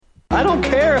I don't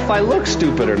care if I look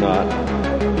stupid or not.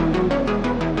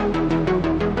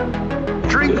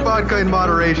 Drink vodka in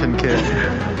moderation, kid.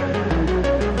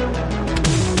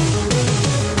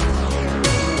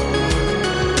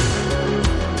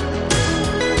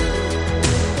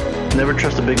 Never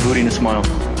trust a big booty and a smile.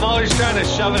 I'm always trying to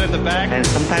shove it in the back. And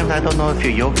sometimes I don't know if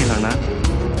you're joking or not.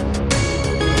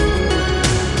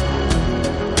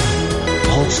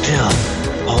 Hold still.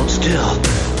 Hold still.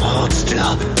 Hold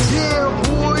still. Yeah,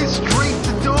 boy, straight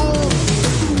to dome.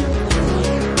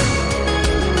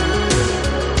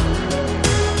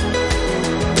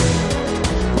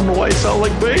 I don't know why you sound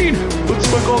like Bane. Put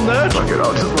stuck on that. Fuck it,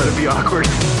 I'll just let it be awkward.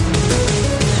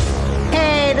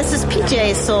 Hey, this is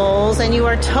PJ Souls, and you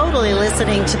are totally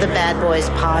listening to the Bad Boys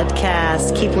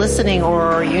podcast. Keep listening,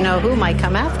 or you know who might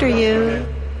come after you.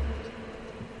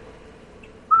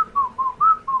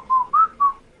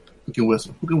 Who can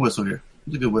whistle? Who can whistle here?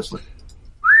 Who's a good whistler?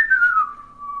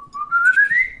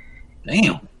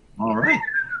 Damn. All right.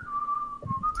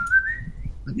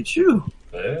 Look at you.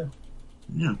 Yeah.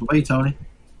 Yeah. What about you, Tony?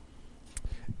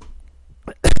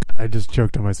 I just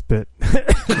choked on my spit.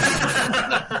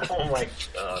 Oh my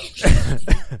god.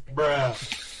 Bruh.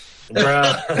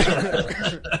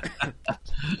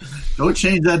 Don't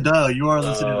change that dial. You are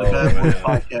listening to the Bad Boys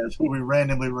podcast, where we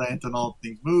randomly rant on all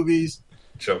things movies.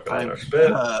 Choke on our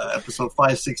spit. Episode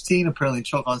 516, apparently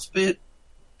choke on spit.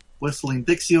 Whistling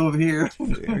Dixie over here.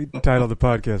 Title the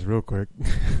podcast real quick.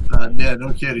 Yeah,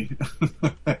 no kidding.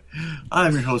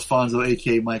 I'm your host, Fonzo,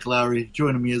 a.k.a. Mike Lowry.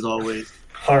 Joining me as always,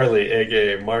 Harley,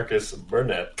 a.k.a. Marcus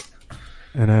Burnett.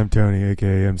 And I'm Tony,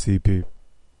 a.k.a. MCP.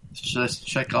 Just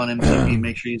check on MTV,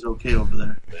 make sure he's okay over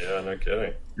there. Yeah, no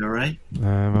kidding. You alright?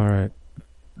 I'm alright.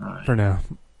 Alright. For now.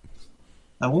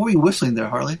 Now, what were you whistling there,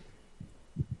 Harley?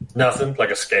 Nothing,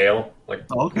 like a scale. Like,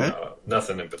 Oh, okay.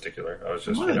 Nothing in particular. I was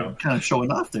just, Well, kind of showing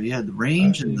off there. You had the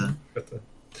range and the...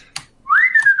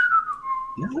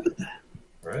 Yeah, look at that.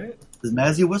 Right? Does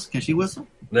Mazzy whistle? Can she whistle?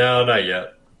 No, not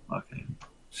yet. Okay.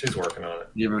 She's working on it.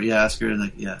 You ever ask her,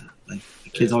 like, the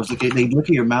kids always look at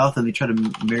your mouth and they try to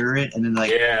mirror it, and then how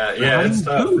it's do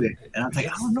tough. you do it? And I'm like,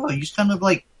 I don't know. You just kind of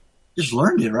just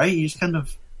learned it, right? You just kind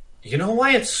of. You know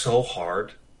why it's so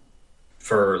hard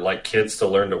for like kids to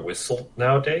learn to whistle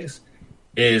nowadays?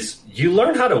 Is you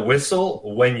learn how to whistle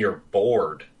when you're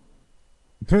bored.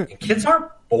 And kids aren't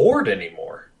bored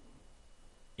anymore.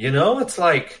 You know, it's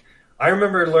like I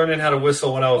remember learning how to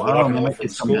whistle when I was walking home from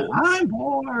school. I'm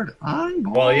bored.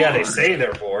 Well, yeah, they say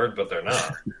they're bored, but they're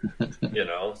not. You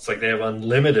know, it's like they have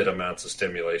unlimited amounts of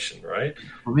stimulation, right?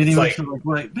 I mean, It's like,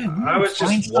 man, I was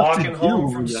just walking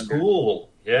home from school.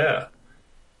 Yeah.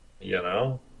 You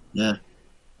know? Yeah.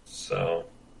 So,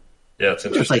 yeah, it's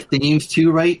There's interesting. like themes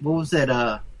too, right? What was that?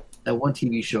 That one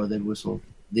TV show that whistled?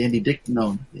 The Andy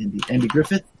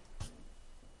Griffith.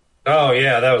 Oh,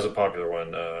 yeah, that was a popular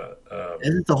one.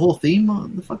 Isn't the whole theme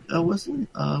of the fuck whistling?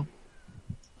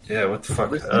 Yeah, what the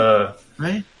fuck?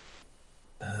 Right?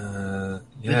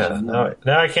 Yeah.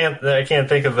 Now I can't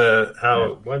think of how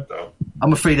it went though.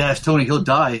 I'm afraid to ask Tony. He'll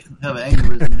die. He'll have an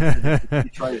aneurysm. He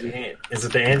tries it. Is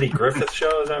it the Andy Griffith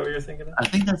show? Is that what you're thinking of? I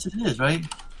think that's what it is, right?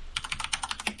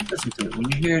 Listen to it. When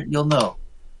you hear it, you'll know.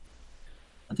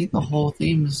 I think the whole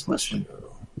theme is whistling.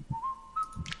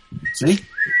 See?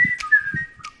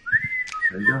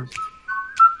 There he goes.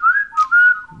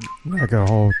 Like a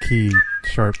whole key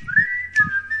sharp.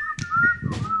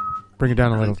 Bring it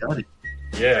down a little. Got it.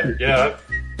 Yeah.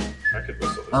 I could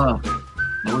whistle this. Oh,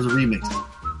 that was a remix.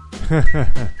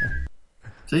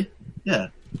 See? Yeah.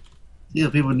 See, the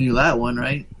people knew that one,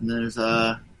 right? And there's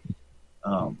a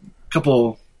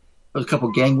couple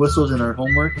gang whistles in our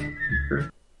homework.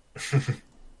 Sure.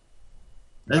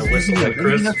 I whistled at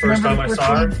Chris the first time I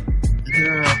saw her.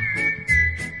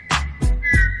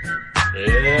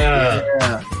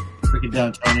 Yeah. Break it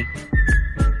down, Tony.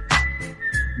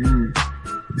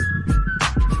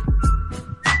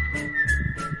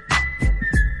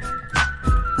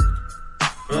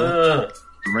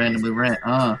 Randomly rant.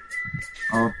 All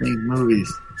things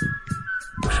movies.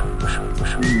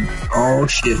 Oh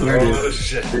shit! Here it is.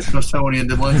 Shit. There's no Tony in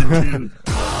the ones and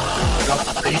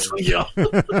twos.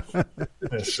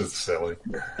 That's just silly.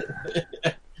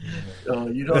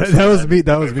 You don't. That was me.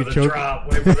 That was Wait me for the choking.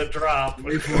 drop. Wait for the drop.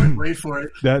 Wait for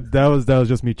it. That was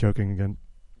just me choking again.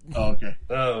 Oh, okay.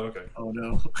 Oh, okay. Oh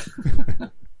no.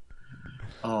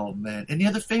 Oh man. Any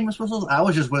other famous whistles? I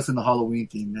was just whistling the Halloween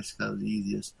theme. That's kind of the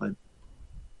easiest. But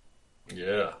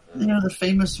Yeah. any other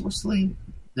famous whistling?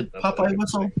 Did That's Popeye what I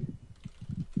whistle?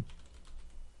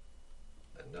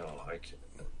 No, I can't.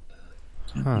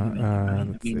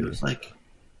 Let's It see. was like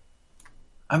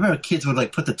I remember kids would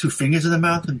like put the 2 fingers in their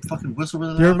mouth and fucking whistle with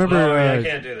it. Do you remember I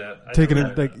can't do that. I taking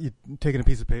never it did like you taking a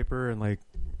piece of paper and like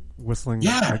whistling,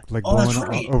 Yeah. like Oh, blowing that's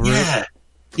right. over Yeah. it?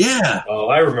 Yeah. that. Oh,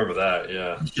 I remember that.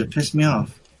 Yeah. That shit pissed me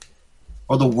off.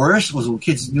 Or the worst was when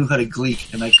kids knew how to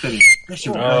gleek and I couldn't. That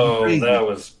shit was Oh, crazy. that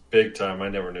was big time. I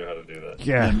never knew how to do that.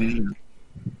 Yeah. I mean,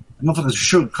 the motherfuckers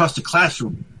showed across the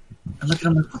classroom. I look at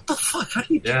them like, what the fuck? How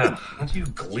do you do Yeah. that? How do you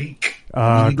gleek?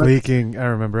 Gleeking. I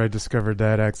remember I discovered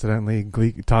that accidentally.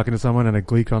 Talking to someone and I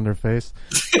gleeked on their face.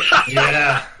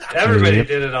 Yeah. Everybody Yep.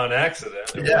 did it on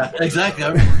accident. Yeah, exactly. I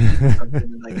remember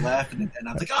something, like laughing and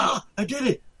I was like, oh, I did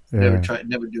it. Yeah.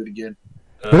 Never do it again.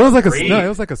 But it was like Reed. it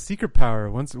was like a secret power.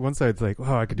 Once I was like,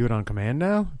 oh, I could do it on command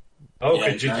now. Oh,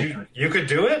 Yeah, could you exactly. you could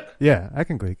do it? Yeah, I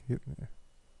can gleek.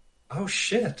 Oh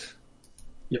shit.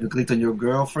 You ever gleeked on your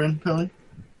girlfriend, Billy?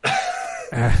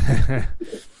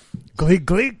 Gleek,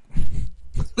 gleek.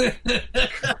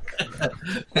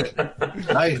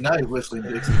 Now he's whistling,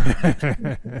 Dixie.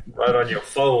 Right on your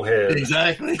forehead.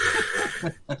 Exactly.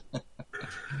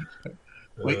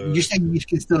 Wait, you're saying you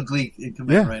can still gleek in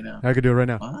command right now? I could do it right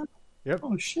now. What? Yep.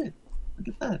 Oh shit! Look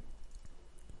at that.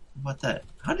 How about that?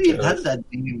 How did that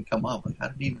name even come up? Like,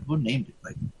 who named it?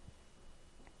 Like,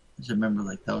 I just remember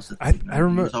like that was the thing. I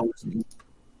remember- It was always,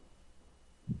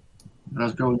 when I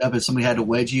was growing up, and somebody had a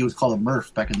wedgie, it was called a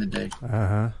Murph back in the day.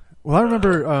 Well, I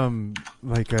remember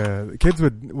kids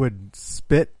would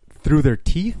spit through their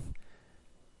teeth.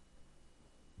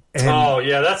 And, Oh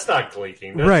yeah, that's not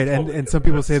gleeking. That's right, totally and some different.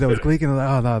 people say that was That's gleeking. Like,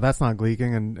 oh no, that's not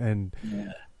gleeking. And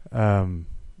Yeah. I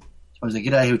I was like,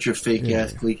 get out of here with your fake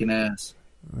ass gleeking ass.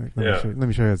 like, Yeah. let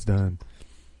me show you how it's done.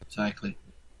 Exactly.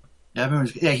 Yeah, I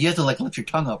remember. Yeah, you have to like lift your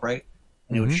tongue up, right?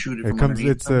 And it would shoot it It from comes.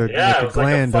 underneath. It's a, Yeah, it like a was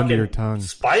gland like under a your fucking tongue.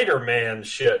 Spider-Man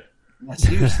shit. Yeah,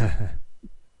 seriously.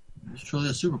 It's truly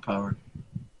a superpower.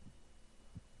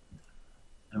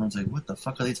 Everyone's like, what the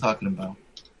fuck are they talking about?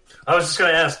 I was just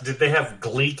going to ask, did they have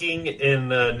gleeking in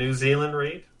New Zealand,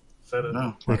 Reed? Is that,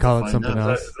 No. They call it Find something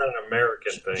out. is that an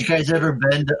American Did thing? you guys ever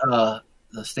bend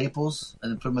the staples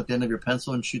and then put them at the end of your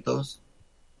pencil and shoot those?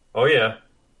 Oh yeah.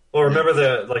 Well, remember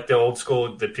the old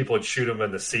school that people would shoot them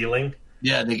in the ceiling?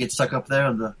 Yeah, they get stuck up there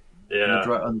on the Yeah.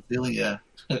 on the ceiling. Yeah,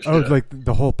 Oh, like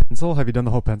the whole pencil? Have you done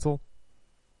the whole pencil?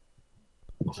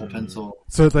 the whole pencil.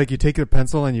 So it's like you take the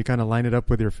pencil and you kind of line it up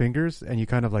with your fingers and you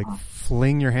kind of like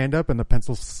fling your hand up and the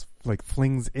pencil like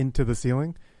flings into the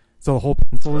ceiling. So the whole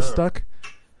pencil is stuck.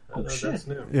 Oh shit! That's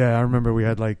new. Yeah, I remember we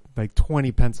had like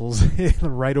 20 pencils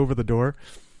right over the door.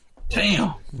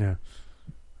 Damn. Yeah.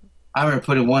 I remember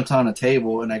putting one on a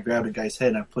table and I grabbed a guy's head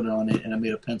and I put it on it and I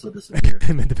made a pencil disappear.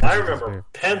 I made the I pencils remember disappear.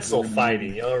 pencil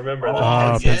fighting. Y'all remember that?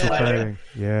 Oh, yeah. pencil fighting.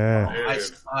 Yeah.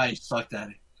 I sucked at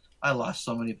it. I lost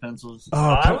so many pencils. Oh,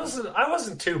 I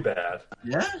wasn't too bad.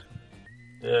 Yeah,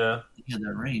 Yeah. you had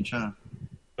that range, huh?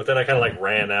 But then I kind of like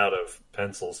ran out of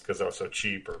pencils because they were so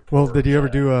cheap. Or well, poor. did you ever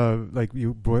do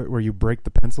where you break the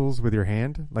pencils with your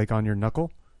hand, like on your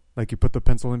knuckle? Like you put the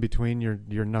pencil in between your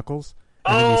knuckles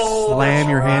and then you slam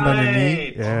your hand on your knee?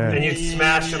 right. Yeah. And you'd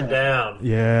smash them down.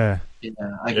 Yeah. Yeah,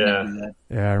 I can never do that.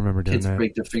 Yeah, I remember doing Kids that.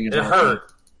 break their fingers. It all the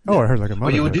hurt. Oh, it hurt like a time.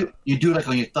 Well, mother. you do like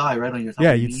on your thigh, right on your thigh.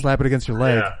 Yeah, you'd slap it against your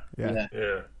leg. Yeah. Yeah.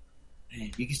 Yeah.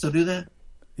 Hey, you can still do that.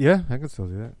 Yeah, I can still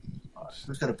do that.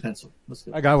 Who's got a pencil? Let's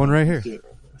go. I got one right here. Let's do it.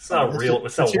 It's not real.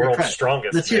 It's not Let's hear it world's crack.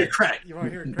 strongest. Let's hear man. it crack. You want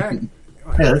to hear it crack?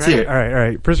 Yeah, let's hear it. All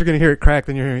right. First, you're going to hear it crack,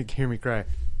 then you're going to hear me cry.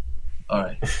 All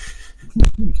right.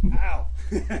 Ow.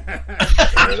 Yeah,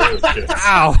 that was good.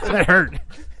 Ow, that hurt.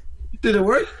 Did it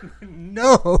work?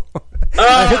 No.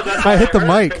 Oh, that's I hit the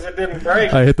why it mic. hurt, 'cause it didn't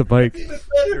break. I hit the mic.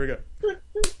 Here we go.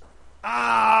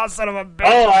 Ah, son of a bitch.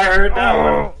 Oh, I heard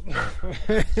that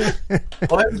one.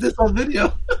 Why is this on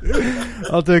video?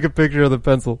 I'll take a picture of the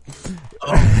pencil.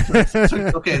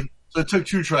 Okay, so it took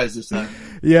 2 tries this time.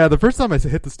 Yeah, the first time I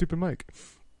hit the stupid mic.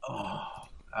 Oh,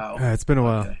 ow. It's been a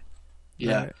while. Okay.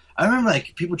 Yeah, I remember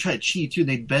like people try to cheat too.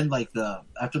 They'd bend like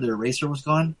after the eraser was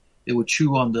gone, they would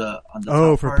chew on the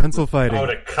Oh, top for part. pencil fighting. Oh,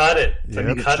 to cut it. To Yep.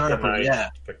 Make it cut the sharper, knife. yeah.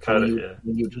 To cut when it, you, yeah.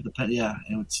 when you do the pen, yeah,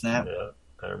 and it would snap. Yeah,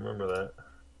 I remember that.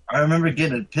 I remember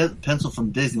getting a pencil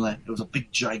from Disneyland. It was a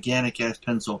big, gigantic ass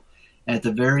pencil, and at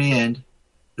the very end,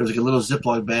 there was like a little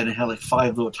Ziploc bag and it had like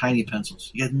 5 little tiny pencils.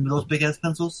 You guys remember those big ass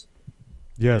pencils?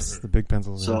 Yes, the big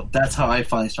pencils. So that's how I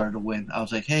finally started to win. I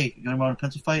was like, "Hey, you want a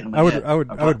pencil fight?" I'm like, I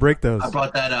would break those. I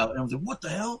brought that out, and I was like, "What the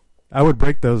hell? I would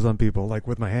break those on people, like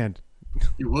with my hand.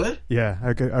 You would?" Yeah,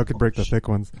 I could break the thick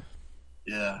ones.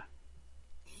 Yeah.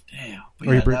 Damn. But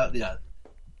Or you yeah, break- yeah.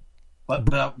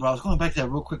 But I was going back to that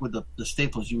real quick with the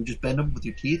staples. You would just bend them with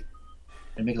your teeth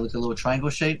and make it like a little triangle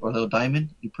shape or a little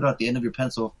diamond. You put out the end of your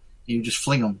pencil and you just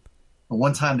fling them. And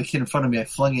one time, the kid in front of me, I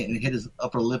flung it and it hit his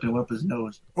upper lip and went up his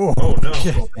nose. Oh, no.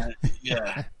 So bad.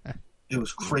 Yeah. It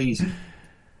was crazy.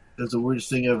 It was the weirdest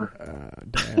thing ever.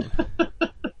 Damn.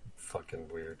 Fucking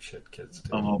weird shit kids do.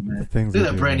 Oh, man. Things Look they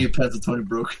at that do, brand man. new pencil Tony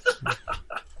broke.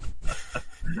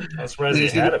 I'm surprised he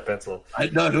had a pencil. I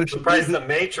know. I'm surprised the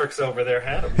Matrix over there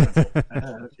had a pencil.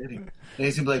 No kidding. And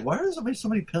he's going to be like, why are there so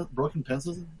many broken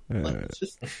pencils? Like, it's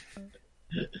just...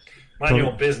 Mind your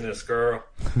own business, girl.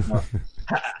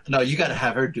 No, you got to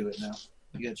have her do it now.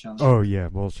 You got to challenge her. Oh yeah,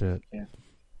 bullshit.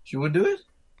 She would do it?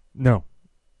 No.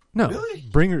 Really?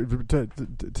 Bring her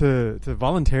to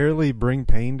voluntarily bring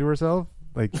pain to herself.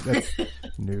 Like that's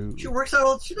no. She works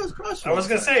out. She does CrossFit. I was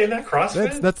gonna say, isn't that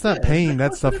CrossFit? That's not Yeah, pain. it's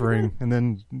That's CrossFit, suffering. And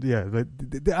then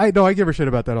I give her shit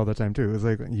about that all the time too. It's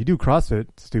like you do CrossFit,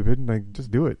 stupid. Like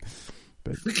just do it.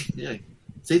 But Yeah.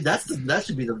 See, that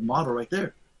should be the model right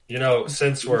there. You know,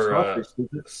 since we're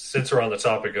CrossFit, stupid. on the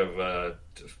topic of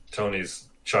Tony's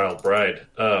child bride,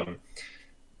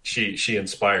 she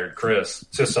inspired Chris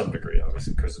to some degree.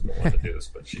 Obviously, Chris has been wanting to do this,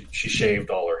 but she shaved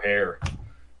all her hair.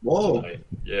 Whoa.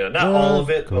 Yeah, not all of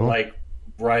it, cool. but like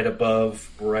right above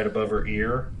her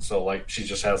ear. So like she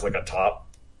just has like a top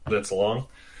that's long.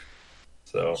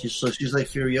 So She's like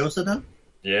Furiosa now?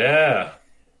 yeah.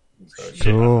 So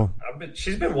Cool.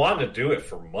 she's been wanting to do it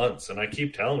for months, and I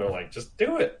keep telling her like, just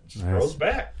do it, just Nice. grows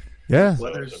back. yeah, So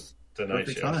Weather's tonight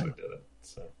perfect she actually time. did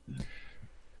it.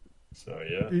 So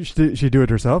yeah. she do it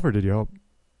herself or did you help?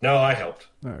 No, I helped.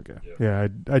 Oh, okay. Yeah. Yeah,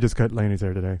 I just cut Laney's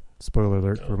hair today. Spoiler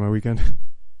alert for my weekend.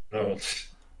 No,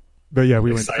 But yeah,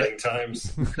 we went. exciting times.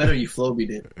 Better you Floby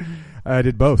did. I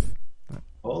did both.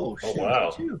 Oh, shit. wow.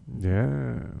 Look at you.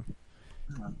 Yeah,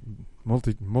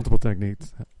 multiple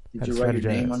techniques. Did Had you to write your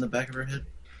strategize. name on the back of her head?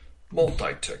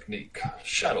 Multi-technique,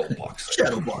 shadow boxing,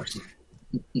 Shadow boxing.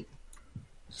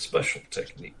 special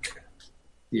technique.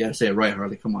 You gotta say it right,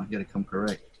 Harley. Come on, you gotta come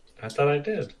correct. I thought I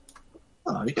did.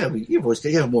 Oh, you gotta be, your voice.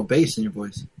 You have more bass in your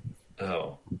voice.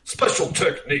 Oh, special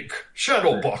technique,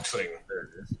 shadow boxing. There it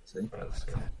is. See? That's-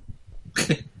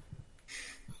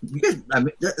 You guys, I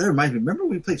mean, that reminds me. Remember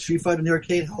when we played Street Fighter in the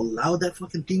arcade? How loud that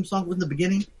fucking theme song was in the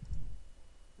beginning?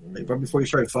 Like right before you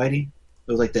started fighting,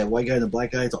 it was like that white guy and the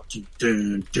black guy. It's all dun,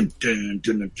 dun, dun, dun,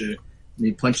 dun, dun. And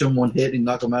you punch him one hit and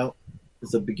knock him out.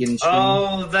 It's the beginning screen.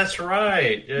 Oh, that's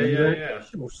right. Yeah.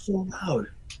 It was so loud.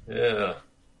 Yeah.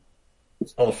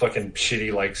 All the fucking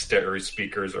shitty like stereo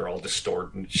speakers are all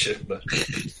distorted and shit.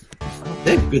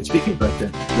 They had good speakers back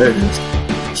then. There it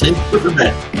is. See, look at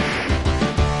that.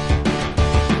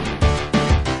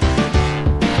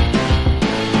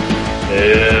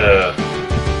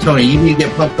 Yeah. Tony, you need to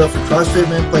get pumped up for CrossFit,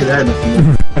 man. Play that in the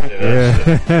community.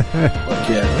 Yeah. Fuck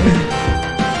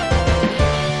yeah.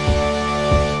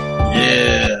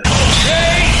 Yeah.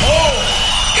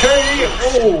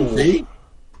 K.O. See?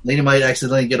 Lady might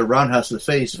accidentally get a roundhouse to the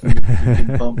face when you're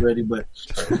getting pumped ready, but.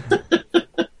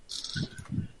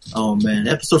 Oh, man.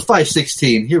 Episode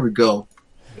 516. Here we go.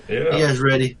 Yeah. You guys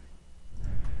ready?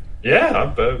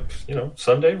 Yeah,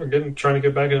 Sunday we're trying to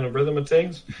get back in the rhythm of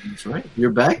things. That's right. You're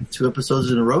back. 2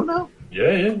 episodes in a row now?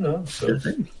 No. So, Good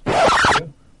thing.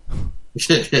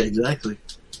 Yeah, exactly.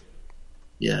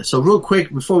 Yeah, so real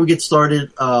quick, before we get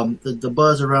started, the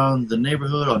buzz around the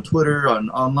neighborhood, on Twitter, on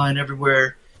online,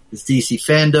 everywhere, is DC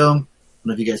Fandom. I don't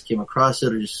know if you guys came across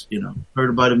it or just, heard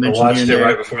about it I mentioned watched here it and there.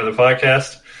 right before the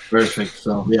podcast. Perfect.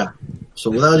 So, yeah.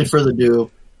 So without any further ado,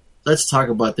 let's talk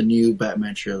about the new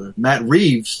Batman trailer. Matt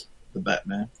Reeves, the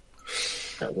Batman,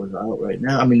 that was out right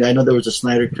now. I mean, I know there was a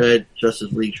Snyder Cut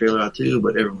Justice League trailer out too,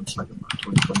 but everyone's talking about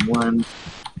 2021.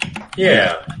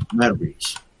 Yeah. Matt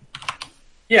Reeves.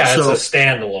 Yeah, So- it's a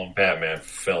standalone Batman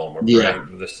film. Right? Yeah,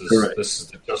 This correct. is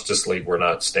the Justice League. We're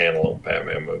not standalone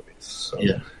Batman movies. So.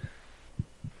 Yeah.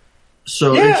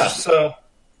 So Yeah. it's- So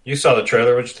you saw the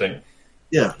trailer. What'd you think?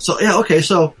 Yeah. So yeah. Okay.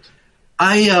 So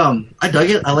I dug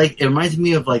it. It reminds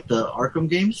me of like the Arkham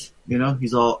games.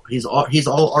 He's all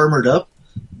armored up,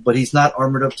 but he's not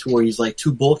armored up to where he's like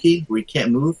too bulky where he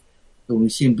can't move. So when we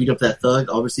see him beat up that thug,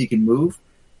 obviously he can move.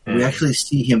 We actually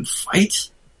see him fight,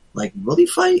 like really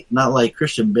fight, not like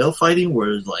Christian Bale fighting,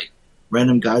 where it's like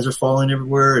random guys are falling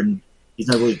everywhere and he's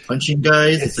not really punching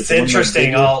guys. It's like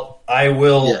interesting. I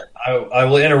will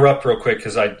interrupt real quick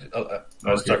because I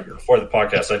was talking before the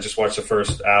podcast. I just watched the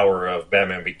first hour of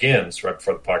Batman Begins right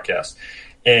before the podcast,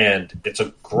 and it's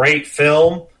a great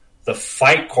film. The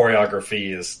fight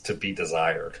choreography is to be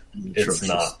desired. It's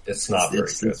not very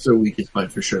good. It's their weakest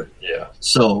fight for sure. Yeah.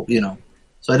 So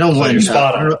so I don't want. You're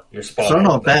spot on. You're spot So I don't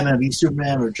know on. if Batman v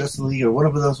Superman or Justice League or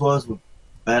whatever those was with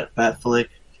Batflick,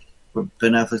 where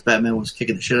Ben Affleck's Batman was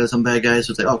kicking the shit out of some bad guys.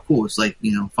 So it's like, oh, cool. It's like,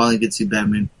 finally get to see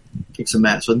Batman kick some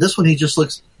ass. So this one, he just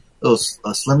looks little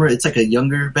slimmer. It's like a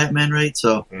younger Batman, right?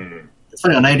 So it's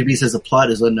funny on IMDb says the plot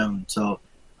is unknown. So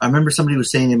I remember somebody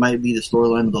was saying it might be the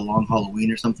storyline of the Long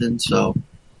Halloween or something. So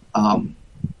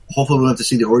hopefully we'll have to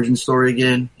see the origin story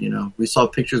again. You know, we saw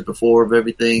pictures before of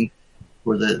everything,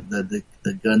 where the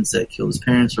guns that killed his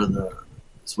parents, or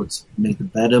that's what's made the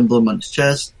bat emblem on his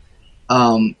chest.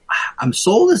 I'm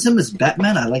sold as him as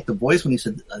Batman. I like the voice when he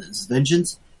said his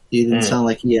vengeance. He didn't sound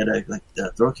like he had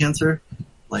throat cancer,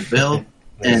 like Bale.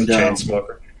 And chain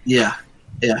smoker. Yeah.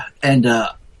 And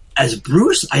as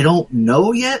Bruce, I don't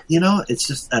know yet. You know, it's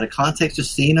just out of context.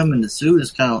 Just seeing him in the suit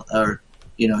is kind of,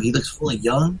 he looks fully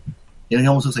young. You know, he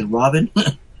almost looks like Robin.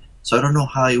 So I don't know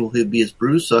how he'll be as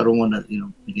Bruce. So I don't want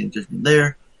to, begin judgment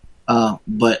there.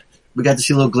 But we got to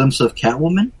see a little glimpse of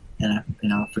Catwoman, and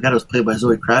I forgot it was played by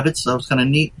Zoe Kravitz. So that was kind of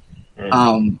neat.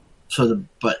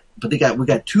 But we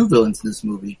got two villains in this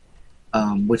movie,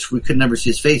 which we could never see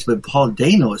his face. But Paul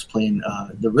Dano is playing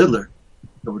the Riddler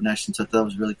over Nash, so that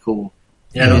was really cool.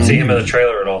 Yeah, I don't see him in the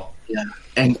trailer at all. Yeah,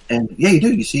 and yeah, you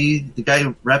do. You see the guy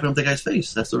wrapping up the guy's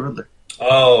face. That's the Riddler.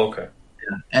 Oh, okay.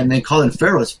 Yeah, and then Colin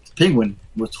Farrell's Penguin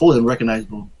was totally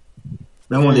unrecognizable.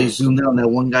 Remember when they zoomed in on that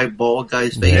one guy, bald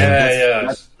guy's face?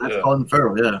 That's Colin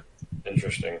Farrell. Yeah.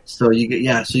 Interesting. So you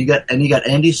got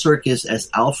Andy Serkis as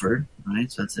Alfred,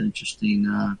 right? So that's an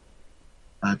interesting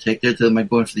take there. To like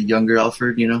going for the younger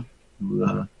Alfred, who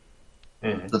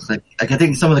looks like I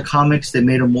think some of the comics they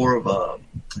made him more of a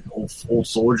old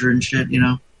soldier and shit,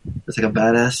 It's like a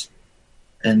badass.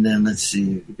 And then let's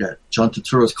see, we got John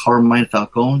Turturro's Carmine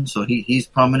Falcone, so he's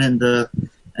prominent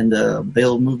in the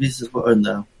Bale movies as well, in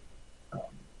the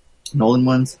Nolan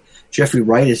ones. Jeffrey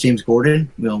Wright is James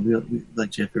Gordon. We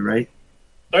like Jeffrey Wright.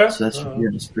 Yeah. So that's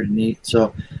that's pretty neat.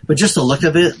 So, but just the look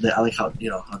of it, I like how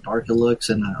how dark it looks,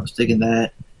 and I was digging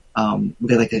that. We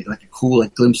got like a cool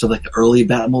glimpse of the early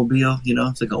Batmobile.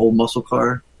 It's like an old muscle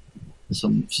car,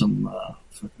 some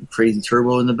crazy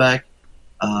turbo in the back.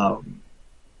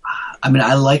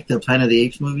 I like the Planet of the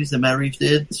Apes movies that Matt Reeves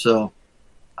did. So,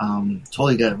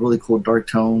 totally got a really cool dark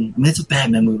tone. It's a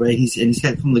Batman movie, right? He's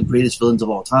got some of the greatest villains of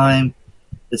all time.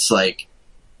 It's like,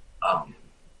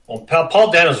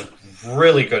 Paul Dano's a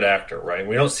really good actor, right?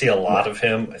 We don't see a lot of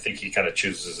him. I think he kind of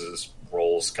chooses his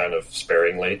roles kind of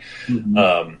sparingly.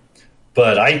 Mm-hmm.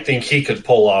 But I think he could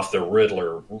pull off the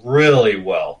Riddler really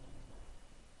well.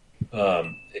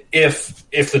 If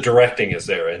the directing is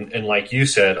there. And like you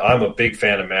said, I'm a big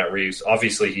fan of Matt Reeves.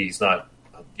 Obviously he's not,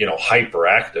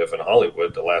 hyperactive in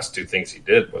Hollywood. The last two things he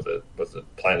did with the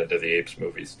Planet of the Apes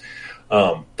movies.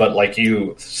 But like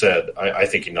you said, I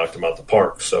think he knocked him out the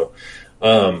park. So,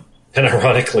 and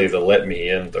ironically, the Let Me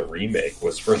In, the remake,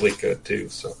 was really good too.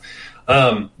 So,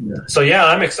 I'm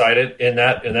excited in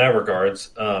that regards.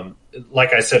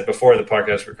 Like I said before the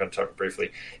podcast, we're going to talk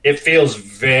briefly. It feels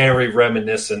very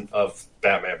reminiscent of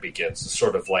Batman Begins. It's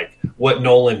sort of like what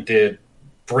Nolan did,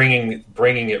 bringing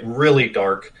it really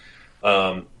dark.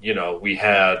 We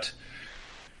had.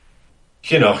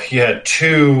 You had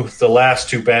the last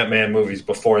two Batman movies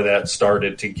before that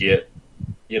started to get,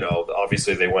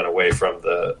 obviously they went away from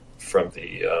the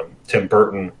Tim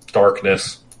Burton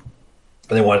darkness,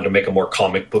 and they wanted to make a more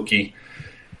comic booky,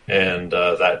 and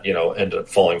that ended up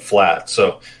falling flat.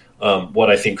 So what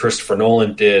I think Christopher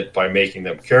Nolan did by making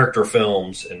them character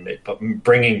films and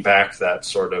bringing back that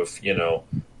sort of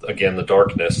again the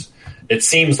darkness, it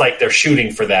seems like they're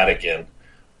shooting for that again.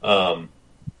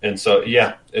 And so,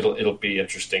 it'll be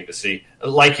interesting to see.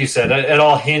 Like you said, it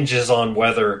all hinges on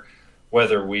whether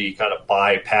we kind of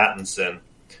buy Pattinson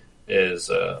is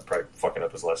probably fucking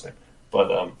up his last name,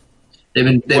 but they've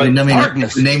been naming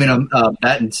him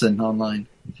Pattinson online.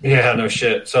 Yeah, no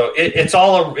shit. So it's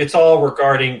all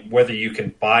regarding whether you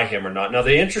can buy him or not. Now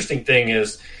the interesting thing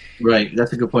is, right?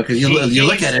 That's a good point because you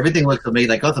look at it, everything looks amazing.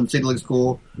 Like Gotham City looks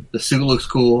cool, the suit looks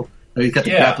cool. He's got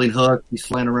the grappling hook. He's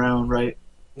flying around, right?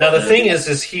 Now, the thing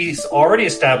is he's already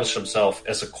established himself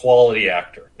as a quality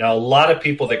actor. Now, a lot of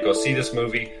people that go see this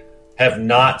movie have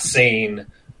not seen,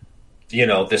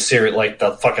 this series, like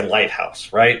the fucking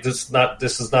Lighthouse, right? This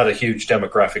is not a huge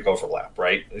demographic overlap,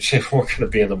 right? We're going to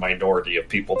be in the minority of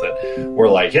people that were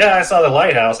like, yeah, I saw the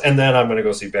Lighthouse, and then I'm going to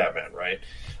go see Batman, right?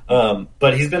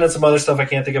 But he's been in some other stuff. I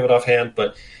can't think of it offhand,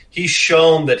 but he's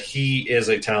shown that he is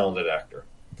a talented actor.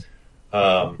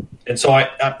 And so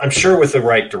I'm sure with the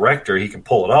right director, he can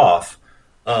pull it off.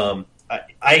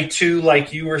 I too,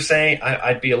 like you were saying,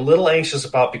 I'd be a little anxious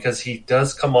about because he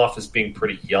does come off as being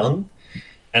pretty young.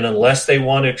 And unless they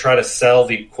want to try to sell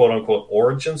the quote unquote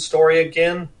origin story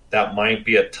again, that might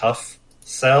be a tough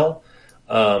sell.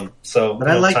 But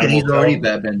I like that he's already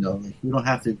Batman though. Like, you don't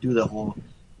have to do the whole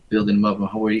building him up and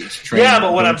how he's training. Yeah,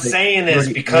 but what I'm saying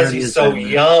is because he's so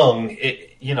young,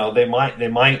 they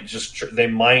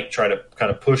might try to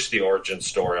kind of push the origin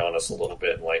story on us a little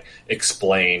bit and like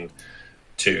explain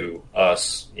to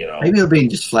us, maybe it'll be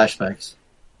just flashbacks.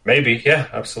 Maybe, yeah,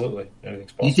 absolutely.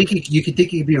 Anything's possible. You think you could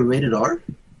think it could be a rated R?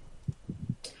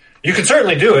 You can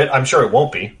certainly do it. I'm sure it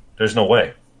won't be. There's no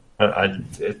way.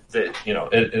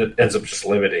 It ends up just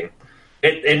limiting.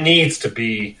 It needs to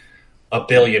be $1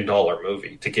 billion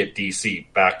movie to get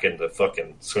DC back in the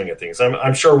fucking swing of things.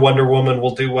 I'm sure Wonder Woman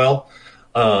will do well,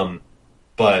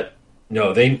 but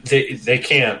no, they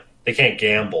can't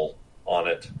gamble on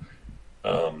it.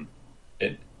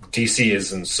 DC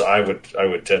isn't. I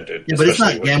would tend to. Yeah, but it's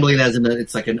not gambling as in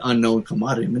it's like an unknown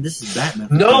commodity. I mean, this is Batman.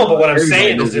 No, but what I'm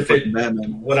saying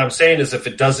is if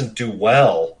it doesn't do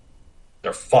well,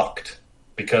 they're fucked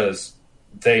because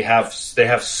they have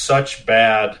such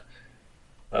bad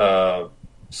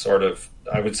sort of.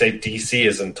 I would say DC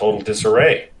is in total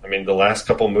disarray. I mean, the last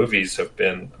couple movies have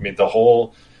been. I mean, their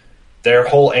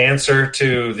whole answer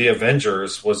to the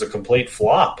Avengers was a complete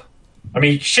flop. I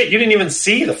mean, shit, you didn't even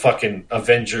see the fucking the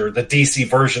DC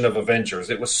version of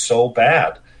Avengers. It was so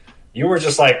bad. You were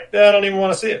just like, I don't even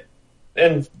want to see it.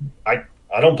 And I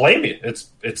don't blame you.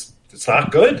 It's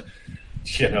not good,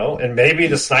 and maybe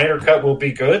the Snyder Cut will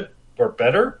be good or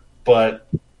better, but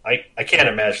I can't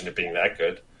imagine it being that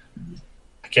good.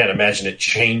 I can't imagine it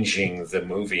changing the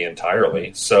movie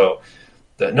entirely. So,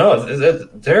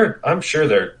 I'm sure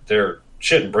they're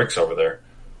shitting bricks over there.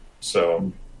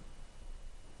 So...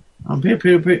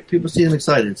 people seem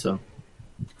excited, so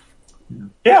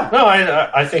yeah. No,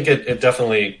 I think it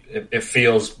definitely it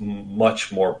feels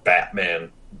much more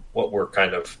Batman, what we're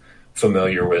kind of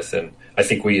familiar with, and I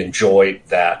think we enjoyed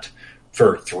that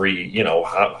for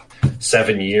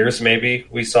 7 years maybe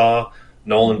we saw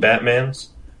Nolan Batmans.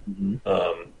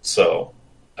 Mm-hmm. So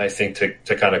I think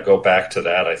to kind of go back to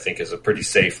that, I think is a pretty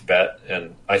safe bet,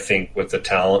 and I think with the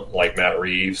talent like Matt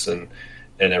Reeves and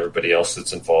everybody else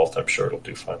that's involved, I'm sure it'll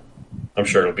do fine. I'm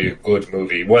sure it'll be a good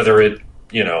movie. Whether it,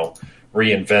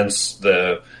 reinvents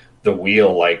the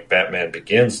wheel like Batman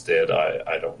Begins did,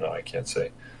 I don't know. I can't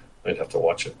say. I'd have to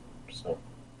watch it. So,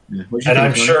 yeah. And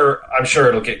I'm sure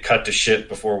it'll get cut to shit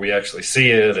before we actually see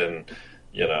it, and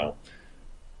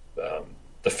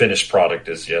the finished product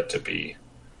is yet to be.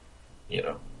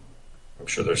 I'm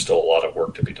sure there's still a lot of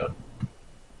work to be done.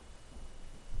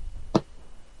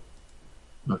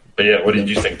 But yeah, what did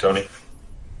you think, Tony?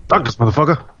 Darkness,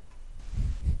 motherfucker.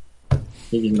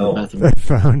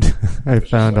 I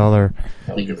found all our. I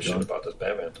don't give a shit about this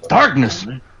Batman. Darkness.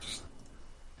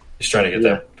 He's trying to get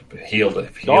that heal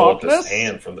up his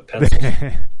hand from the pencil.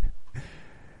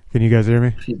 Can you guys hear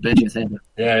me? He's bending his hand.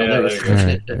 Yeah, there you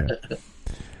go.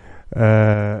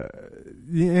 Right,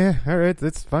 yeah, all right,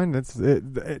 it's fine. I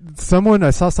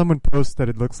saw someone post that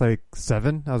it looks like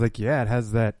 7. I was like, yeah, it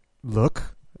has that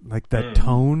look. Like that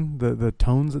tone, the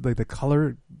tones, like the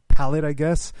color palette, I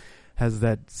guess, has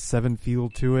that 7 feel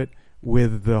to it.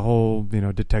 With the whole,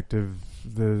 detective,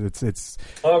 it's.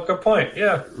 Oh, good point.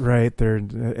 Yeah. Right there,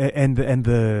 and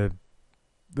the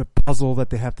puzzle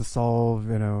that they have to solve.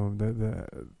 It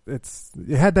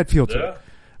had that feel to it.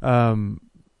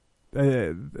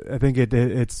 I think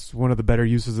it's one of the better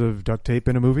uses of duct tape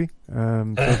in a movie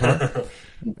so far, at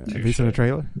least in a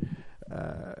trailer.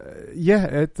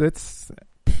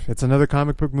 It's another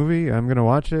comic book movie. I'm gonna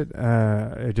watch it.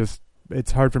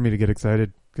 It's hard for me to get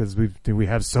excited because we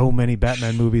have so many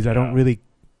Batman movies. I don't really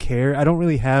care. I don't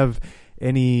really have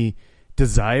any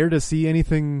desire to see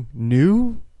anything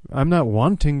new. I'm not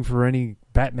wanting for any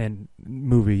Batman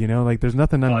movie. There's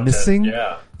nothing I'm missing.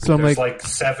 Yeah. So there's like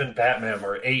 7 Batman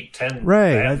or 8, 10.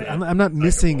 Right. I'm not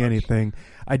missing anything.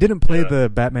 I didn't play the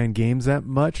Batman games that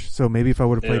much, so maybe if I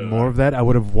would have played more of that, I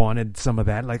would have wanted some of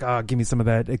that. Like, give me some of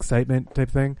that excitement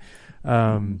type thing.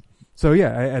 So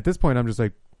yeah, at this point, I'm just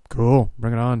like, cool,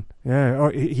 bring it on.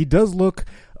 Yeah, he does look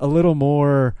a little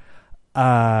more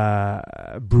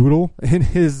brutal in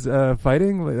his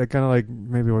fighting, kind of like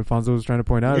maybe what Fonzo was trying to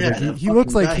point out. Yeah, he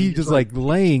looks like he's just like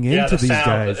laying into these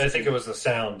guys. I think it was the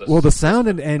sound. The sound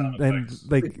and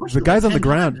like the guys on the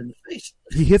ground.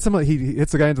 He hits him. He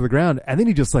hits the guy into the ground, and then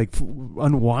he just like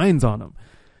unwinds on him.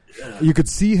 Yeah. You could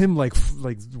see him like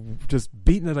just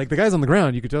beating it. Like the guy's on the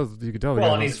ground. You could tell.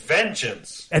 Well, and he's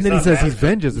vengeance. And then he says he's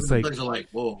vengeance. It's like,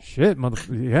 whoa, shit, mother.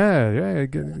 Yeah,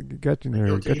 got you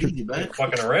there.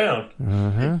 Fucking around.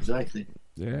 Exactly.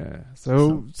 Yeah.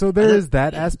 So there is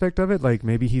that aspect of it. Like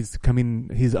maybe he's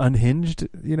unhinged.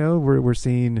 We're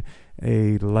seeing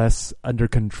a less under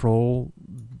control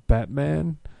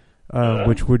Batman,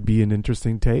 which would be an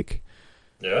interesting take.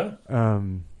 Yeah.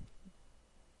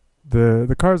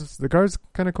 The car's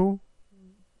kind of cool.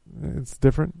 It's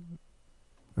different.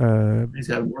 He's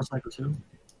got a motorcycle too.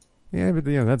 Yeah, but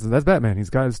that's Batman. He's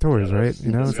got his toys, right?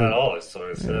 You know, he's got all his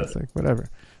toys. Yeah, it's like whatever.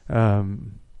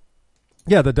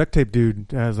 Yeah, the duct tape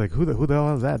dude. I was like, who the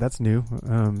hell is that? That's new.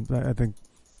 I think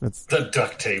that's the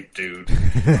duct tape dude.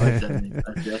 I like that name.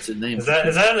 That's his name. Is that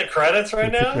in the credits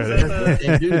right now? That's the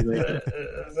same dude right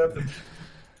there. Is that the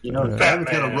You know, Batman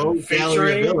got a rogue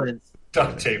gallery of villains.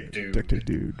 Duct tape dude? duct tape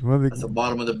dude. Well, That's the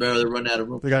bottom of the barrel. They run out of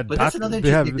room. They got but that's another they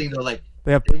interesting have- thing, though. Like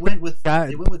they have they went with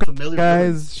familiar guys,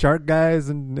 villains. shark guys,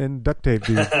 and duct tape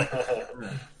dudes.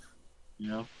 You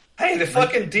know, Hey, the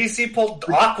fucking DC pulled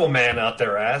Aquaman out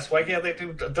their ass. Why can't they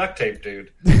do duct tape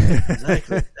dude?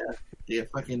 exactly. Yeah,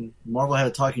 fucking Marvel had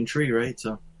a talking tree, right?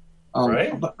 So,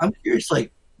 Right. But I'm curious.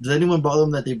 Like, does anyone bother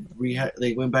them that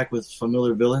they went back with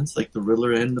familiar villains like the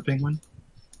Riddler and the Penguin?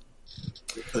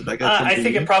 I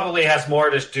think it probably has more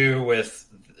to do with,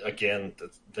 again,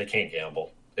 they can't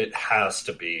gamble. It has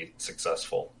to be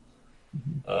successful.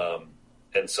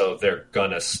 And so they're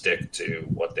going to stick to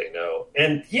what they know.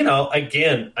 And, you know,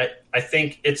 again, I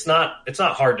think it's not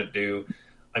hard to do.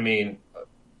 I mean,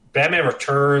 Batman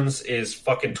Returns is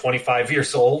fucking 25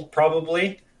 years old,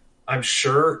 probably. I'm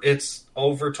sure it's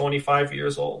over 25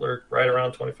 years old or right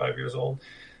around 25 years old.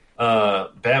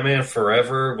 Batman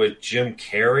Forever with Jim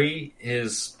Carrey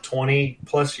is 20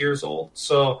 plus years old.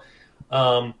 So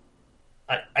I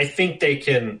think they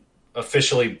can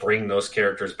officially bring those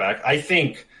characters back. I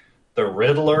think the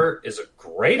Riddler is a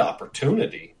great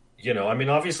opportunity. You know, I mean,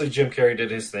 obviously Jim Carrey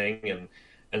did his thing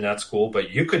and that's cool, but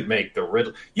you could make the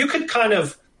Riddler, you could kind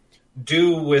of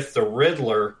do with the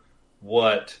Riddler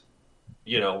what,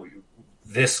 you know,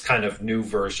 this kind of new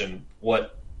version,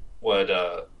 what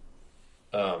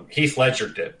Heath Ledger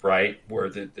did, right? Where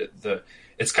the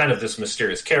it's kind of this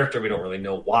mysterious character. We don't really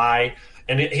know why.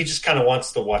 And he just kind of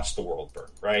wants to watch the world burn,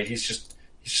 right? He's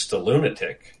just a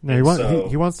lunatic. No,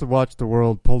 he wants to watch the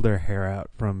world pull their hair out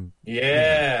from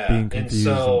being confused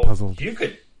and puzzled. Oh, You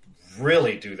could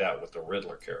really do that with the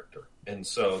Riddler character. And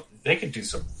so they could do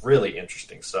some really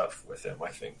interesting stuff with him, I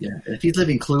think. Yeah, if he's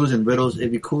leaving clues and riddles,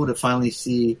 it'd be cool to finally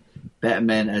see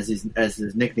Batman as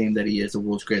his nickname that he is, the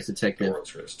world's greatest detective. The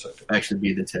world's greatest detective. Actually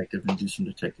be a detective and do some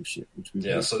detective shit.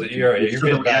 So that you're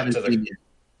getting back to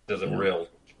the real,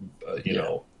 you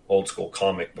know, old school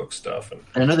comic book stuff. And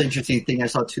another interesting thing I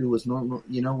saw too was normal.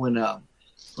 You know when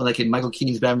like in Michael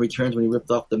Keaton's Batman Returns when he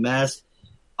ripped off the mask.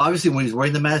 Obviously, when he's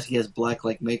wearing the mask, he has black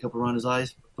like makeup around his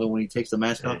eyes. But when he takes the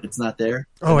mask off, it's not there.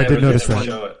 Oh, I did notice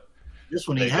that. This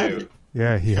one he had it.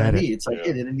 Yeah, he had it. It's like,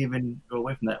 hey, they didn't even go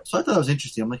away from that. So I thought it was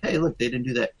interesting. I'm like, hey, look, they didn't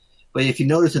do that. But if you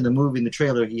notice in the movie, in the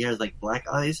trailer, he has like black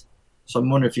eyes. So I'm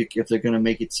wondering if they're going to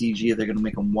make it CG, if they're going to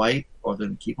make him white, or they're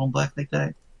going to keep him black like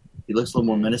that. He looks a little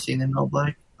more menacing than all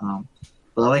black.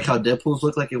 But I like how Deadpool's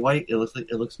look like a white. It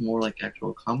looks more like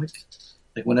actual comics.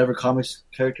 Like whenever comics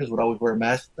characters would always wear a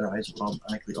mask, their eyes would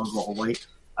automatically all white.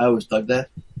 I always dug that.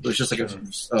 It was just like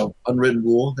a unwritten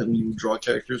rule that when you draw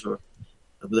characters or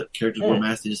the characters wear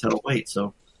masks, they just had to white.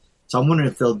 So I'm wondering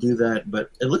if they'll do that.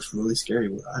 But it looks really scary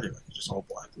without it. Like it's just all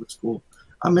black. It looks cool.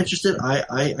 I'm interested.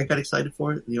 I got excited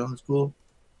for it. You know, it's cool.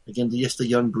 Again, just the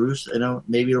young Bruce. You know,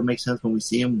 maybe it'll make sense when we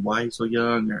see him why he's so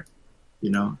young, or you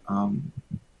know,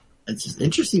 it's just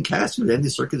interesting cast with Andy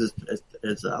Serkis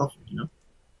as Alfred. You know.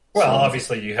 Well,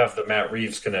 obviously, you have the Matt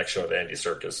Reeves connection with Andy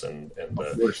Serkis, and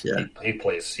of course, yeah. he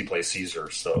plays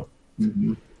Caesar. So,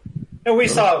 mm-hmm. And we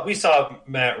saw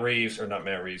Matt Reeves, or not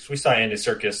Matt Reeves. We saw Andy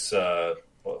Serkis.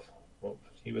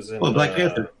 He was in Black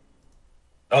Panther.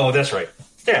 Oh, that's right.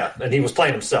 Yeah, and he was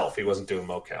playing himself. He wasn't doing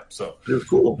mocap. So it was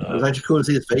cool. It was actually cool to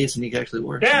see his face, and he could actually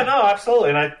work. Yeah, no, absolutely.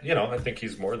 And I think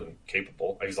he's more than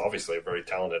capable. He's obviously a very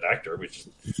talented actor. We just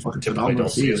typically don't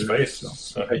see his face.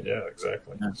 So, yeah,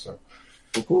 exactly. Yeah. So.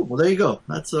 Well, cool. Well, there you go.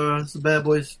 That's the Bad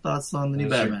Boys' thoughts on the new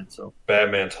Batman. So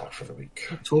Batman talk for the week.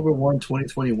 October 1,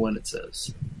 2021, it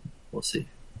says. We'll see.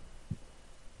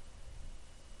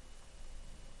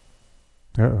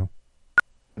 Uh-oh.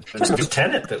 There's a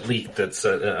Tenet that leaked that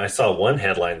said, I saw one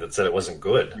headline that said it wasn't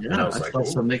good. Yeah, and I was I saw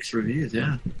some mixed reviews,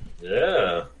 yeah.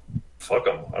 Yeah. Fuck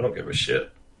them. I don't give a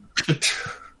shit.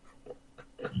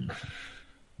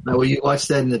 Now, will you watch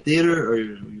that in the theater, or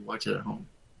will you watch it at home?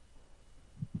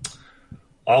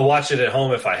 I'll watch it at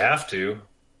home if I have to.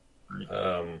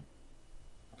 Right.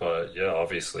 But yeah,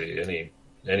 obviously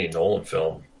any Nolan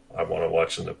film I want to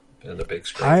watch in the big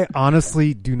screen. I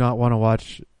honestly do not want to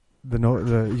watch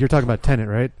the you're talking about Tenet,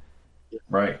 right?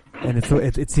 Right. And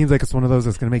it seems like it's one of those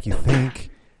that's going to make you think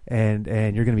and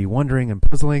you're going to be wondering and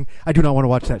puzzling. I do not want to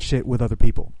watch that shit with other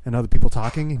people and other people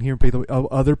talking and hearing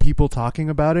other people talking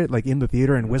about it like in the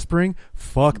theater and whispering.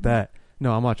 Fuck that.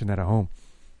 No, I'm watching that at home.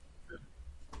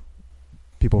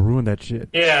 People ruin that shit.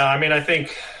 Yeah, I mean, I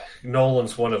think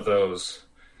Nolan's one of those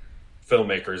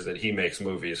filmmakers that he makes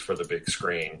movies for the big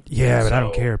screen. Yeah, but I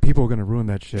don't care. People are going to ruin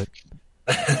that shit.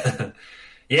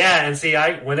 Yeah, and see,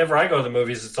 whenever I go to the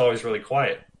movies, it's always really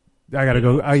quiet. I got to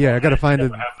go. I got to find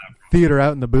a theater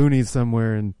out in the boonies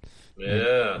somewhere. And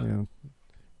yeah. You know,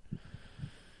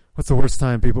 what's the worst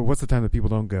time What's the time that people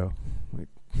don't go? Like,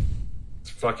 it's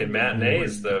fucking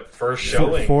matinees, the first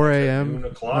showing. 4 a.m. Noon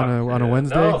o'clock. on a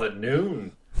Wednesday? No, the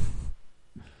noon.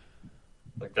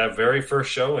 Like that very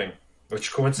first showing,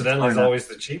 which coincidentally is always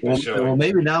the cheapest showing. Well,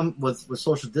 maybe now with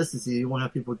social distancing, you won't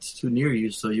have people too near you,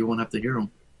 so you won't have to hear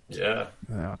them. Yeah.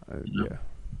 Yeah.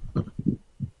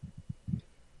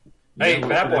 Hey,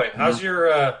 Bad Boy, how's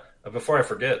your? Before I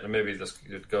forget, and maybe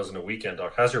it goes into weekend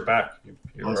talk. How's your back?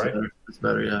 You all right? It's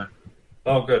better, yeah.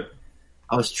 Oh, good.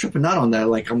 I was tripping out on that.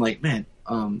 Like, I'm like, man,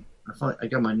 I felt like I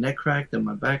got my neck cracked and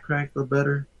my back cracked a little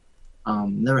better.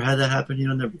 Never had that happen,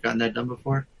 never gotten that done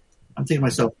before. I'm thinking to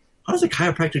myself, how does a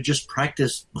chiropractor just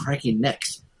practice cracking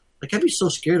necks? Like, I'd be so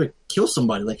scared to kill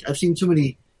somebody. Like, I've seen too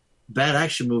many bad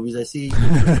action movies. I see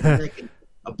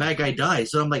a bad guy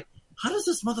dies. So I'm like, how does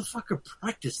this motherfucker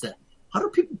practice that? How do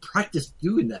people practice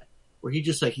doing that? Where he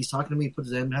just, like, he's talking to me, puts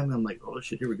his hand behind me. I'm like, oh,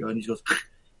 shit, here we go. And he goes,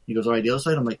 all right, the other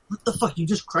side. I'm like, what the fuck? You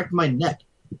just cracked my neck.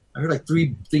 I heard, like,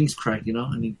 3 things crack, And I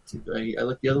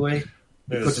look the other way.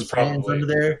 He puts his hands under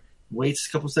there, waits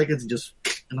a couple seconds,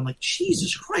 and I'm like,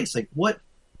 Jesus Christ. Like, what?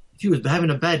 If he was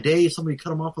having a bad day, somebody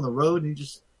cut him off on the road, and he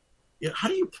just... how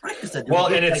do you practice that?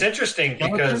 Well, and it's interesting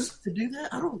because... To do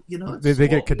that? I don't, They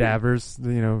get cadavers,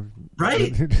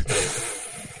 Right.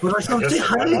 But I don't think,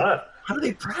 how do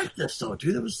they practice, though,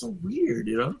 dude? That was so weird,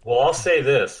 Well, I'll say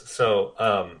this. So,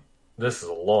 this is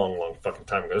a long, long fucking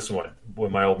time ago. This is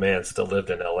when my old man still lived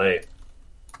in L.A.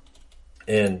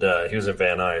 And he was in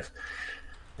Van Nuys.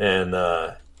 And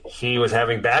he was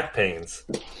having back pains.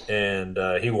 And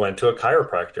he went to a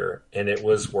chiropractor. And it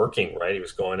was working, right? He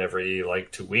was going every,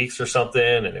 2 weeks or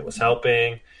something. And it was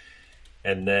helping.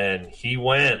 And then he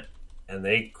went, and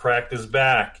they cracked his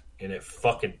back. And it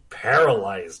fucking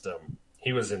paralyzed him.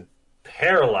 He was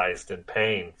paralyzed in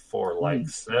pain for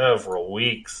several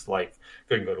weeks.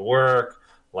 Couldn't go to work.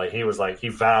 He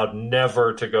vowed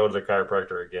never to go to the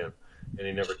chiropractor again, and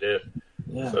he never did.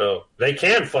 Yeah. So they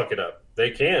can fuck it up.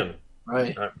 They can.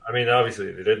 Right. I mean,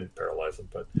 obviously they didn't paralyze him,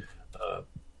 but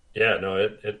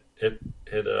it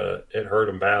hurt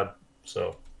him bad.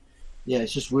 So yeah,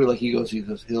 it's just weird. He'll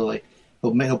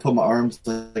put my arms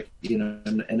in the neck,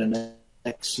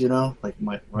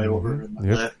 right over my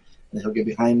left. And he'll get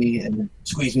behind me and then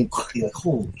squeeze me quickly, like,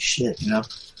 holy shit,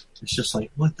 It's just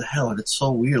like, what the hell? And it's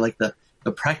so weird, like the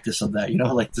practice of that,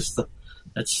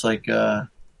 that's like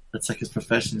his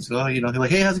profession. He's like, he's like,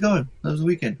 hey, how's it going? That was the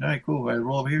weekend. All right, cool. All right,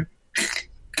 roll over here.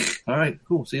 All right,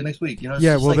 cool. See you next week.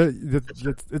 Yeah, well,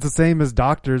 it's the same as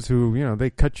doctors who, they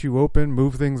cut you open,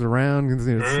 move things around,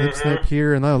 snip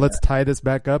here, and let's tie this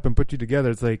back up and put you together.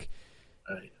 It's like,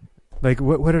 like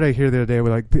what did I hear the other day?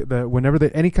 Whenever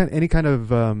any kind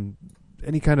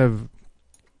of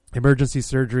emergency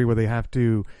surgery where they have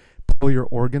to pull your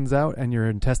organs out and your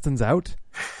intestines out,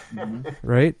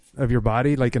 right, of your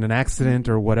body, like in an accident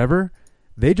or whatever,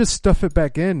 they just stuff it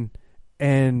back in,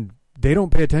 and they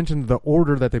don't pay attention to the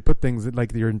order that they put things in,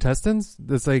 like your intestines.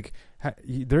 It's like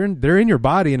they're in your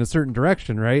body in a certain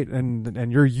direction, right,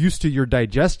 and you're used to your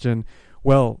digestion.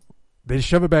 Well, they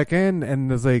shove it back in,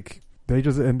 and it's like. They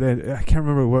just, and then I can't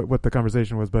remember what the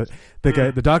conversation was, but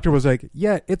the doctor was like,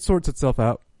 yeah, it sorts itself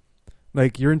out.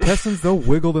 Like your intestines, they'll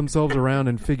wiggle themselves around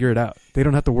and figure it out. They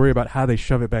don't have to worry about how they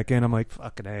shove it back in. I'm like,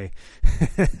 fucking A.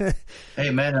 Hey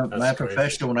man, my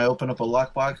professional, when I open up a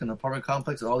lockbox in an apartment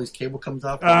complex and all these cable comes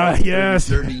off, yes,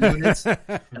 30 units, and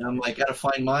I'm like, gotta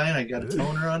find mine. I got a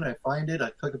toner on. I find it.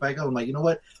 I click it back up. I'm like, you know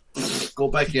what? Go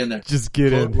back in there. Just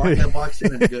get in. Lock that box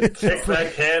in and good. Take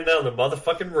that can down the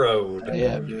motherfucking road.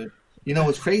 Yeah, dude.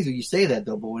 What's crazy? You say that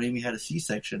though, but when Amy had a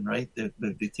C-section, right? They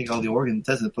take all the organs and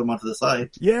intestines and put them onto the side.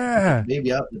 Yeah,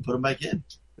 baby out and put them back in.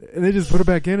 And they just put it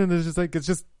back in, and it's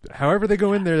just however they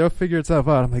go in there, they'll figure itself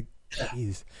out. I'm like,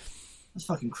 jeez, that's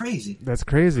fucking crazy. That's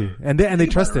crazy, and they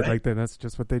trust it, right? Like that. That's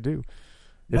just what they do.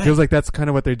 It feels like that's kind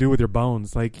of what they do with your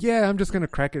bones. Like, yeah, I'm just gonna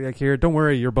crack it here. Don't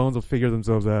worry, your bones will figure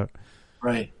themselves out.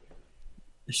 Right.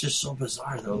 It's just so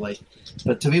bizarre though.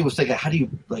 But to me, it was like, how do you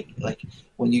like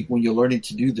when you're learning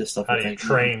to do this stuff? How do you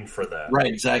train for that? Right,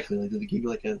 exactly. Like, do they give you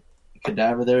like a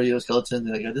cadaver there, skeleton?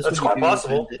 Like, that's quite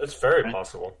possible. It's very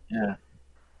possible. Yeah,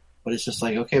 but it's just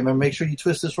like, okay, man, make sure you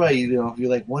twist this right. If you're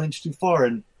like 1 inch too far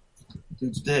and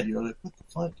dude's dead, like, what the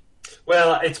fuck?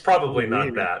 Well, it's probably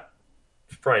not that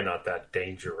probably not that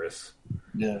dangerous.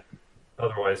 Yeah.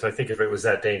 Otherwise, I think if it was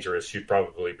that dangerous, you'd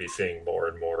probably be seeing more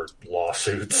and more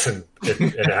lawsuits and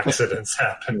accidents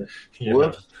happen.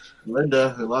 Whoops.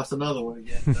 Linda, I lost another one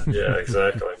again. Yeah,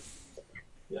 exactly.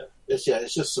 It's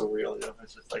just surreal.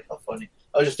 It's just like how funny.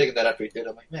 I was just thinking that after he did.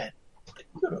 I'm like, man,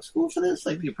 you go to school for this?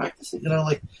 Like, you practicing?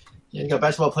 You got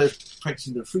basketball players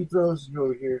practicing their free throws. You're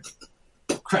over here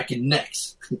cracking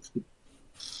necks.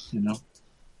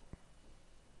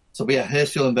 So, but yeah,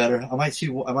 head's feeling better. I might see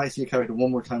a character one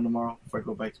more time tomorrow before I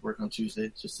go back to work on Tuesday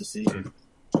just to see.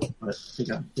 But I think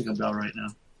I'm about right now.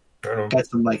 Got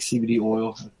some CBD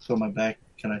oil. I feel my back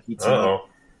kind of heats up,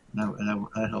 and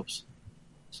that helps.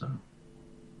 So,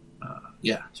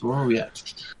 So where are we at?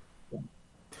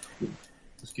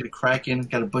 Let's get a Kraken.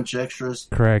 Got a bunch of extras.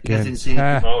 Kraken.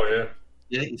 Oh yeah.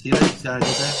 Yeah, you see that? See how I did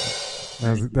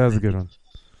that? That was a good one.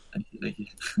 Thank you.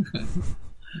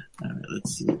 All right,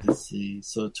 let's see.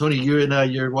 So, Tony,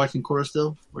 you're watching Korra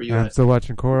still? Where are you I'm at? still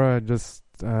watching Korra. I just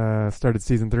started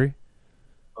season 3.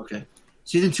 Okay.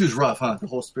 Season 2 is rough, huh? The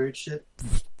whole spirit shit?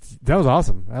 That was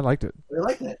awesome. I liked it. I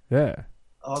like that. Yeah.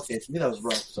 Oh, okay, for me that was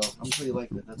rough, so I'm sure you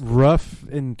liked it. That's rough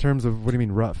in terms of, what do you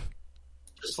mean rough?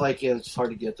 Just it's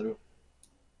hard to get through.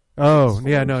 Oh,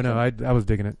 yeah, no, I was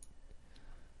digging it.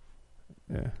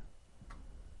 Yeah.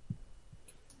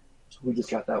 So we just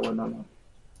got that one on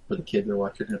for the kids. They're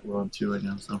watching it. We're on 2 right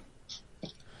now, so.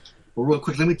 Well, real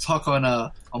quick, let me talk on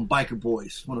Biker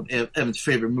Boys, one of Evan's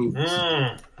favorite movies.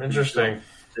 Interesting.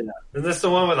 Yeah. Is this the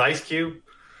one with Ice Cube?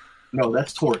 No,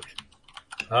 that's Torque.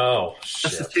 Oh,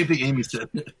 shit. That's the same thing Amy said.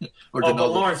 But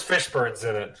Lawrence Fishburne's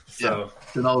in it. So.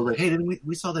 Yeah. Denal was like, hey, didn't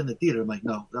we saw that in the theater? I'm like,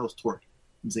 no, that was Torque.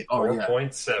 He's like,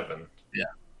 4.7. Yeah.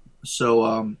 So,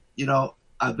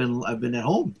 I've been at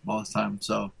home all this time.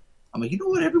 So I'm like, you know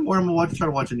what? Every morning I'm going to try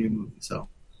to watch a new movie. So,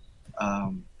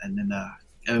 and then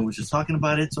Evan was just talking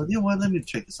about it. So, you know what? Let me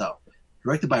check this out.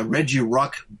 Directed by Reggie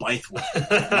Rock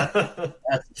Bythewood.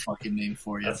 That's a fucking name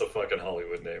for you. That's a fucking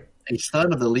Hollywood name. A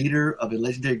son of the leader of a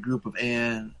legendary group of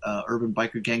urban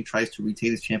biker gang tries to retain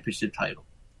his championship title.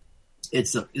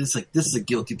 It's like this is a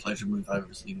guilty pleasure movie if I've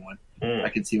ever seen one. I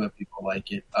can see why people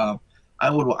like it.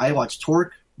 I watch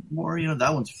Torque more.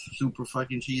 That one's super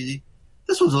fucking cheesy.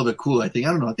 This one's a little bit cool. I think. I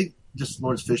don't know. I think just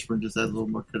Lawrence Fishburne just has a little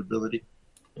more credibility.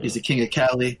 He's the king of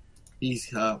Cali.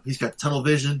 He's got tunnel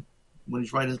vision when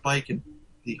he's riding his bike, and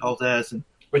he hauls ass.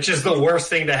 Which is the worst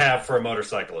thing to have for a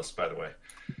motorcyclist, by the way.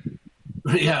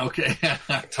 Yeah, okay.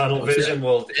 Tunnel vision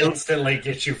will instantly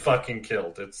get you fucking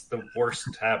killed. It's the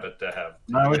worst habit to have.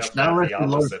 Not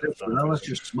unless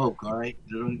you smoke, all right?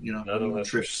 Not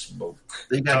unless you smoke.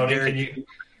 Tony,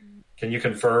 can you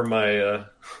confirm my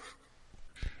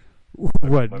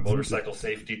what? My motorcycle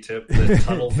safety tip? That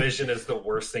tunnel vision is the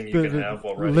worst thing you can have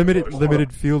while riding a motorcycle.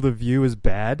 Limited field of view is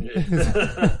bad.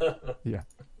 Yeah.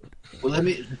 Well,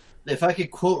 if I could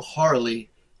quote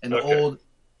Harley in the old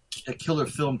Killer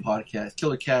Film podcast,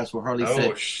 Killer Cast, where Harley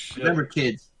said, remember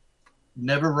kids,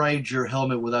 never ride your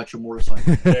helmet without your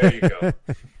motorcycle. There you go.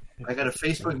 I got a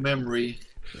Facebook memory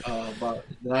about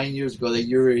 9 years ago that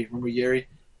Yuri, remember Yuri?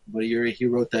 But Yuri, he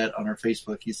wrote that on our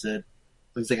Facebook. He said,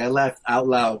 he's like, I laughed out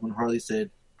loud when Harley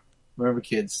said, remember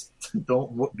kids,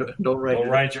 don't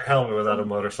ride your helmet without a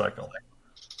motorcycle.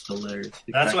 Hilarious.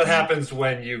 That's what happens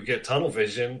when you get tunnel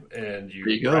vision and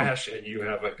you crash and you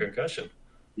have a concussion.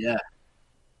 Yeah.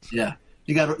 Yeah.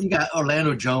 You got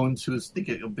Orlando Jones, who was, I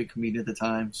think, a big comedian at the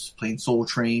time, playing Soul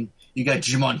Train. You got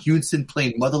Jimon Hudson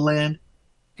playing Motherland.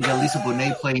 You got Lisa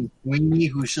Bonet playing Queenie,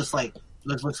 who's just like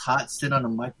looks hot sitting on a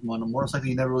motorcycle.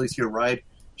 You never really see her ride.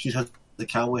 She has the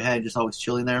cowboy hat, just always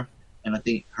chilling there. And I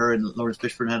think her and Lawrence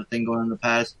Fishburne had a thing going on in the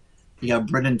past. You got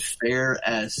Brendan Fair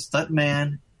as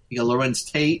Stuntman. You got Lorenz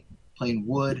Tate playing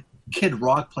Wood. Kid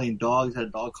Rock playing Dogs, had a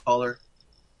dog collar.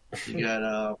 You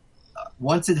got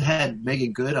once it had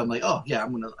Megan Good, I'm like, oh yeah,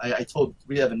 I told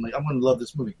Evan, like, I'm gonna love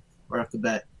this movie right off the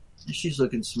bat. And she's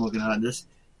looking smoking hot in this.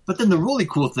 But then the really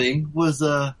cool thing was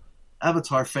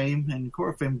Avatar fame and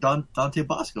Korra fame Dante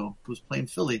Bosco, who's playing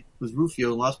Philly, who's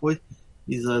Rufio in Lost Boys.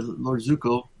 He's Lord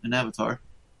Zuko in Avatar,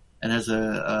 and has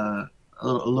a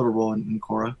little role in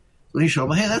Korra. So when he showed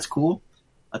up, hey, that's cool.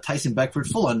 Tyson Beckford,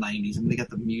 full on 90s. I mean, they got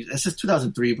the music. It's just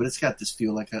 2003, but it's got this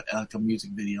feel like a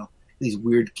music video. These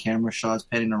weird camera shots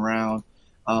panning around.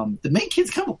 The main kid's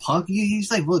kind of a punk. He's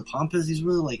like really pompous. He's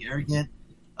really like arrogant.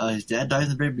 His dad dies in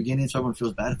the very beginning, so everyone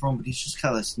feels bad for him. But he's just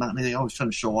kind of snotty, always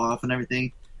trying to show off and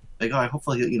everything. Like, all right,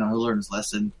 hopefully he'll learn his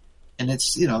lesson. And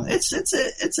it's it's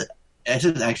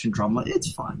an action drama.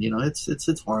 It's fun.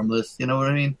 It's harmless. You know what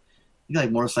I mean? You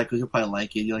like motorcycles, you'll probably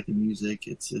like it. You like the music.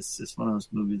 It's one of those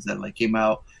movies that like came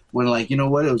out when, like, you know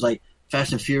what, it was like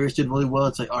Fast and Furious did really well.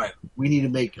 It's like, all right, we need to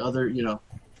make other,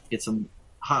 get some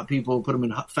hot people, put them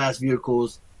in fast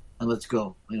vehicles, and let's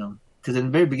go. Because in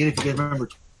the very beginning, if you guys remember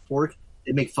Torque,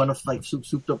 they make fun of like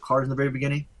souped up cars in the very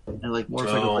beginning, and like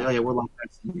motorcycles, like, oh yeah, we're a lot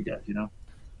faster than you guys,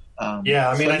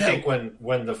 I think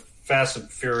when the Fast and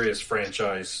Furious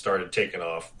franchise started taking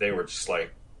off, they were just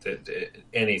like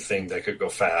anything that could go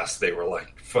fast. They were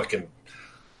like, fucking,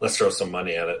 let's throw some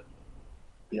money at it.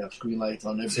 Yeah, green lights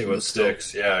on everything. See what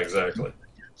sticks. Yeah, exactly.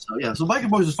 So Biker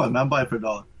Boys is fun, man. I'm buying it for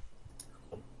 $1.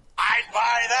 I'd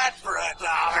buy that for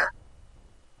 $1.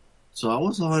 So I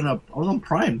was on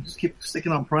Prime. Just keep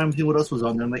sticking on Prime, see what else was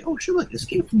on there. I'm like, oh shit, look,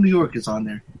 Escape from New York is on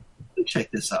there. Let me check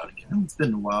this out again. It's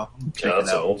been a while. Yeah,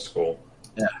 that's old school.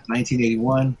 Yeah,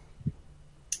 1981.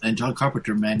 And John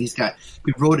Carpenter, man,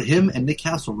 we wrote him, and Nick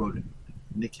Castle wrote it.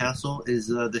 Nick Castle is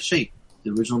the Shape, the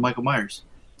original Michael Myers.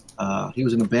 He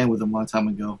was in a band with him a long time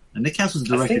ago. And Nick Castle's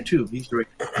the director too. He's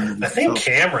directed. I think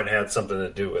Cameron had something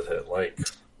to do with it. Like,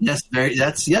 yes,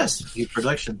 he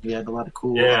production. He had a lot of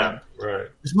cool. Yeah, right.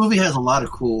 This movie has a lot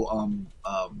of cool,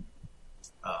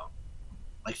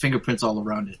 like fingerprints all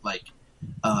around it. Like,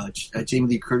 Jamie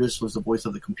Lee Curtis was the voice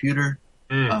of the computer.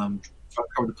 John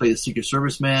Carpenter played the Secret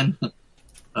Service man.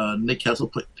 Nick Castle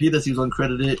played Peter. He was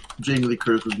uncredited. Jamie Lee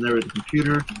Curtis was narrated the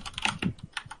computer.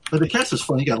 But the cast is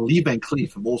fun. You got Lee Van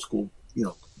Cleef from old school,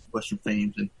 Western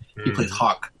fames, and he plays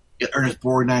Hawk. You got Ernest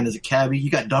Borgnine as a cabbie. You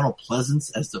got Donald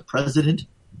Pleasance as the president.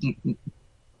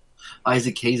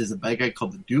 Isaac Hayes as a bad guy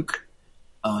called the Duke.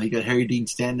 You got Harry Dean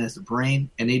Stanton as the brain,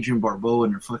 and Adrienne Barbeau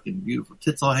and her fucking beautiful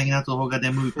tits all hanging out the whole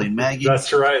goddamn movie playing Maggie.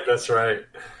 That's right.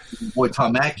 Boy,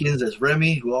 Tom Atkins as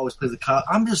Remy, who always plays the cop.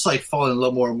 I'm just like falling in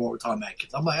love more and more with Tom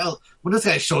Atkins. I'm like, when this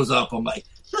guy shows up, I'm like,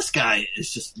 this guy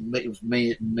is just made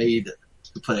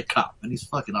to play a cop, and he's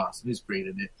fucking awesome. He's great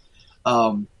in it.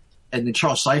 And then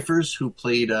Charles Cyphers, who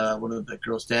played one of the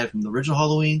girl's dad from the original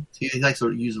Halloween. He likes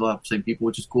to use a lot of the same people,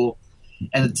 which is cool.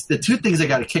 And the two things I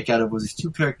got a kick out of was these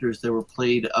two characters that were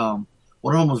played. One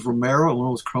of them was Romero, and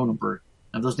one was Cronenberg.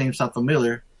 And those names sound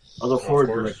familiar. Other horror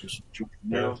directors,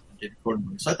 Romero and David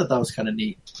Cronenberg. So I thought that was kind of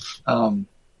neat. And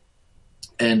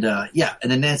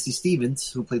then Nancy Stevens,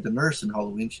 who played the nurse in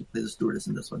Halloween, she played the stewardess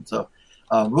in this one. So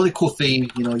really cool theme.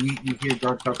 You hear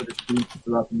Dark Carpenter's theme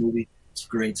throughout the movie. It's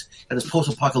great. And it's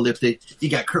post-apocalyptic. You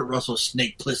got Kurt Russell,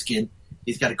 Snake Plissken.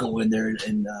 He's got to go in there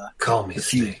and call me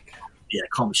Snake. Yeah,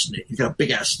 call me Snake. He's got a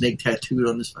big ass snake tattooed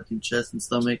on his fucking chest and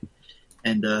stomach.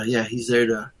 And he's there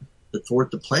to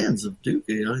thwart the plans of Duke.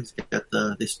 He's got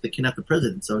they kidnapped the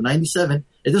president. So 97.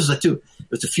 And this was it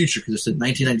was the future because it said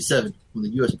 1997 when the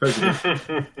U.S. president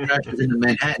crashes into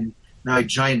Manhattan. Now a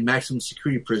giant maximum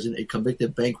security prison. A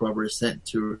convicted bank robber is sent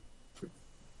to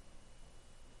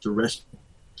arrest.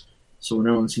 So when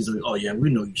everyone sees like, oh yeah, we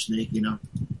know you, Snake.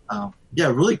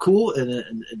 Really cool.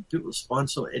 And Duke was fun.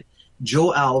 So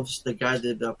Joe Alves, the guy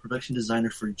that production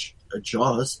designer for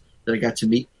Jaws that I got to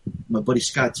meet, my buddy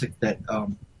Scott took that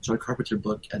John Carpenter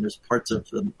book, and there's parts of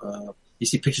them. You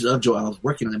see pictures of Joe Alves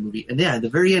working on that movie, and at the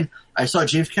very end, I saw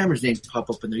James Cameron's name pop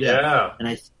up in there. Yeah, and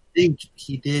I think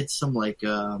he did some like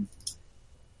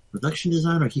production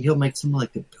design, or he helped make some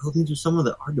like the buildings or some of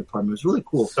the art department. It was really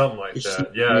cool. Something like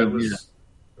that. Yeah, it was.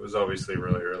 It was obviously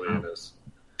really early in this.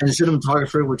 And the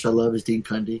cinematographer, which I love, is Dean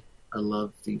Cundy. I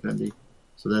love Dean Cundy.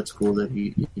 So that's cool that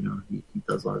he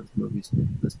does a lot of his movies.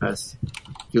 This past,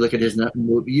 if you look at his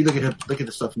movie, you look at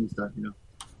the stuff he's done,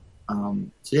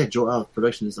 Joe Alves,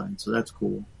 production design. So that's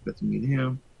cool. Got to meet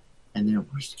him. And then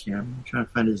where's the camera? I'm trying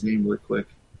to find his name really quick.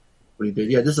 What he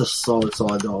did. Yeah, this is a solid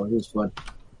 $1. It was fun.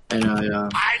 And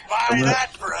I'd buy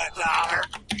that for $1.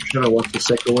 I'm trying to watch the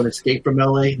second one, Escape from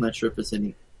LA. I'm not sure if it's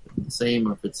the same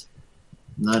or if it's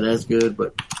not as good,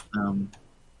 but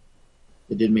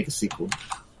they did make a sequel.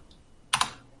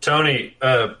 Tony,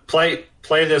 play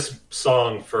this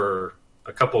song for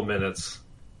a couple minutes.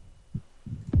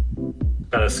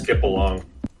 Kind of skip along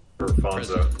for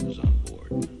Fonzo. President was on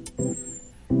board.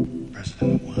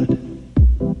 President what?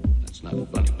 That's not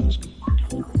funny,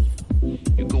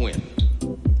 Pliskin. You go in,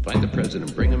 find the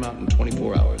president, bring him out in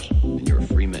 24 hours, and you're a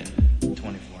free man.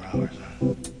 24 hours,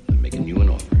 huh? I'm making you an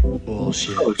offer.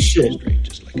 Bullshit. Oh, shit. Straight,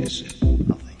 just like I said.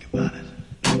 I'll think about it.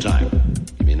 No time.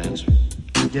 Give me an answer.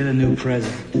 Get a new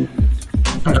president.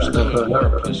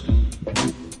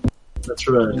 That's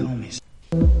right.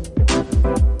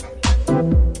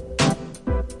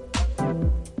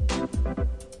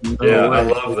 Yeah, I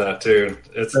love that too.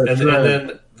 And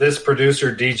then this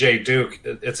producer DJ Duke,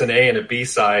 it's an A and a B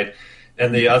side,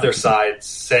 and the other side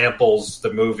samples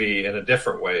the movie in a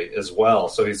different way as well.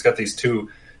 So he's got these two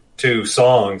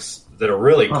songs that are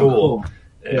really cool.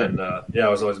 And I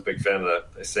was always a big fan of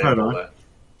that. They sample that.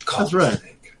 That's right.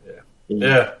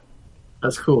 Yeah.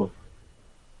 That's cool.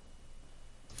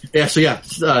 Yeah, so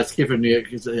Escape from New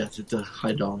York is it's a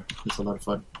high dollar. It's a lot of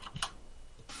fun.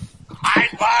 I'd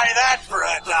buy that for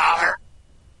 $1.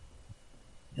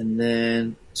 And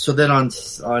then on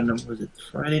was it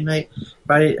Friday night?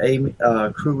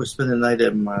 Crew was spending the night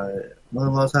at my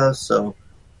mother-in-law's house. So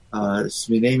it's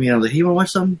me and Amy. And I was like, "Hey, you want to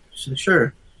watch something?" She said,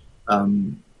 "Sure."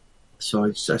 So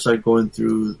I started going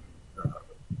through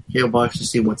cable box to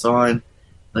see what's on.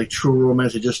 Like True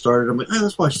Romance had just started. I'm like, "Hey,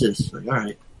 let's watch this." Like, all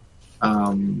right.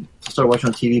 I started watching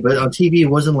on TV, but on TV it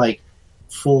wasn't like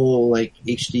full like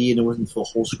HD and it wasn't full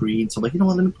whole screen. So I'm like, you know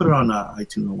what? Let me put it on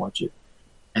iTunes and watch it.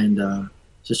 And so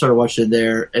I started watching it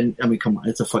there. And I mean, come on,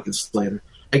 it's a fucking slider.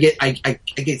 I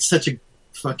get such a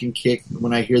fucking kick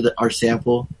when I hear our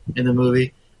sample in the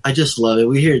movie. I just love it.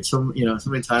 We hear it so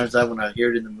many times that when I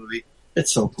hear it in the movie,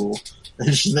 it's so cool.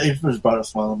 It just brought a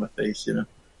smile on my face, you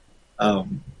know.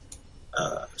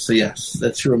 So yes,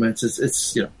 that's True Romance.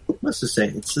 It's let's just say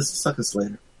it's just a sucking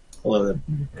Slater. I love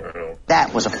that.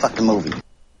 That was a fucking movie.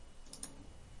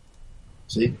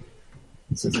 See,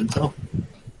 it says himself.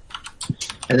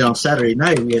 And then on Saturday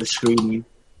night we had a screening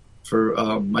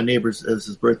for my neighbor's. It was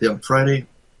his birthday on Friday,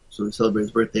 so we celebrated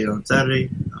his birthday on Saturday.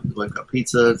 His wife got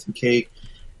pizza and some cake,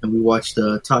 and we watched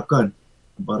Top Gun.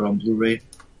 I bought it on Blu-ray.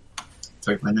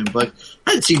 $39. I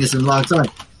hadn't seen this in a long time.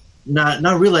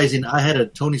 Not realizing I had a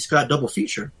Tony Scott double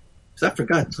feature because I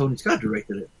forgot Tony Scott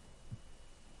directed it.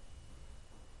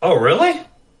 Oh, really?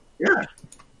 Yeah.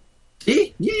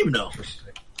 See, you didn't even know.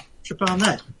 Trip out on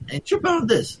that, and trip out on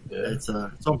this. Yeah. It's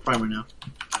on Prime right now.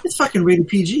 It's fucking rated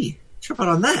PG. Trip out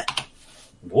on that.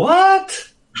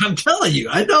 What? I'm telling you,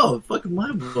 I know. Fucking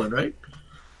mind blowing, right?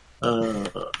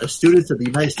 As students of the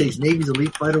United States Navy's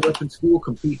elite fighter weapons school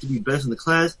compete to be best in the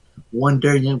class, one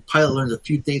daring young pilot learns a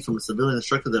few things from a civilian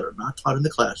instructor that are not taught in the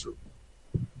classroom.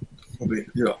 I mean,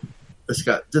 this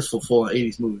full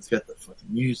 80s movie. It's got the fucking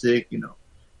music,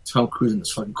 Tom Cruise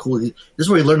is fucking cool. This is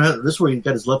where he learned this is where he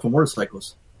got his love for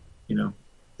motorcycles.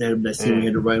 They had him that scene where he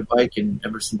had to ride a bike, and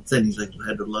ever since then he's like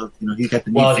had to love. He got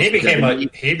the. Well, he became a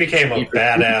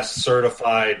badass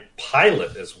certified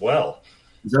pilot as well.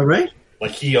 Is that right?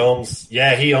 Like he owns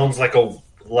like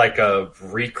a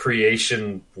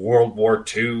recreation World War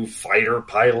II fighter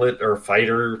pilot or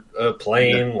fighter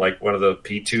plane, like one of the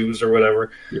P2s or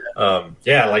whatever.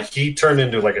 Yeah. Like he turned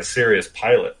into like a serious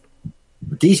pilot.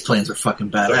 But these planes are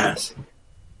fucking badass.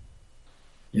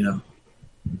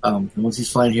 And once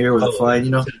he's flying here with a flying,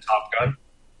 Top Gun.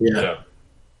 Yeah.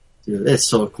 Dude, it's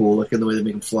so cool. Look at the way they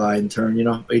make him fly and turn.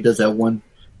 He does that one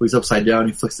where he's upside down.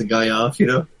 He flicks the guy off.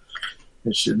 And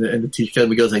the teacher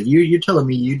goes like, "You're telling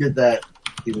me you did that?"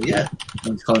 He's like, "Yeah."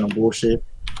 And he's calling him bullshit.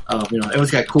 Everyone's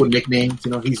got cool nicknames.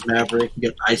 He's Maverick. You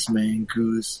got Iceman,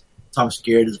 Goose. Tom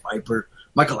Scared is Viper.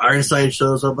 Michael Ironside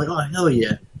shows up. Like, oh hell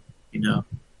yeah.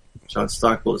 John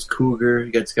Stockwell is Cougar.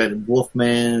 You got this guy named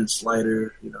Wolfman,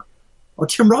 Slider. Oh,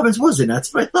 Tim Robbins was in.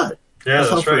 That's what I thought. Yeah,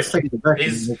 that's right.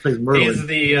 He's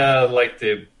the like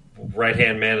the right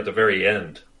hand man at the very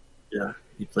end. Yeah,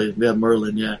 he plays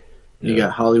Merlin. Yeah. You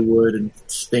got Hollywood and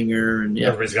Stinger and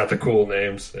everybody's got the cool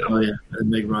names. Yeah. Oh yeah,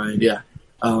 and Meg Ryan. Yeah.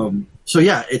 So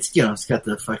yeah, it's it's got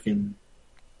the fucking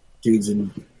dudes and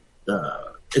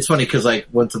it's funny because like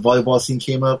once the volleyball scene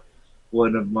came up,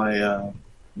 one of my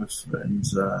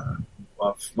friends,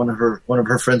 one of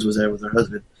her friends was there with her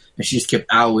husband, and she just kept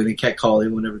owling and kept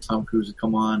calling whenever Tom Cruise would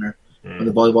come on or when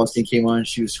the volleyball scene came on.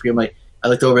 She was screaming like, I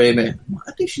looked over at Amy.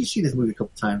 I think she's seen this movie a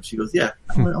couple times. She goes, "Yeah,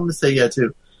 I'm gonna say yeah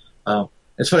too."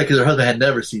 It's funny because her husband had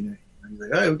never seen it. He's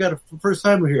like, "Hey, we got a first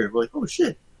timer here." We're like, "Oh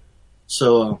shit!"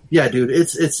 So yeah, dude,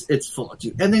 it's full of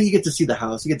dude. And then you get to see the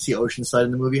house. You get to see Oceanside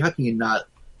in the movie. How can you not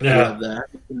love that?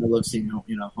 I love seeing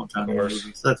hometown in the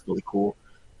movie. So that's really cool.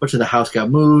 Much of the house got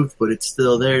moved, but it's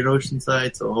still there in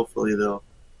Oceanside. So hopefully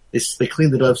they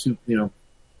cleaned it up,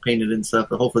 painted it and stuff.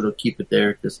 But hopefully they'll keep it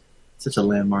there because it's such a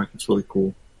landmark. It's really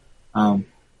cool. But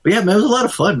yeah, man, it was a lot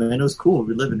of fun, man. It was cool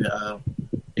reliving it.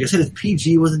 Like I said, it's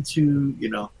PG. Wasn't too,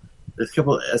 there's a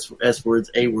couple of S words,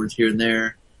 A words here and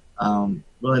there. We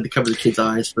had to cover the kids'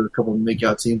 eyes for a couple of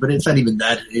make-out scenes, but it's not even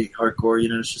that hardcore.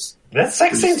 It's just that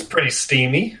sex scene's pretty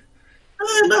steamy.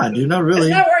 Nah, dude, not really.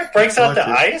 Isn't that where it breaks out the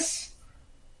ice?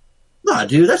 Nah,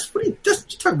 dude, that's pretty.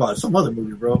 Just talk about some other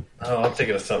movie, bro. Oh, I'm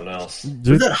thinking of something else.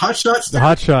 Is that Hot Shots? The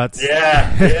Hot Shots.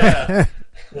 Yeah.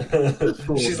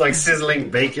 Cool. She's like sizzling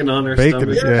bacon on her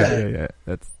stomach. Yeah.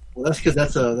 That's because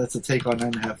that's a take on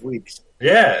 9.5 Weeks.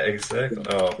 Yeah, exactly.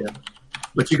 Oh, yeah.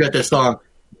 But you got that song,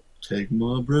 "Take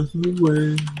My Breath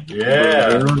Away."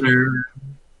 Yeah.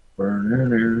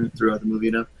 Burn throughout the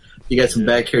movie. You got some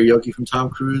bad karaoke from Tom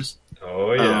Cruise.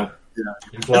 Oh yeah.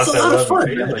 It's a lot of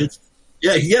fun, man.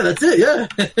 Yeah, that's it. Yeah.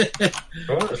 Of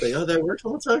course. Like, oh, that works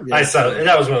all the time. Yeah. I saw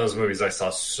that was one of those movies I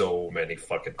saw so many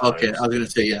fucking times. Okay, I was gonna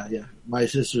say yeah. My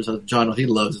sister's John. He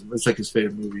loves it. It's like his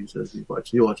favorite movie. He says he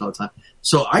watch all the time.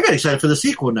 So I got excited for the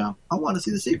sequel now. I want to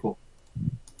see the sequel.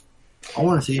 I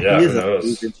want to see if he is a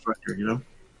movie instructor. You know.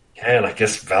 Yeah, and I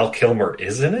guess Val Kilmer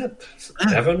is in it.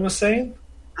 Evan was saying.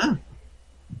 Yeah.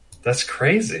 That's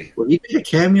crazy. Well, he made a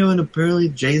cameo in apparently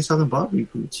Jay and Silent Bob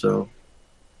reboot. So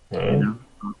you know,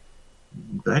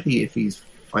 that if he's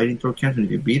fighting throat cancer, he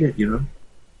could beat it. You know,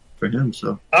 for him.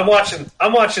 So I'm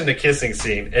watching the kissing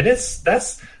scene, and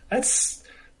that's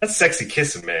sexy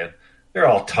kissing, man. They're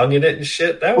all tonguing it and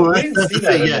shit. We didn't see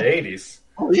that in the 80s.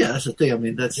 Oh yeah, that's the thing. I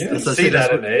mean, that's you didn't see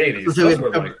that in the 80s. Those were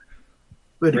like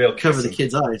real cover kissing. the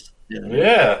kids' eyes.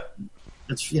 Yeah.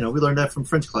 It's we learned that from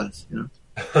French class. You know.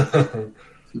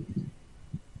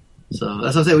 So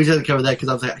that's what I'm saying. We just had to cover that because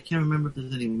I was like, I can't remember if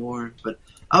there's any more, but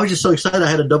I was just so excited. I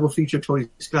had a double feature Tony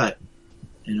Scott.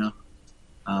 You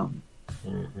know,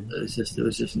 it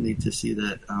was just neat to see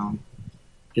that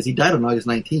because he died on August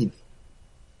 19th,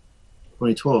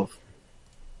 2012.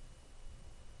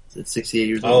 At 68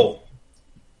 years old. Oh,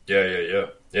 yeah.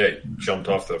 He jumped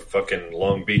off the fucking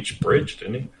Long Beach Bridge,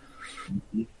 didn't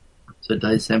he? So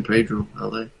died in San Pedro,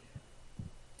 LA.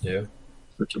 Yeah.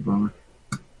 Such a bummer.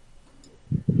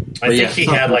 I think he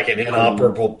had like an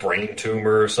inoperable brain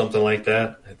tumor or something like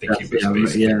that. I think he was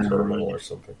basically terminal or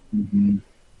something. Mm-hmm.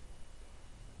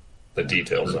 The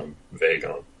details I'm vague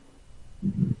on.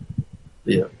 Mm-hmm.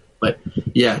 Yeah, but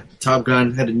yeah, Top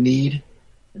Gun had a need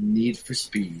for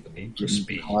speed. A need for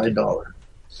speed. High dollar.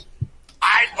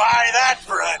 I'd buy that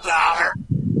for $1.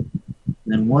 And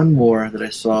then one more that I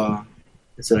saw.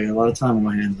 I said I got a lot of time on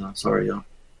my hands on. Sorry, y'all.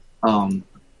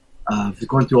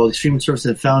 Going through all the streaming services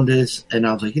and found this, and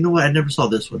I was like, you know what? I never saw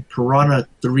this one. Piranha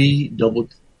 3 Double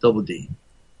D.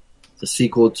 It's a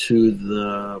sequel to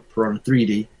the Piranha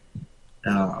 3D.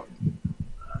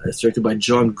 It's directed by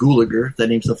John Gulager. That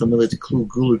name's not familiar to Clue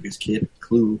Gulager's kid.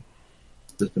 Clue.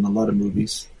 There's been a lot of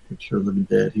movies. I'm sure Living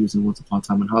Dead. He was in Once Upon a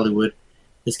Time in Hollywood.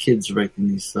 His kid's directing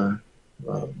these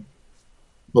little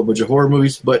bunch of horror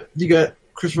movies. But you got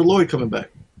Christopher Lloyd coming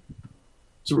back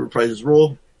to reprise his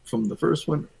role from the first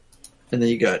one. And then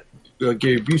you got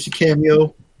Gary Busey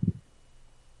cameo.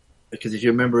 Because if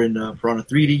you remember in Piranha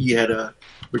 3D, you had a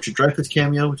Richard Dreyfuss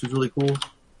cameo, which was really cool.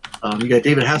 You got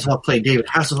David Hasselhoff playing David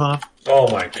Hasselhoff.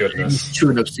 Oh my goodness! He's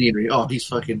chewing up scenery. Oh, he's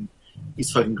fucking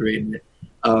great in it.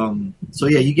 So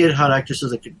yeah, you get hot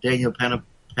actresses like Danielle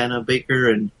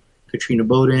Panabaker and Katrina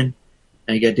Bowden,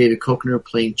 and you got David Koechner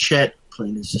playing Chet,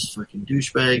 playing this just fucking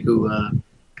douchebag who.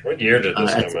 What year did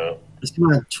this come out? This came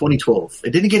out in 2012.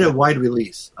 It didn't get a wide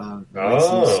release. Went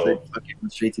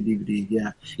straight to DVD.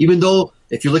 Yeah, even though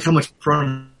if you look how much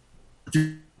Piranha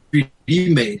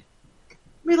 3D made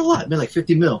a lot. It made like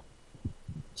 50 mil.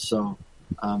 So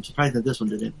I'm surprised that this one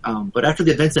didn't. But after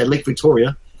the events at Lake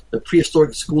Victoria, the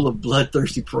prehistoric school of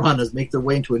bloodthirsty piranhas make their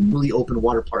way into a newly opened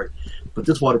water park. But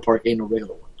this water park ain't no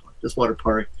regular water park. This water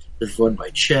park is run by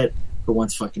Chet, who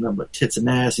wants fucking nothing but tits and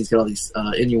ass. He's got all these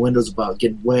innuendos about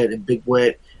getting wet and big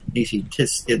wet. He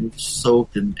tits getting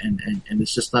soaked, and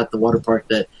it's just not the water park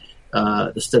that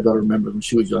the stepdaughter remembers when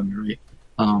she was younger, right?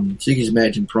 So you can just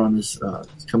imagine piranhas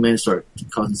come in and start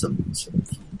causing some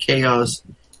chaos.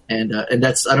 And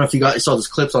that's, I don't know if you saw those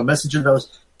clips on Messenger that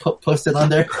was posted on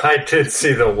there. I did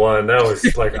see the one. That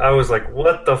was like, I was like,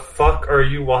 what the fuck are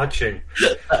you watching?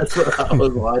 That's what I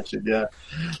was watching, yeah.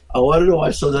 I wanted to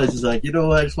watch something that's just like, you know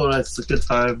what, I just want to have a good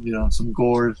time, some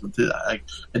gore.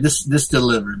 And this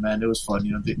delivered, man. It was fun.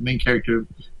 The main character,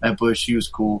 Matt Bush, she was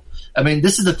cool. I mean,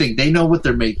 this is the thing. They know what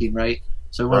they're making, right?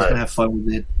 So everyone's going to have fun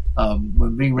with it.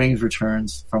 When Ving Rhames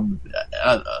returns from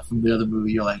the other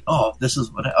movie, you're like, oh, this is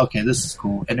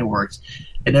cool, and it works,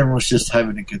 and everyone's just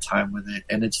having a good time with it,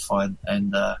 and it's fun.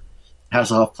 And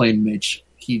Hasselhoff playing Mitch,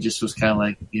 he just was kind of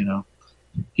like,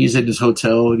 he's in his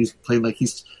hotel and he's playing like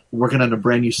he's working on a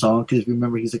brand new song because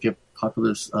remember he's like a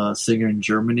popular singer in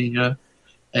Germany, yeah.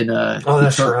 And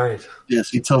that's right. Yes,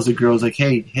 he tells the girls like,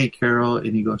 hey, Carol,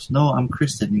 and he goes, no, I'm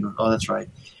Kristen. And he goes, oh, that's right.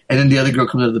 And then the other girl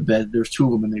comes out of the bed. There's two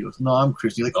of them, and they goes, no, I'm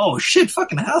Kristen. You're like, oh shit,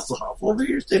 fucking Hasselhoff over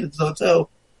here staying at this hotel.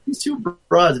 These two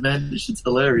broads, man, this shit's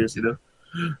hilarious,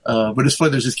 But it's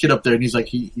funny. There's this kid up there, and he's like,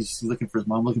 he's looking for his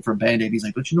mom, looking for a Band-Aid. He's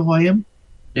like, don't you know who I am?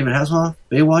 David Hasselhoff,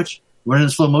 Baywatch, running in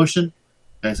slow motion.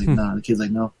 The guy's like, nah. The kid's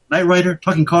like, no. Knight Rider,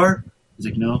 talking car. He's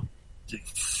like, no.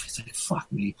 He's like,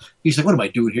 fuck me. He's like, what am I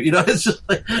doing here? It's just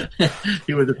like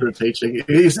he went there for a paycheck.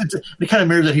 It kind of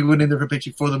mirrors that he went in there for a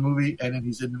paycheck for the movie, and then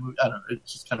he's in the movie. I don't know. It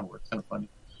just kind of works. Kind of funny.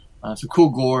 Some cool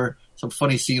gore, some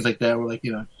funny scenes like that where, like,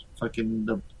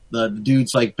 fucking the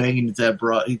dude's like banging that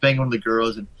broad. He's banging one of the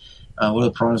girls, and One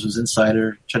of the piranhas was inside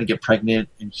her, trying to get pregnant,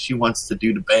 and she wants to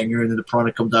do the banger, and then the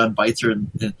piranha comes down and bites her,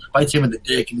 and bites him in the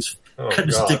dick, and he's cutting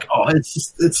his dick. Oh,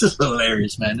 it's just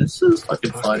hilarious, man. It's just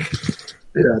fucking fun.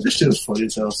 Yeah, this shit was funny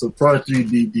as hell. So Piranha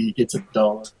 3D gets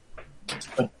 $1.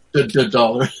 The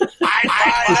dollar.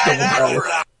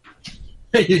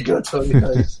 There you go, Tony.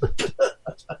 Nice.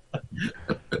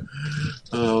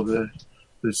 Oh man.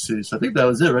 Let's see. So I think that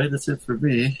was it, right? That's it for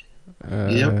me.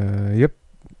 Yep.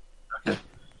 Okay.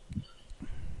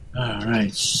 All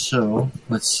right. So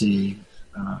let's see.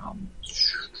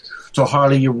 So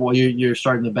Harley, you're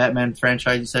starting the Batman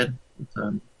franchise. You said,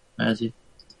 with, Mazzy.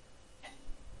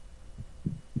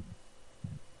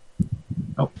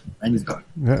 Oh, and he's gone.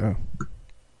 Uh-oh.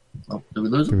 Oh, did we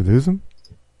lose him? Did we lose him?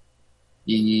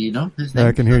 You know his name.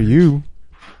 I can hear you.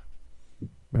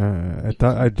 I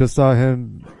thought I just saw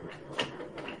him.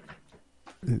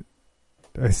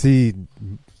 I see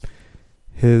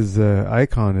his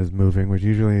icon is moving, which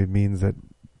usually means that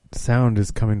sound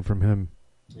is coming from him.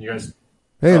 You guys.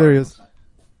 Hey, there he is.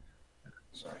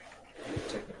 Sorry.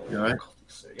 You all right?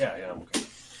 Yeah, I'm okay.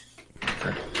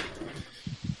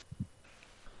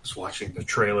 I was watching the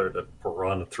trailer to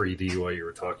Piranha 3D while you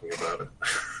were talking about it.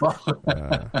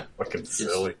 Fucking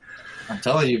silly. I'm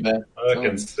telling you, man.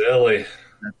 Fucking silly.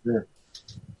 That's it.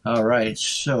 All right,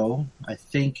 so I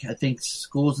think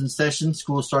school's in session.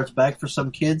 School starts back for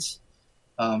some kids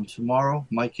tomorrow.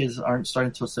 My kids aren't starting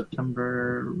until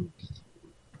September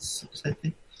 6th, I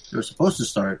think. They were supposed to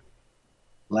start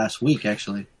last week,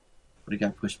 actually, but it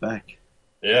got pushed back.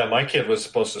 Yeah, my kid was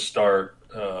supposed to start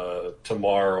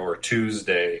tomorrow or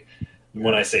Tuesday.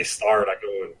 When I say start, I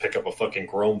go and pick up a fucking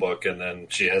Chromebook, and then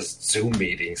she has Zoom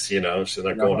meetings, She's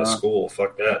not going to school.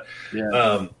 Fuck that.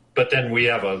 Yeah. But then we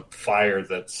have a fire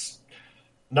that's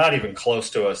not even close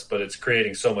to us, but it's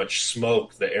creating so much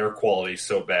smoke. The air quality is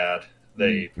so bad.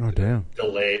 They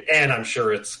delayed. And I'm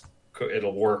sure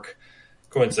it'll work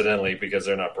coincidentally because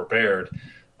they're not prepared.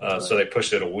 So they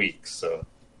pushed it a week. So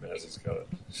Mazzy's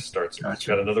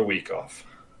got another week off.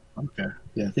 Okay.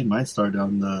 Yeah, I think mine started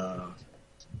on the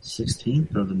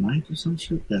 16th or the 9th or some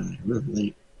shit. Yeah, really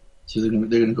late. So they're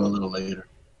gonna go a little later.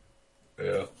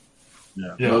 Yeah.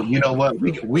 Yeah. Well, you know what?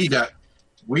 We got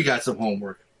some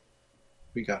homework.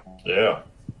 We got homework. Yeah.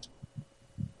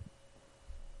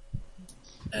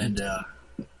 And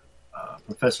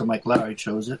Professor Mike Lowry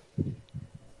chose it.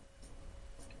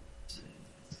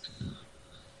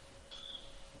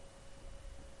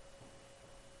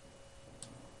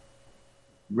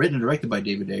 Written and directed by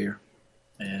David Ayer.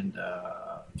 And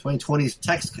 2020's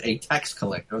The Tax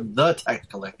Collector.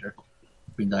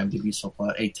 IMDb so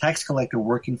far. A tax collector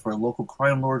working for a local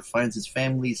crime lord finds his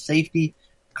family's safety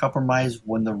compromised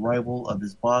when the rival of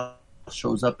his boss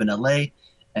shows up in LA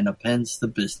and upends the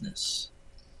business.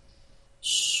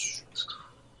 It's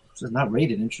not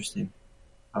rated. Interesting.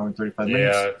 Hour and 35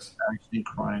 minutes. Yeah, it's action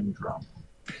crime drama.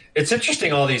 It's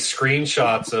interesting, all these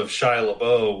screenshots of Shia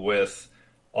LaBeouf with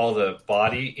all the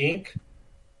body ink,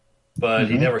 but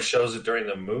he never shows it during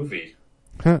the movie.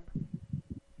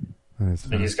 Nice.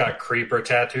 And he's got creeper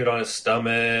tattooed on his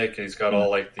stomach. He's got all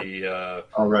like the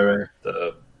right.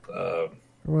 The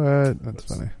what? That's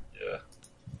funny. Yeah.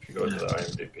 If you go to the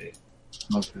IMDb.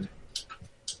 Okay.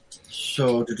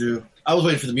 So I was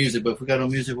waiting for the music, but if we got no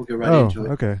music, we'll get right into it.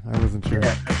 Okay. I wasn't sure.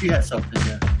 Yeah, if you had something,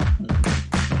 yeah.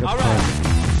 All right.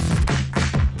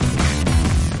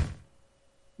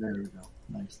 There we go.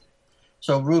 Nice.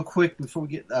 So real quick before we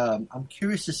get, I'm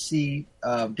curious to see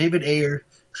David Ayer,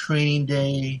 Training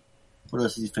Day. What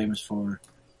else is he famous for?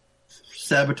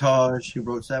 Sabotage. He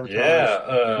wrote Sabotage.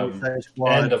 Yeah.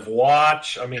 End of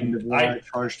Watch. I mean,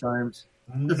 Charge Times.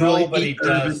 Nobody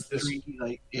does this.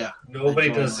 Nobody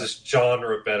does does this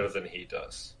genre better than he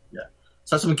does. Yeah.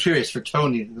 So that's what I'm curious for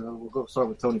Tony. We'll start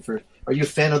with Tony first. Are you a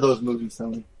fan of those movies,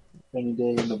 Tony? Training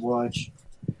Day, End of Watch.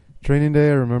 Training Day.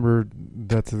 I remember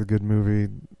that's a good movie.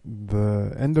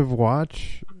 The End of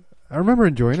Watch. I remember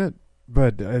enjoying it,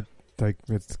 but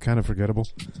it's kind of forgettable.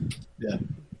 Yeah.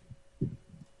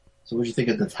 So what do you think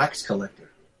of The Tax Collector?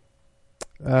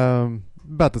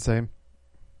 About the same.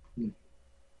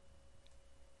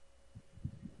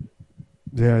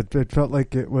 Yeah, it felt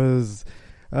like it was.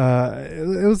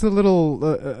 It was a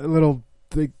little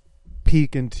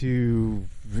peek into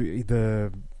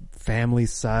the family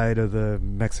side of the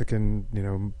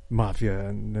Mexican, mafia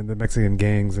and the Mexican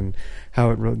gangs and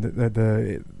how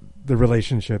the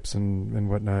relationships and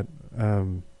whatnot.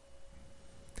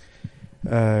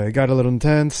 It got a little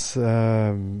intense.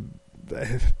 But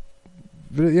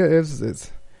yeah,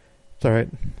 it's all right.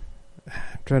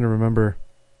 I'm trying to remember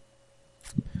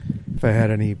if I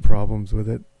had any problems with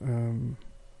it.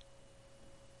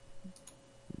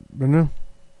 But no.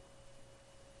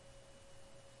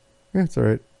 Yeah, it's all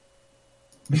right.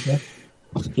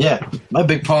 Yeah, my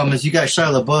big problem is you got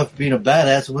Shia LaBeouf being a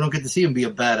badass, and we don't get to see him be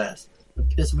a badass. It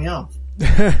pisses me off.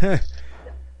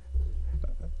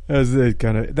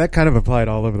 That kind of applied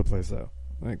all over the place, though.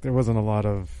 Like there wasn't a lot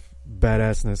of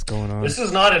badassness going on. This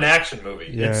is not an action movie.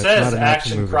 Yeah, it says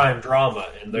action movie. crime drama,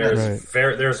 and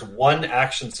there's one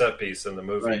action set piece in the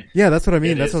movie. Right. Yeah, that's what I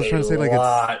mean. That's what I was trying to say. Like a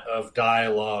lot of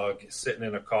dialogue, sitting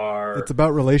in a car. It's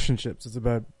about relationships. It's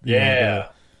about you know,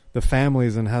 the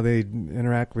families and how they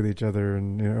interact with each other,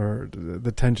 and or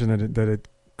the tension that it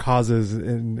causes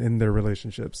in their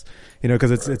relationships. You know,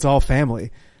 because it's all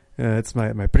family. It's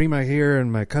my prima here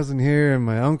and my cousin here and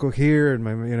my uncle here and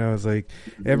it's like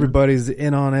everybody's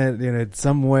in on it in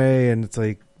some way, and it's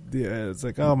like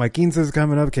oh, my quincea's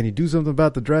coming up. Can you do something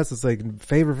about the dress? It's like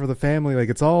favor for the family. Like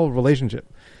it's all relationship.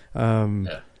 That's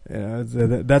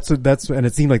and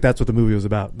it seemed like that's what the movie was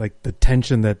about. Like the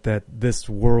tension that this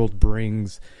world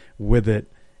brings with it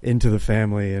into the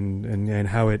family and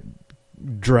how it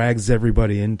drags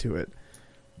everybody into it.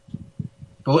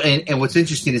 Oh, and what's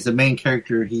interesting is the main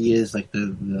character. He is like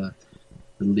the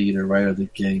leader, right, or the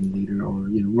gang leader, or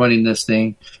running this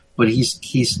thing. But he's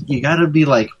you got to be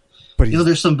like,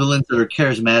 there's some villains that are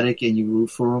charismatic and you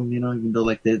root for them. Even though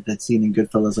like that scene in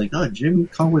Goodfellas, like, oh, Jim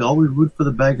Conway always root for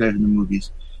the bad guys in the movies.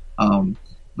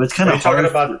 But it's kind of hard.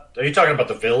 Are you talking about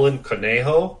the villain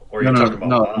Conejo, or are you talking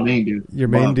about the main dude? Your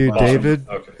main dude, David.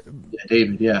 Okay. Yeah,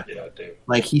 David. Yeah, David.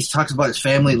 Like he talks about his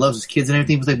family, loves his kids and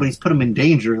everything, but he's put them in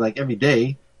danger like every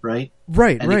day, right?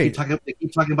 Right. They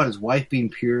keep talking about his wife being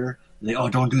pure. Like, oh,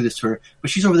 don't do this to her.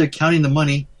 But she's over there counting the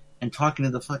money and talking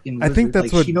to the fucking wizard. I think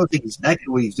that's she knows exactly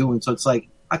what he's doing. So it's like,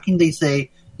 how can they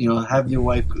say, have your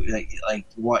wife like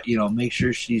what, make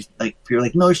sure she's like pure?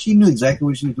 Like, no, she knew exactly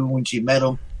what she was doing when she met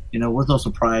him. With no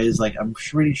surprise. Like, I'm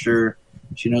pretty sure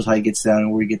she knows how he gets down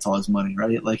and where he gets all his money,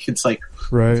 right? Like, it's like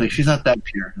she's not that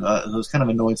pure. It was kind of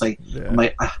annoying. It's like, I'm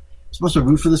like, I'm supposed to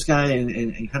root for this guy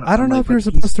and kind of. I don't know if you're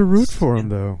supposed to root for him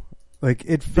though. Like,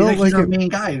 it felt like he's the main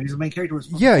guy. He's the main character. He's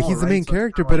the main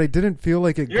character, but I didn't feel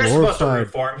like it glorified. You're supposed to root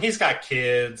for him. He's got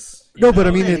kids. No, but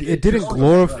I mean, it didn't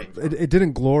glorify. It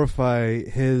didn't glorify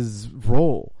his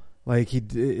role. Like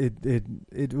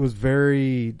it was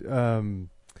very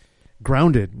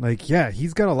grounded. Like, yeah,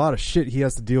 he's got a lot of shit he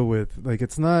has to deal with. Like,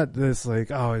 it's not this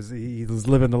like, oh, he's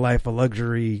living the life of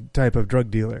luxury type of drug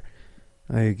dealer.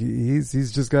 Like, he's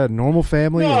just got a normal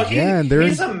family. No, and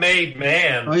he's a made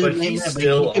man, but he's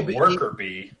still a worker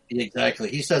bee. Exactly.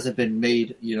 He still hasn't been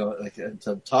made, like a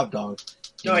top dog.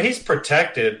 No, he's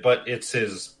protected, but it's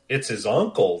his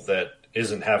uncle that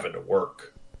isn't having to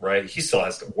work, right? He still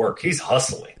has to work. He's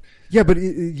hustling. Yeah, but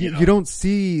you don't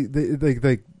see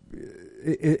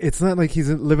it's not like he's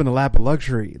living a lap of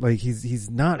luxury. Like he's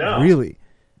not really.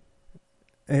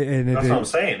 And that's what I'm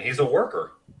saying. He's a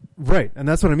worker. Right, and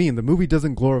that's what I mean. The movie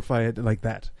doesn't glorify it like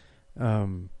that.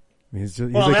 That's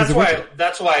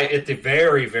why at the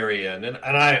very, very end, and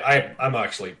I'm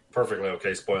actually perfectly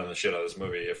okay spoiling the shit out of this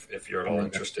movie if you're at all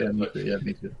interested. Yeah,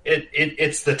 me too.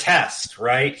 It's the test,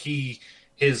 right?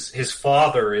 His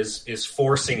father is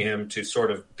forcing him to sort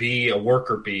of be a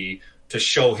worker bee to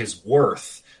show his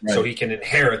worth, so he can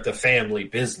inherit the family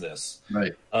business,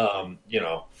 right?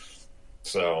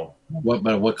 So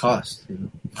what cost?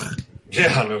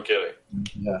 Yeah, no kidding.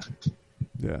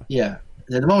 Yeah.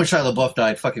 The moment Shia LaBeouf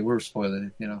died, fuck it, we're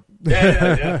spoiling it,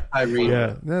 Yeah. I read.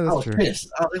 Yeah, I was pissed.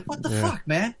 I was like, what the fuck,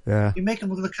 man? Yeah. You make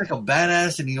him look like a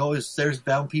badass, and he always stares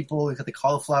down people. He's got the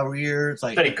cauliflower ear. It's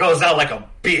like, but he goes out like a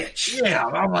bitch. Yeah,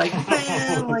 I'm like,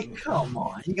 man, like, come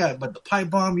on. But the pipe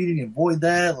bomb, you didn't avoid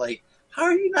that. Like, how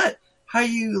are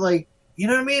you, like, you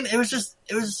know what I mean? It was just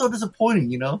so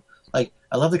disappointing, Like,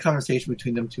 I love the conversation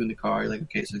between them two in the car. Like,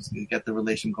 okay, so you got the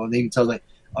relation going. They even tell like,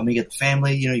 you get the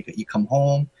family. You come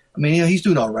home. I mean, he's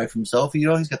doing all right for himself. He's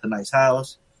got the nice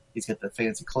house. He's got the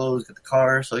fancy clothes. Got the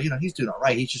car. So he's doing all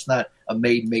right. He's just not a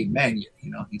made man yet.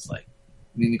 He's like,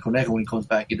 Conejo, when he comes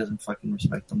back, he doesn't fucking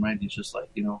respect them, right? He's just like,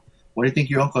 what do you think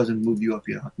your uncle hasn't moved you up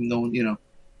yet? How come no one, how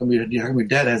come your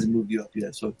dad hasn't moved you up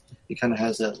yet? So he kind of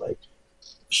has that like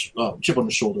chip on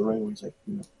the shoulder, right? Where he's like,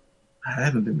 I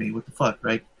haven't been made. What the fuck,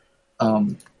 right?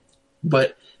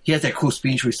 But he has that cool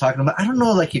speech where he's talking about, I don't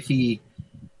know, like if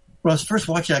when I was first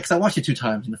watching that, because I watched it 2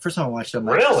 times, and the first time I watched it, I'm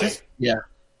like, really? Yeah.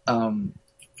 And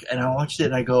I watched it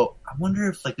and I go, I wonder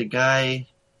if like the guy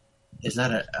is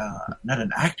not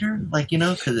an actor, like,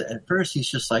 because at first he's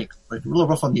just like a little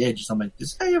rough on the edges. I'm like,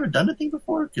 has this guy ever done anything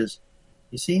before? Because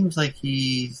he seems like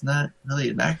he's not really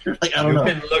an actor. Like, I don't know.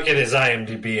 You can look at his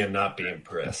IMDb and not be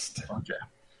impressed. Okay.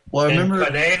 Well, I remember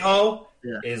Conejo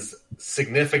is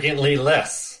significantly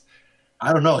less.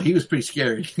 I don't know. He was pretty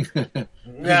scary.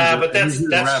 Nah, but that's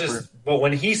rapper. just. But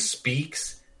when he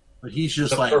speaks, but he's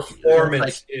just the like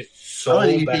performance is so I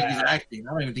don't even think bad. he's acting.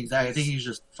 I don't even think he's acting. I think he's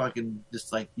just fucking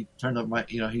just like he turned up my.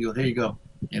 He goes, here you go.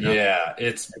 Yeah,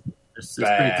 it's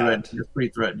pretty threatening. It's pretty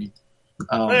threatening.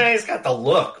 He's got the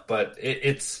look, but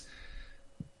it's.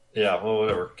 Yeah, well,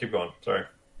 whatever. Keep going. Sorry.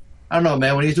 I don't know,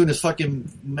 man. When he's doing this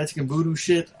fucking Mexican voodoo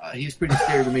shit, he's pretty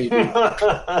scary to me. Dude.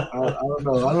 I don't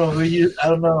know. I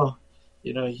don't know.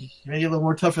 He's maybe a little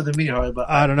more tougher than me, Harley. But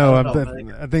I don't know.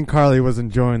 I think Carly was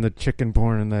enjoying the chicken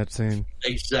porn in that scene.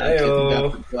 Exactly.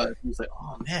 He's like,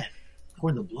 oh man,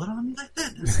 pouring the blood on me like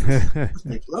that. That's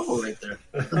next level right there.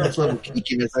 That's the next level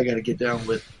geekiness I got to get down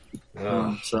with.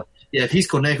 So yeah, if he's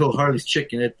Conejo, Harley's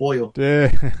chicken at Pollo.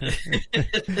 Yeah.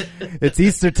 It's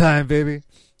Easter time, baby.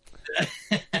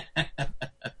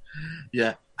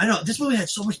 Yeah, I know. This movie had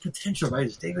so much potential, right?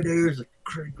 It's David Ayers, like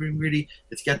grim gritty.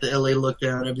 It's got the LA look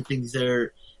down. Everything's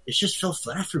there. It just fell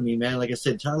flat for me, man. Like I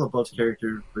said, Tyler LaBeouf's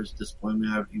character was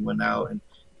disappointment. He went out, and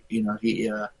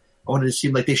I wanted to see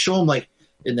him like they show him like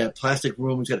in that plastic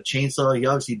room. He's got a chainsaw. He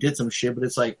obviously did some shit, but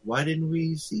it's like, why didn't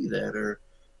we see that? Or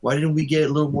why didn't we get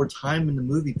a little more time in the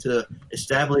movie to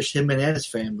establish him and his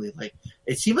family? Like,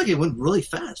 it seemed like it went really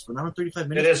fast. For an hour 35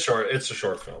 minutes. It is short. It's a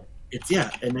short film.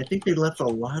 And I think they left a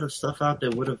lot of stuff out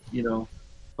that would have,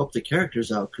 helped the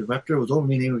characters out. Because after it was over,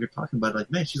 me and Amy were talking about it,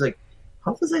 like, man, she's like,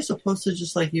 how was I supposed to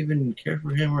just like even care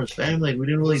for him or his family? Like, we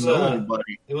didn't really know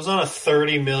anybody. It was on a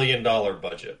 $30 million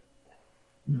budget,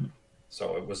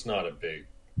 so it was not a big.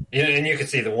 And you could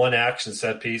see the one action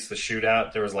set piece, the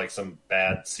shootout. There was like some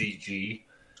bad CG.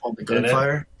 Oh, the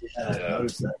gunfire. Yeah, I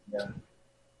noticed that. Yeah.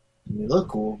 They look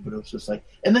cool, but it was just like,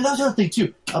 and then that was the other thing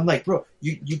too. I'm like, bro,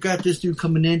 you got this dude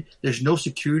coming in. There's no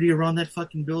security around that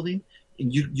fucking building,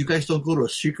 and you guys don't go to a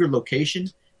secret location.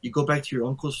 You go back to your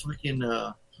uncle's fucking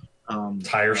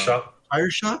tire shop,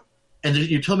 and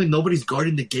you tell me nobody's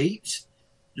guarding the gates.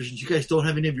 You guys don't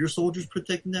have any of your soldiers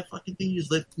protecting that fucking thing. You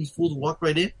just let these fools walk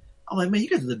right in. I'm like, man, you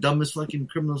guys are the dumbest fucking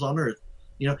criminals on earth.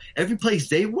 Every place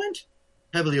they went,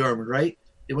 heavily armored, right?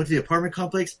 They went to the apartment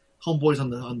complex. Homeboys on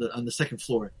the second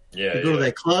floor. Yeah, you go to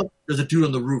that club. There's a dude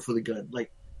on the roof with a gun. Like,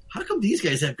 how come these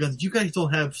guys have guns? You guys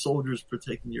don't have soldiers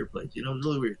protecting your place. It's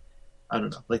really weird. I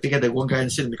don't know. Like, they got that one guy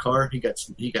sitting in the car. He got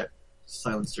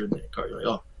silenced in the car. You're like,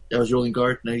 oh, that was your only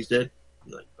guard. Now he's dead.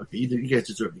 You're like, okay, you guys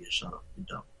deserve to get shot up. You're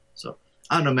dumb. So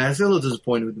I don't know, man. I feel a little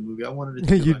disappointed with the movie. I wanted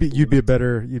to. you'd be a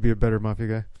better mafia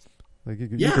guy. Like, you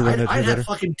could run that I'd better. have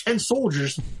fucking 10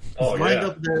 soldiers lined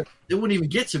up there. They wouldn't even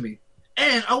get to me.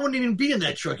 And I wouldn't even be in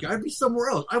that truck. I'd be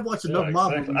somewhere else. I'd watch enough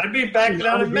mob movies. I'd be back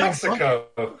down in Mexico.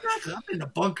 Exactly. I'm in a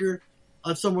bunker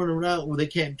on somewhere around where they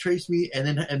can't trace me, and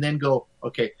then go,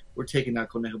 okay, we're taking out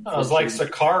Conejo. I was like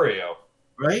Sicario,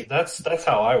 right? That's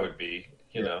how I would be.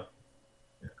 know.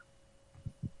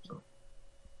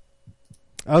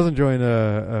 I was enjoying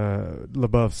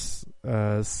LaBeouf's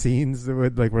scenes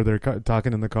with, like, where they're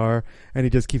talking in the car, and he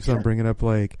just keeps on bringing up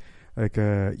I'm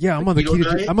on the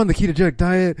ketogenic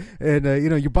diet, and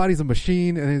your body's a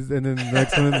machine, and then the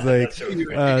next one's like,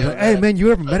 hey man,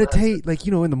 you ever meditate? Like,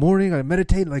 in the morning I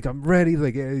meditate, like I'm ready.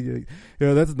 Like,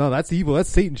 that's evil, that's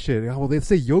Satan shit. Oh, well, they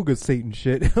say yoga's Satan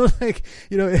shit. Like,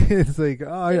 it's like,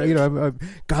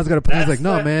 God's got a plan. It's like,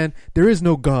 no, man, there is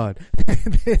no God.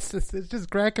 It's just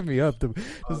cracking me up. The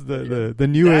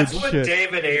new age shit. That's what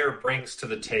David Ayer brings to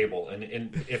the table,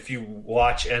 and if you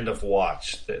watch End of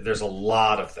Watch, there's a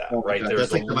lot of that. Right, there's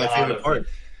that's like my favorite part.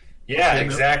 Yeah,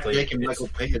 exactly.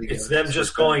 It's them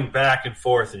just going back and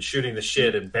forth and shooting the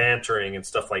shit and bantering and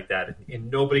stuff like that, and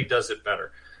nobody does it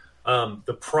better.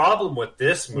 The problem with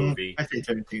this movie, I say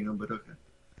Tarantino, but okay.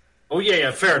 Oh yeah,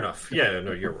 fair enough. Yeah,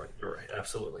 no, you're right,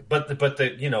 absolutely. But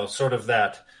the sort of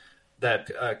that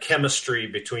chemistry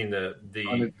between the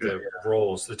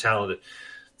roles, the talented.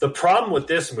 The problem with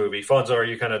this movie, Fonzo, are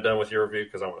you kind of done with your review?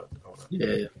 Because I want to.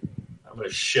 Yeah. I'm going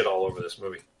to shit all over this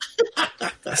movie.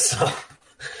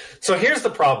 So here's the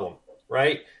problem,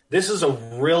 right? This is a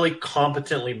really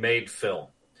competently made film.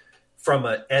 From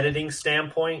an editing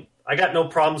standpoint, I got no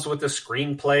problems with the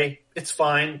screenplay. It's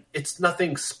fine. It's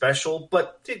nothing special,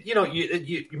 but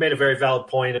you made a very valid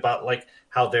point about like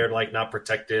how they're like not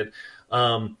protected.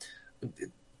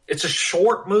 It's a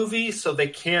short movie, so they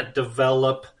can't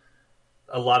develop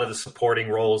a lot of the supporting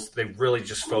roles. They really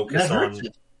just focus on.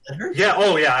 Yeah.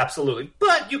 Oh, yeah. Absolutely.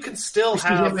 But you can still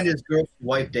have him and his girl's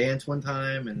wife dance one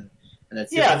time, and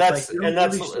that's that's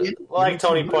like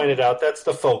Tony pointed out. That's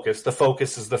the focus. The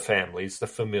focus is the families, the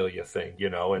familia thing,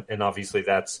 and obviously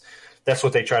that's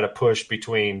what they try to push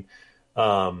between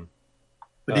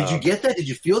But did you get that? Did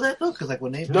you feel that though? Because like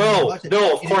when they No, of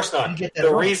course you not. get that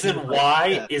The wrong. reason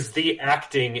why is the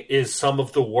acting is some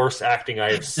of the worst acting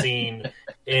I have seen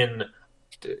in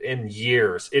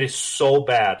years. It is so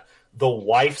bad. The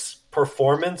wife's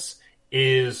performance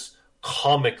is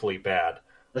comically bad.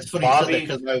 That's funny you said that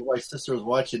because my sister was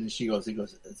watching and she goes,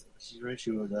 she's right.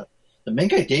 She goes, the main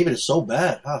guy David is so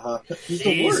bad. He's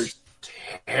the worst.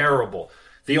 Terrible.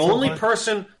 The only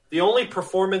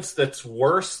performance that's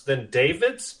worse than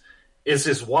David's is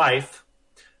his wife.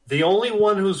 The only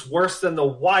one who's worse than the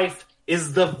wife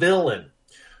is the villain.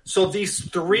 So these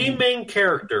three main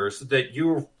characters that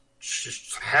you're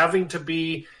having to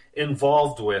be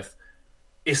involved with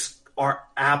are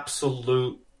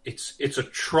absolute. It's a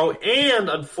trope, and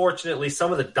unfortunately,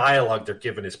 some of the dialogue they're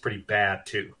given is pretty bad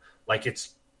too. Like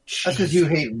it's. That's because you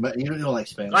don't like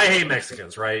Spanish. I hate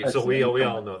Mexicans, right? So we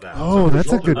all know that. Oh,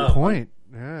 that's a good point.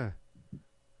 Yeah.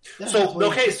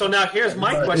 So now here's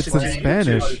my question. It's in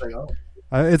Spanish.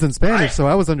 It's in Spanish, so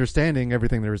I was understanding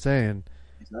everything they were saying.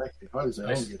 Exactly.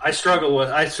 I struggle.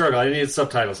 I need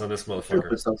subtitles on this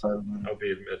motherfucker. I'll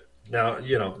be admitted. Now,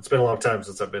 it's been a long time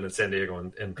since I've been in San Diego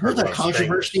and heard that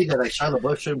controversy that Shia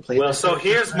LaBeouf shouldn't play. Well, so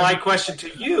here's my question to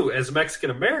you as Mexican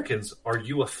Americans. Are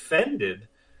you offended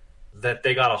that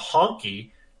they got a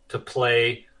honky to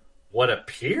play what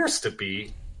appears to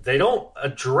be? They don't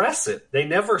address it. They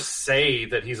never say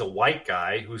that he's a white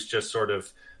guy who's just sort of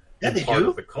part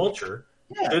of the culture.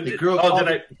 Yeah, the girl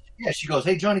she goes,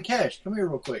 "Hey, Johnny Cash, come here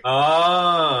real quick."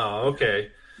 Ah, okay.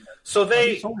 So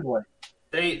they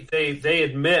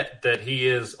admit that he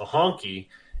is a honky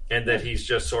and that he's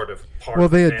just sort of part. Well,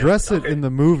 of the they family. address it in the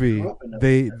movie.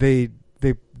 They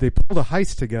pulled a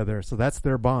heist together, so that's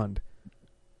their bond.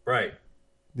 Right.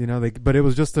 But it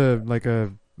was just a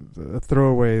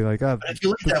throwaway. Like, if you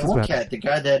look at that one cat, the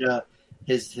guy that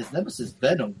his nemesis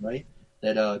Venom, right?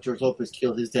 That George Lopez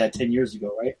killed his dad 10 years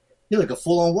ago, right? He's like a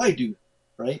full-on white dude,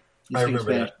 right? I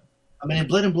remember that. I mean, in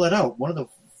Blood and Blood Out, one of the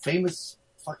famous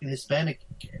fucking Hispanic,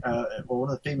 or one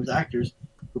of the famous actors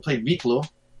who played Miklo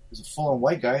was a full-on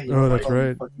white guy. That's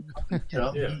right.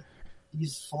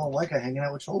 He's a full-on white guy hanging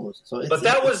out with cholos. But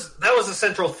that was a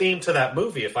central theme to that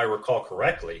movie, if I recall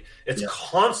correctly. It's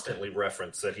constantly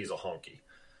referenced that he's a honky.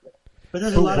 But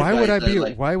there's a lot why of would I guys be?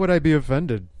 that, Why would I be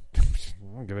offended? I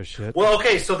don't give a shit. Well,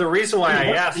 okay. So the reason why I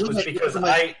asked was because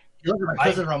my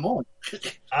cousin Ramon.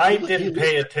 I didn't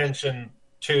pay attention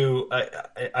to.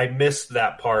 I missed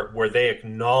that part where they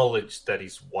acknowledged that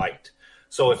he's white.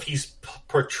 So if he's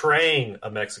portraying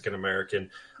a Mexican American,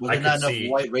 was there not enough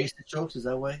white racist jokes? Is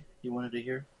that why you wanted to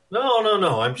hear?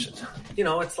 No. I'm just,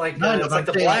 it's like it's like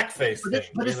the blackface thing.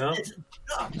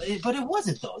 But it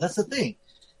wasn't though. That's the thing.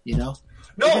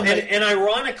 No, and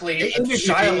ironically,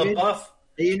 Shia LaBeouf.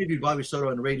 They interviewed Bobby Soto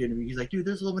on the radio interview. He's like, dude,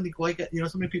 there's so many white guys,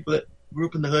 so many people that grew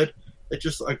up in the hood that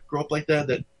just grew up like that.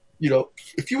 That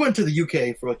if you went to the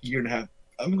UK for like a year and a half,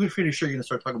 I'm pretty sure you're gonna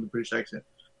start talking with a British accent.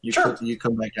 You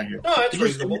come back down here. No, that's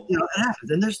reasonable. It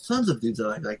happens, and there's tons of dudes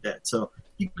that like that. So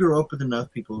you grew up with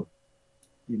enough people,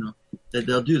 that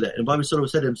they'll do that. And Bobby Soto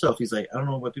said it himself. He's like, I don't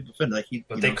know why people offend.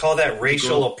 But they call that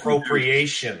racial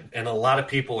appropriation, and a lot of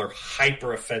people are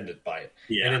hyper offended by it.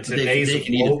 Yeah. And in today's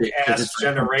woke-ass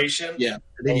generation, a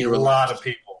lot of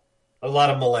people, a lot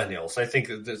of millennials. I think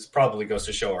this probably goes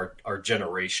to show our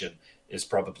generation is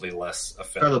probably less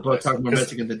offended. Probably talking more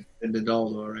Mexican than the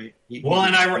doll, though, right?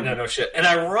 No shit. And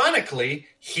ironically,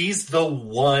 he's the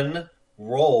one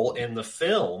role in the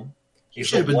film. He's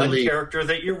the one character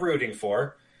that you're rooting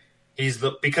for.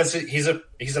 Because he's an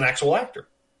actual actor.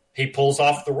 He pulls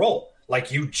off the role.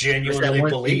 Like you genuinely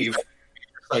believe.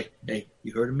 It's like, hey,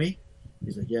 you heard of me?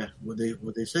 He's like, yeah. What'd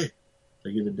they say?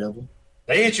 Like, you're the devil.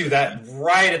 They hit you that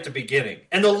right at the beginning,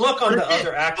 and the look on the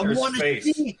other actor's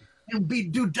face. Him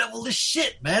do devilish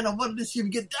shit, man. I wanted to see him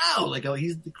get down. Like,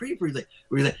 he's the creeper. He's like,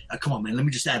 come on, man. Let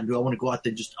me just add him. I want to go out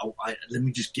there and let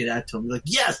me just get at to him. He's like,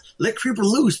 yes, let Creeper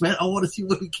loose, man. I want to see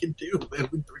what he can do, man.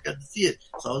 We got to see it.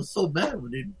 So I was so mad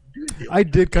when they didn't do it. I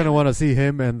did kind of want to see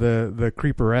him and the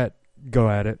Creeperette go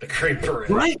at it. The Creeperette.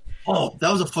 Right? Oh,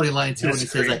 that was a funny line, too, when he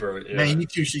says, man, you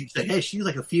two should say, hey, she's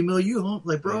like a female you, huh?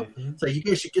 Like, bro, it's like, you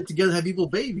guys should get together and have evil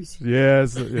babies.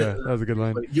 Yes, that was a good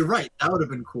line. But you're right. That would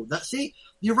have been cool. See,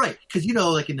 you're right. Because,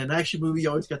 like in an action movie, you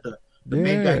always got the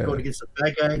main guy going against the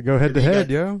bad guy. Go head to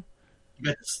head, yo.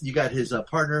 You got his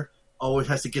partner always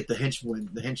has to get the hench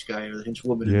guy or the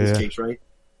henchwoman in this case, right?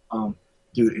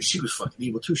 Dude, she was fucking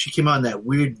evil, too. She came out in that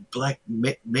weird black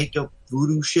makeup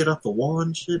voodoo shit off the wall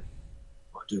and shit.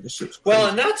 Dude, this shit's crazy. Well,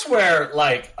 and that's where,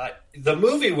 the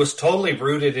movie was totally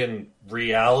rooted in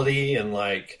reality and,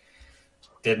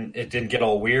 didn't get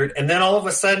all weird, and then all of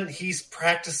a sudden he's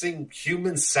practicing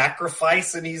human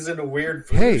sacrifice, and he's in a weird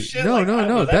voodoo Hey, shit.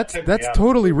 no, that's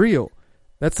totally real.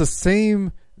 That's the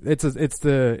same. It's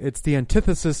the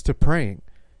antithesis to praying.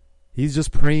 He's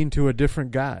just praying to a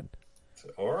different god.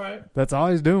 All right, that's all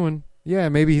he's doing. Yeah,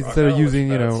 maybe instead of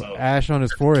using ash on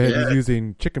his forehead, he's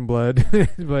using chicken blood.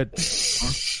 But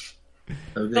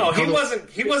no, he wasn't.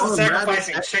 He wasn't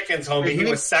sacrificing chickens, homie. He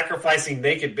was sacrificing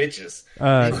naked bitches.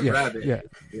 Yeah.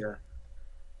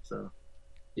 So,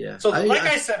 yeah. So, like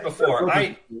I said before,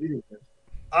 my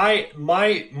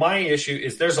issue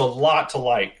is there's a lot to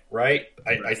like, right?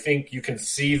 I think you can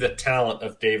see the talent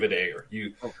of David Ayer.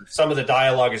 Some of the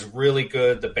dialogue is really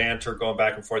good. The banter going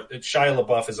back and forth. Shia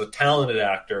LaBeouf is a talented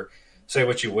actor. Say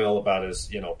what you will about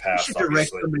his, past. He should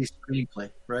direct somebody's screenplay,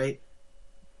 right?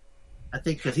 I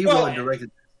think because he wrote and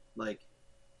directed, like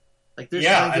there's.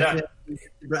 Yeah,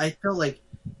 I felt like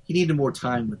he needed more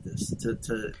time with this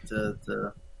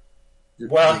to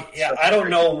Well, yeah, I don't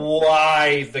know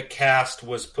why the cast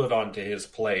was put onto his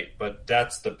plate, but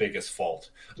that's the biggest fault.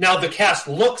 Now, the cast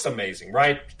looks amazing,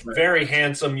 right? Very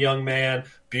handsome young man,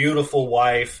 beautiful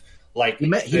wife. Like he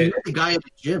met the guy at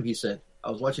the gym. He said,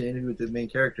 I was watching an interview with the main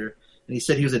character, and he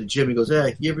said he was at the gym. He goes,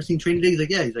 "Hey, you ever seen Training Day?" He's like,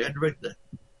 "Yeah." He's like, "I directed that."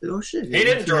 Like, oh shit! He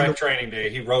didn't direct Training Day.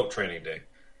 He wrote Training Day.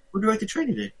 Who directed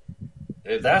Training Day?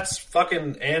 That's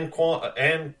fucking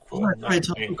Antoine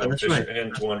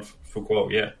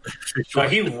Fuqua, yeah. So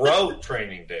he wrote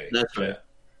Training Day. That's right.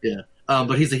 Yeah.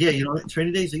 But he's like, yeah,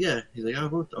 Training Day? He's like, yeah. He's like, I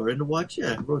wrote that. Ready to watch?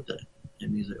 Yeah, I wrote that.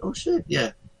 And he's like, oh shit,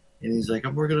 yeah. And he's like,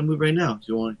 I'm working on a movie right now. Do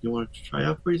you want to try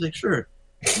out for it? He's like, sure.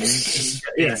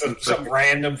 Some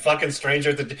random fucking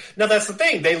stranger. Now that's the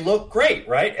thing. They look great,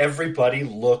 right? Everybody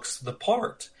looks the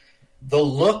part. The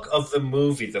look of the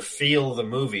movie, the feel of the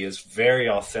movie is very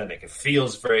authentic. It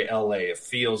feels very LA. It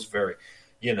feels very,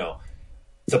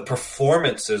 the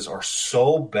performances are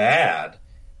so bad,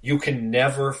 you can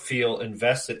never feel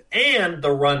invested. And the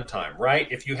runtime, right?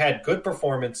 If you had good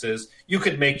performances, you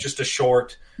could make just a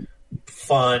short,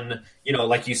 fun,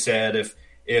 like you said,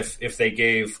 if they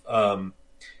gave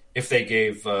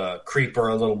Creeper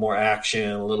a little more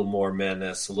action, a little more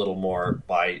menace, a little more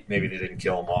bite, maybe they didn't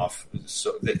kill him off.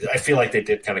 So I feel like they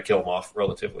did kind of kill him off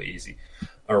relatively easy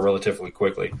or relatively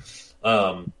quickly.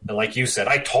 And like you said,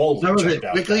 I totally checked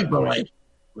out quickly, but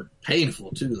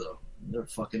painful too, though. They're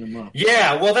fucking him up.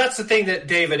 Yeah, well, that's the thing that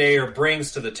David Ayer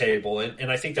brings to the table, and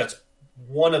I think that's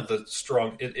one of the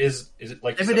strong. Is it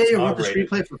like David Ayer wrote the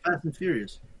screenplay for Fast and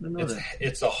Furious? I didn't know that.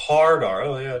 It's a hard R.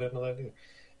 Oh yeah, I didn't know that either.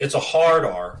 It's a hard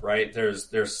R, right?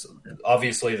 There's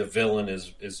obviously the villain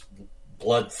is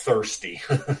bloodthirsty,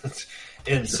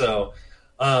 and so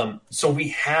we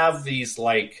have these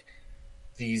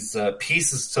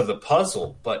pieces to the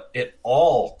puzzle, but it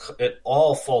all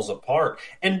falls apart.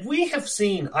 And we have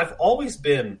seen. I've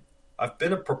been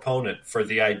a proponent for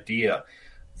the idea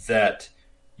that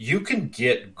you can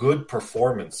get good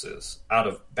performances out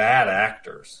of bad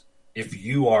actors if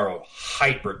you are a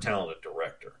hyper talented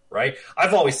director. Right?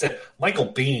 I've always said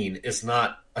Michael Biehn is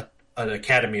not an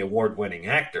Academy Award winning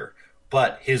actor,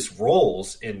 but his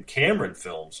roles in Cameron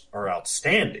films are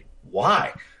outstanding.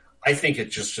 Why? I think it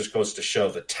just goes to show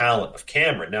the talent of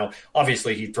Cameron. Now,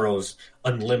 obviously, he throws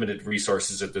unlimited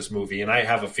resources at this movie, and I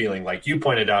have a feeling, like you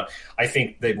pointed out, I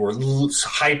think they were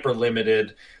hyper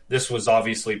limited. This was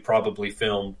obviously probably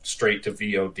filmed straight to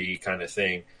VOD kind of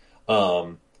thing.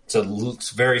 It's a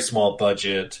very small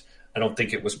budget. I don't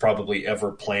think it was probably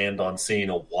ever planned on seeing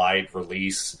a wide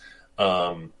release.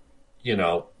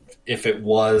 If it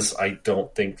was, I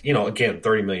don't think, again,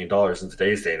 $30 million in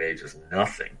today's day and age is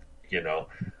nothing,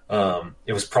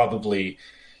 It was probably,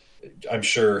 I'm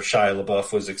sure Shia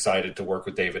LaBeouf was excited to work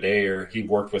with David Ayer. He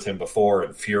worked with him before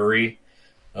in Fury,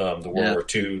 the World War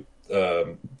II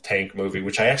tank movie,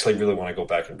 which I actually really want to go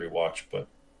back and rewatch. But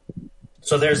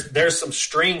so there's some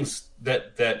strings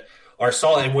that are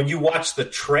solid. And when you watch the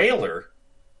trailer,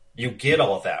 you get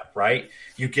all that, right?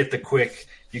 You get the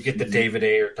David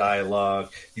Ayer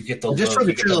dialogue. You get the just look, from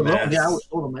the trailer alone. Yeah, I was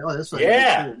told, I'm like, oh, that's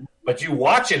like but you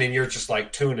watch it and you're just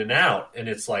like tuning out, and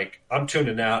it's like I'm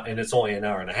tuning out, and it's only an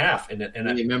hour and a half. And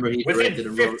I remember he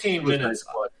within 15 minutes.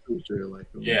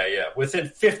 Within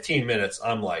 15 minutes,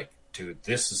 I'm like, dude,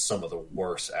 this is some of the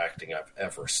worst acting I've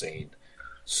ever seen.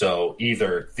 So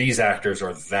either these actors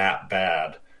are that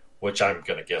bad, which I'm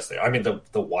going to guess they are. I mean,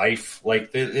 the wife, like,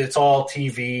 it's all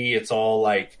TV. It's all,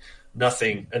 like,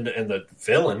 nothing. And the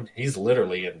villain, he's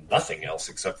literally in nothing else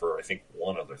except for, I think,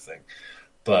 one other thing.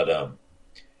 But,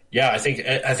 I think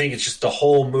it's just the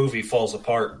whole movie falls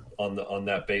apart on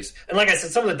that base. And like I said,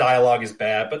 some of the dialogue is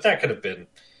bad, but that could have been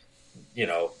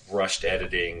rushed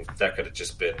editing. That could have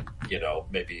just been,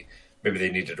 maybe they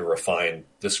needed to refine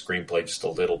the screenplay just a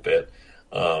little bit.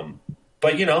 But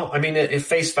at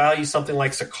face value, something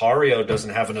like Sicario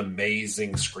doesn't have an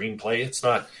amazing screenplay. It's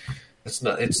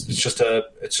just a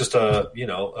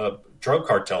drug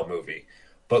cartel movie.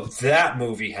 But that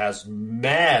movie has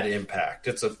mad impact.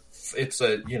 Let's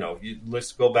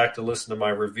go back to listen to my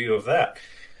review of that.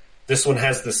 This one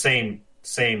has the same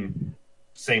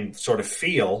sort of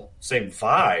feel, same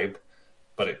vibe,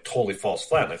 but it totally falls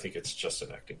flat. And I think it's just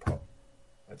an acting problem.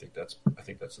 I think that's the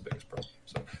biggest problem.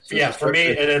 So for me,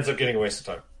 it ends up getting a waste of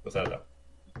time, without a doubt.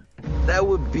 That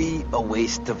would be a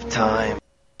waste of time.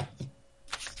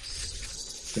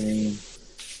 Same.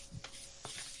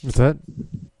 What's that?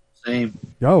 Same.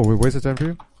 Oh, we wasted time for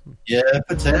you? Yeah,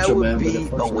 potential, man. That would be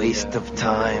a waste of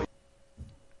time.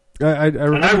 I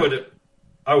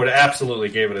would absolutely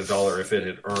give it $1 if it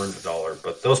had earned $1,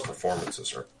 but those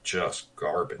performances are just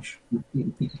garbage.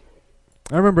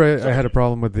 I remember I had a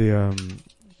problem with the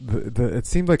it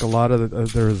seemed like a lot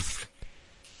of there was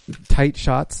tight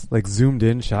shots, like zoomed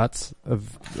in shots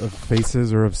of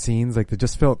faces or of scenes, like they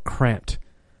just felt cramped.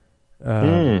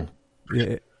 Yeah,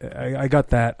 I got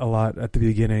that a lot at the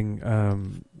beginning,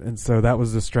 and so that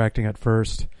was distracting at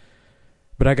first.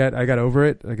 But I got over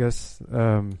it, I guess.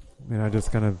 I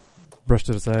just kind of brushed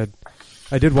it aside.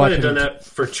 I did watch. Might have done that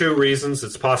for two reasons.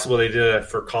 It's possible they did that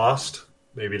for cost.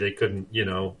 Maybe they couldn't,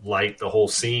 light the whole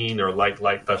scene or light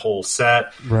the whole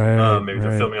set. Right. Maybe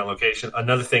they're filming on location.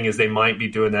 Another thing is they might be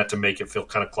doing that to make it feel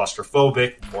kind of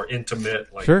claustrophobic, more intimate.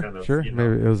 Sure.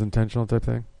 Maybe it was intentional type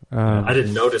thing. I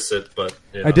didn't notice it, but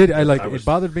I did. It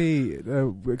bothered me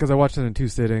because I watched it in two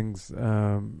sittings.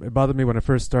 It bothered me when I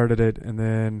first started it, and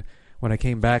then when I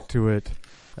came back to it,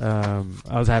 I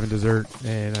was having dessert,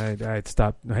 and I had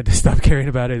to stop caring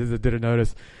about it. I didn't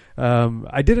notice.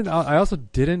 I also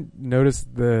didn't notice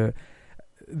the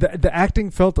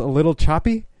acting felt a little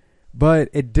choppy, but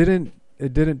it didn't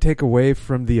take away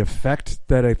from the effect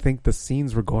that I think the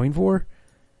scenes were going for.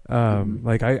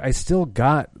 I still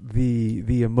got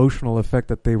the emotional effect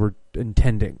that they were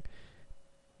intending,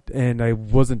 and I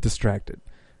wasn't distracted.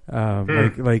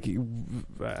 Their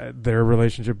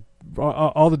relationship,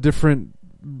 all the different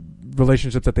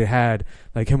relationships that they had,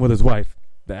 like him with his wife.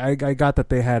 I got that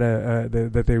they had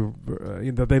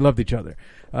that they loved each other,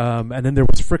 and then there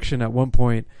was friction at one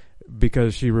point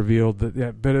because she revealed that.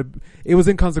 Yeah, but it was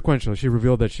inconsequential. She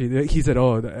revealed that he said,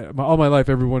 "Oh, all my life,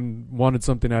 everyone wanted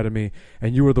something out of me,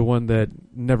 and you were the one that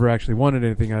never actually wanted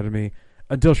anything out of me."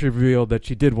 Until she revealed that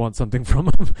she did want something from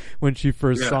him when she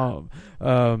first saw him,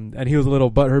 and he was a little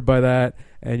butthurt by that,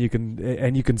 and you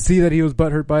can see that he was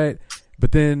butthurt by it.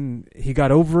 But then he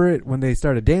got over it when they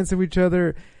started dancing with each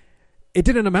other. It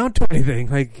didn't amount to anything.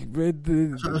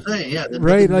 That's what I'm saying, yeah.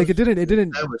 Right? It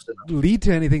didn't lead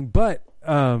to anything, but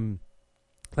I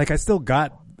still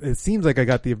got, it seems like I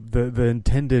got the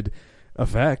intended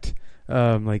effect. They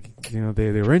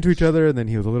were into each other, and then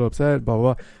he was a little upset, blah,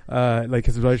 blah, blah.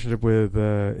 His relationship with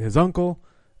his uncle,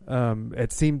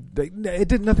 it seemed it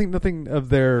did nothing of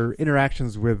their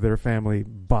interactions with their family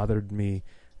bothered me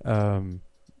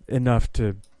enough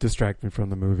to distract me from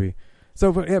the movie.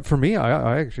 So for me,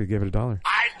 I actually gave it $1.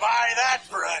 I'd buy that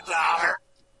for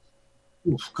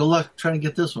 $1. Oof, good luck trying to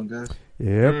get this one, guys.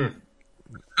 Yep.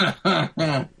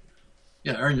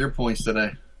 Yeah, earn your points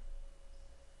today.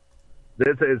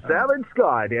 This is Savage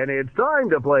Scott, and it's time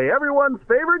to play everyone's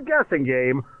favorite guessing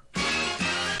game.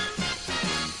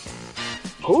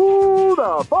 Who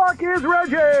the fuck is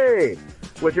Reggie?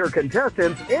 With your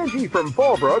contestants, Angie from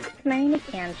Fallbrook. My name is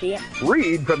Angie.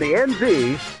 Reed from the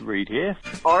NZ. Reed here.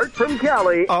 Art from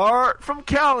Cali. Art from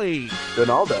Cali.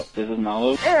 Donaldo. This is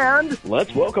Nalo. And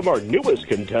let's welcome our newest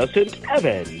contestant,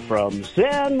 Evan from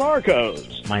San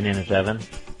Marcos. My name is Evan.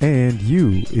 And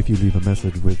you, if you leave a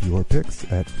message with your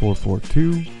picks at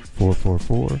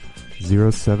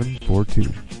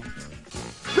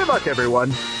 442-444-0742. Good luck,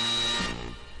 everyone.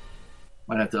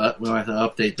 We might have to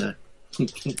update that.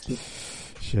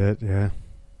 Shit, yeah.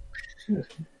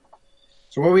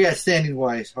 So where are we at standing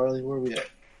wise, Harley? Where are we at?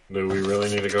 Do we really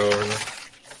need to go over that?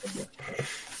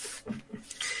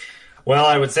 Well,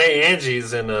 I would say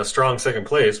Angie's in a strong second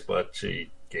place, but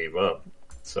she gave up.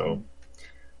 So,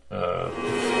 I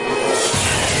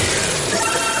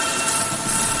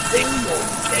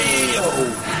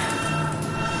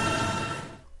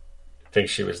think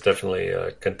she was definitely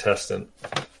a contestant.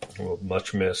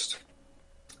 Much missed.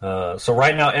 So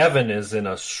right now, Evan is in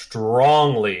a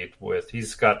strong lead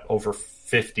he's got over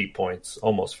 50 points,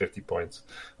 almost 50 points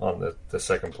on the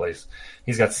second place.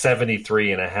 He's got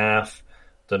 73.5.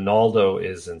 Donaldo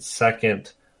is in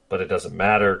second. but it doesn't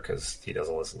matter because he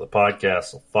doesn't listen to the podcast,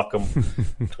 so fuck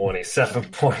him. 27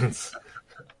 points.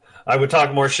 I would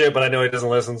talk more shit, but I know he doesn't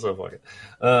listen, so fuck it.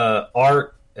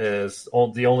 Art is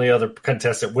the only other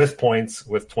contestant with points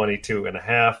with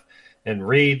 22.5, and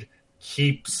Reed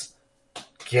keeps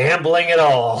gambling it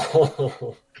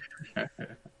all.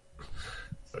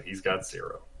 So he's got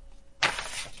 0.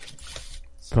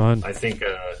 Fun. I think,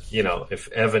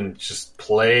 if Evan just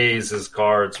plays his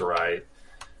cards right,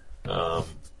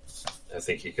 I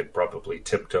think he could probably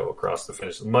tiptoe across the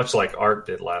finish, much like Art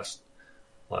did last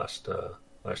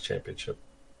championship.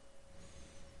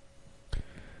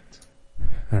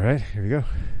 All right, here we go.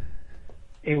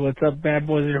 Hey, what's up, bad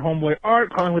boys? Your homeboy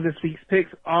Art calling with this week's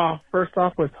picks. First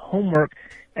off with homework,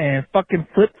 and fucking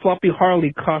Flip Floppy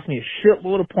Harley cost me a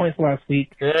shitload of points last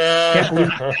week. Can't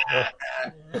believe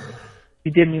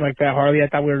you did me like that, Harley. I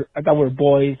thought we were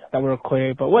boys. I thought we were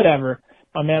clear, but whatever.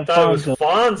 My man I thought it was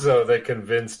Fonzo that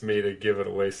convinced me to give it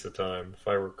a waste of time, if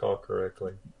I recall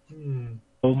correctly.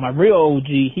 So my real OG,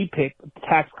 he picked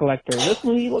Tax Collector. This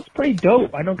movie looks pretty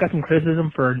dope. I know it got some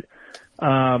criticism for,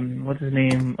 what's his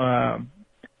name?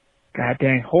 God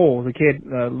dang, Hole, the kid,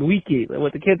 Luigi,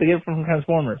 with the kid they get from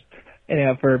Transformers,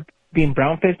 and for being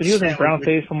brown-faced, but he was in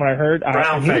brown-faced from what I heard.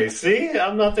 Brown-faced, see?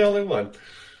 I'm not the only one.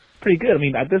 Pretty good. I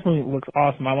mean, this movie looks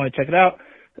awesome. I want to check it out.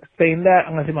 Saying that,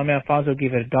 I'm going to say my man Fonzo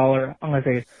gave it $1. I'm going to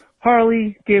say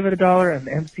Harley gave it $1, and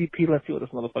the MCP, let's see what this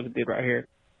motherfucker did right here.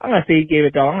 I'm going to say he gave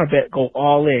it $1. I'm going to bet go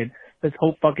all in. Let's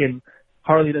hope fucking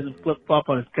Harley doesn't flip-flop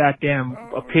on his goddamn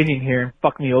opinion here and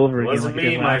fuck me over again. It wasn't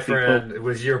me, my friend. It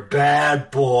was your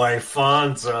bad boy,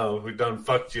 Fonzo, who done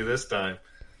fucked you this time.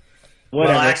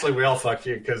 Whatever. Well, actually, we all fucked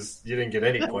you because you didn't get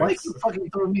any points. Why you fucking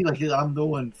throwing me like I'm the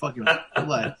one fucking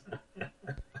blood?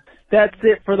 That's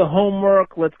it for the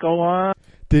homework. Let's go on.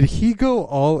 Did he go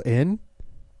all in?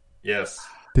 Yes.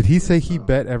 Did he say he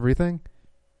bet everything?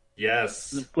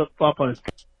 Yes. Flip-flop on his...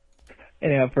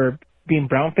 And for being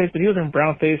brown-faced, but he was in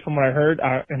brown-faced from what I heard,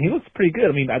 and he looks pretty good.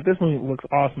 I mean, this movie looks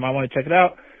awesome. I want to check it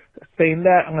out. Saying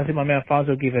that, I'm going to say my man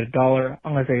Fonzo gave it $1.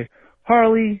 I'm going to say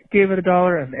Harley gave it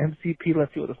 $1, and the MCP,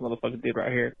 let's see what this motherfucker did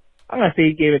right here. I'm going to say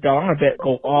he gave it $1. I'm going to bet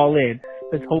go all in.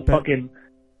 Let's hope fucking...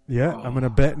 Yeah, I'm going to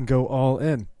bet and go all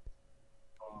in.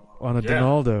 On a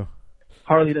Donaldo.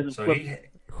 Harley doesn't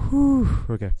flip.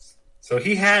 Okay. So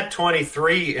he had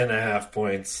 23.5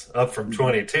 points, up from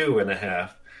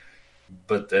 22.5,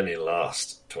 but then he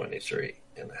lost 23.5.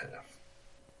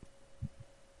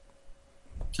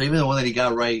 So even the one that he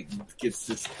got right gets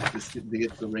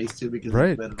the race too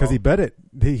because he bet it.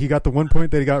 He got the 1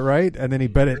 point that he got right, and then he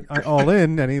bet it all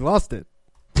in, and he lost it.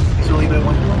 So he bet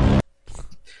 1 point.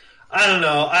 I don't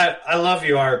know. I love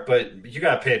you, Art, but you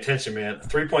got to pay attention, man.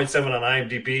 3.7 on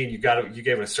IMDb, and you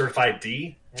gave it a certified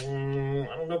D. I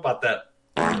don't know about that.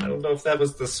 I don't know if that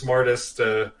was the smartest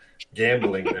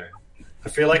gambling there. I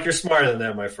feel like you're smarter than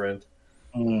that, my friend.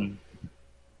 All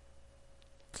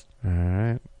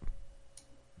right.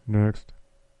 Next.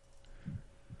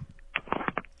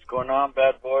 What's going on,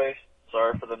 bad boys?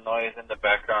 Sorry for the noise in the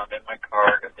background in my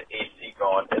car. Got the AC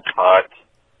going. It's hot.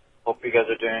 Hope you guys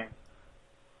are doing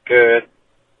good.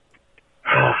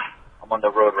 I'm on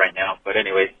the road right now, but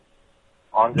anyways,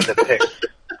 on to the picks.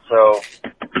 So,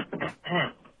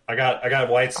 I got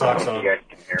White Sox on. You guys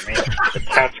can hear me. The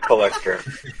Tax Collector.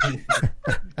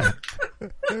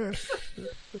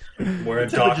 We're in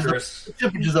Dockers.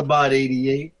 Temperature's about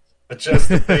 88. Adjust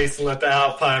the pace and let the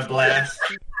Alpine blast.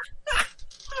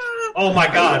 Oh my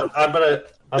God! I'm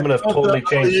gonna totally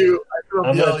change.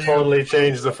 I'm gonna totally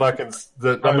change the fucking.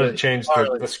 I'm gonna change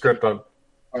the script on.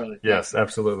 Harley. Yes,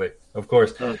 absolutely, of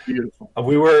course. Oh, beautiful.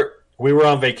 We were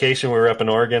on vacation. We were up in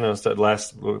Oregon. It was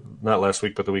not last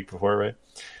week, but the week before, right?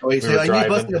 Oh, wait, so are you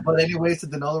busting about any ways to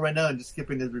Donaldo right now and just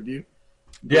skipping his review?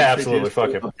 Yeah, absolutely.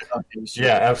 Fuck him.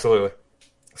 Yeah, absolutely.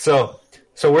 So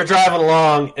we're driving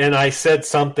along, and I said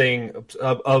something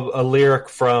of a lyric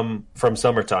from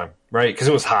Summertime, right? Because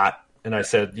it was hot, and I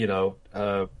said,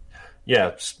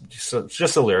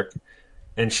 just a lyric,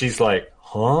 and she's like,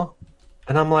 "Huh?"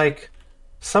 And I'm like,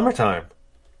 "Summertime,"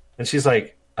 and she's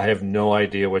like, "I have no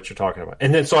idea what you're talking about."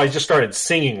 And then so I just started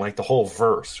singing like the whole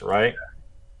verse, right?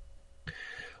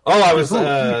 Oh, I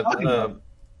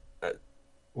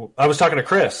was talking to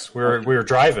Chris. We were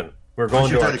driving. We were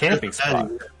going to our camping spot.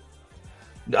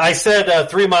 I said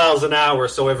 3 miles an hour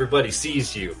so everybody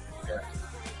sees you.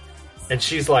 And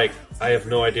she's like, I have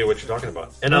no idea what you're talking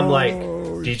about. And I'm like,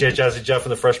 DJ Jazzy Jeff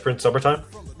and the Fresh Prince Summertime?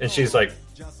 And she's like,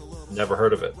 never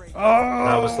heard of it. And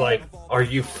I was like, are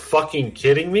you fucking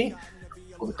kidding me?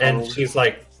 And she's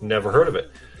like, never heard of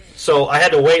it. So I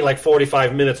had to wait like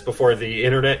 45 minutes before the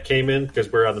internet came in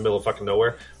because we're out in the middle of fucking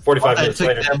nowhere. 45 minutes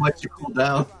later. It took that much to cool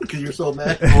down because you're so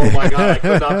mad. Oh my god, I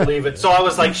could not believe it. So I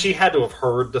was like, she had to have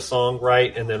heard the song,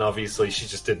 right? And then obviously she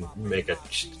just didn't make a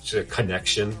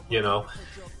connection, you know?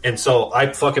 And so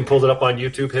I fucking pulled it up on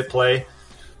YouTube, hit play,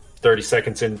 30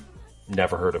 seconds in,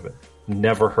 never heard of it.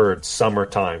 Never heard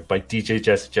Summertime by DJ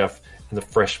Jesse Jeff and the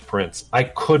Fresh Prince. I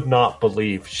could not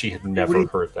believe she had never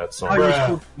heard that song.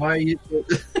 Why are you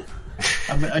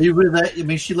I mean, are you really that? I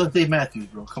mean, she loves Dave Matthews,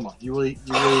 bro. Come on, you really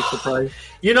surprised?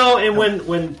 You know, and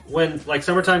when like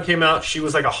Summertime came out, she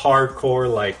was like a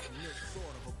hardcore like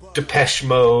Depeche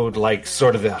Mode, like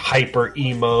sort of the hyper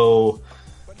emo,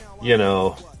 you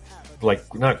know,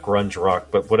 like not grunge rock,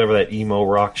 but whatever that emo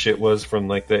rock shit was from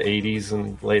like the 80s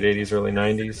and late 80s, early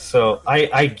 90s. So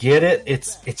I get it.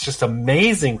 It's just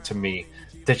amazing to me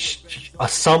that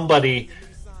somebody,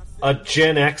 a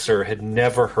Gen Xer, had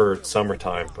never heard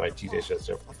Summertime by DJ Jesse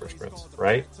Jeff and the Fresh Prince,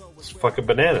 right? It's fucking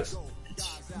bananas.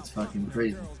 It's fucking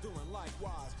crazy.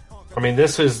 I mean,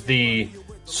 this is the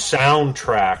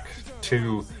soundtrack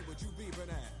to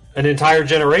an entire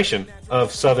generation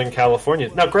of Southern California.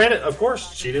 Now, granted, of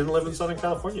course, she didn't live in Southern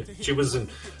California. She was in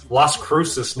Las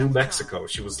Cruces, New Mexico.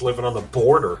 She was living on the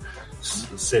border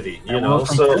city, you know.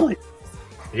 So,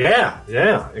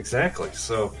 yeah, exactly.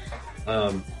 So,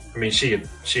 I mean, she had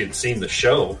seen the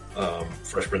show,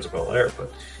 Fresh Prince of Bel-Air,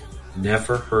 but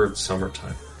never heard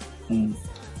Summertime.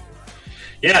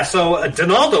 Yeah. So,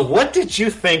 Donaldo, what did you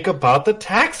think about The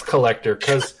Tax Collector?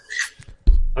 Because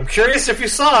I'm curious if you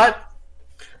saw it.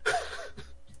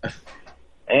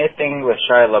 Anything with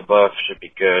Shia LaBeouf should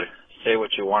be good. Say what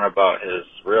you want about his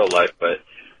real life, but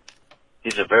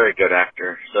he's a very good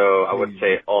actor. So I would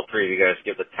say all three of you guys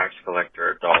give The Tax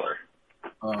Collector $1.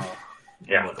 Oh,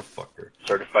 yeah, motherfucker.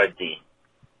 Certified D.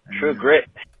 True Grit.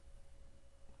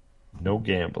 No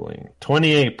gambling.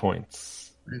 28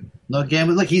 points. No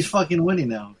gambling. Look, he's fucking winning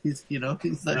now. He's like,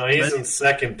 no, he's in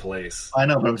second place. I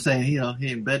know, but I'm saying, he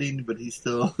ain't betting, but he's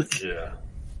still. Yeah.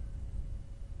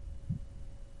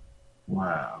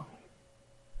 Wow.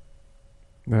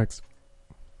 Next.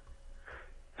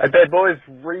 Hey, bad boys,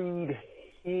 Reed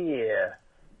here.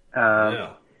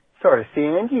 Yeah. Sorry to see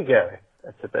Angie go.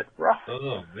 That's a bit rough.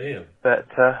 Oh, man. But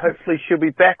hopefully she'll be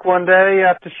back one day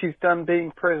after she's done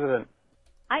being president.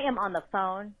 I am on the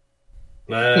phone.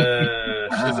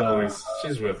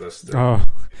 She's with us still. Oh,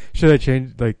 should I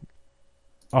change, like,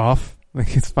 off?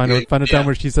 Like, it's find a time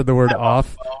where she said the word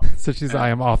off. So she's, I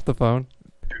am off the phone.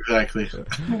 Exactly.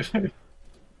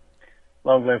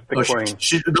 Long live the Queen.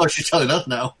 She's telling us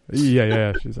now.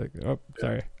 Yeah. She's like, oh,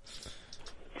 sorry.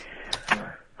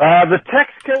 The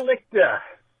Tax Collector.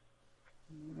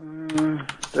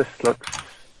 This looks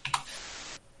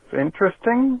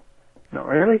interesting. Not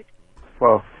really.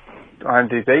 Well,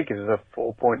 IMDb gives it a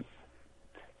 4 point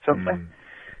something.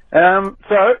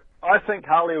 So, I think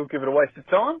Harley will give it a waste of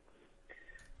time.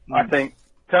 I think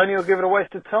Tony will give it a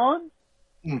waste of time.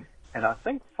 And I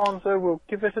think Fonzo will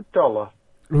give it $1.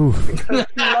 Ooh.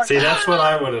 See, that's what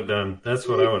I would have done. That's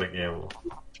what I would have gambled.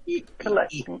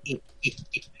 Collecting.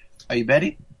 Are you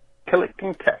betting?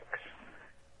 Collecting tax.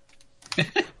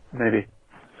 Maybe.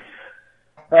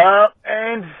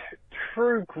 And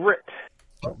True Grit.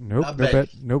 Nope, no bet.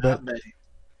 No bet.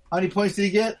 How many points did he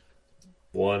get?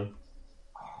 1.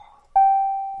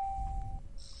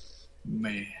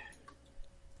 Man.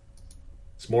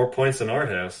 It's more points than Art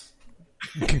has.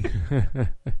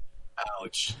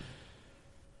 Ouch.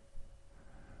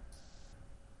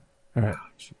 All right.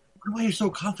 Why are you so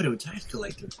confident with Tax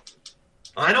Collector?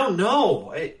 I don't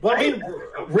know.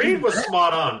 Reed was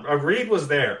spot on. Reed was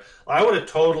there. I would have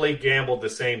totally gambled the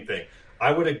same thing.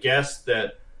 I would have guessed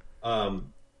that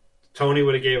Tony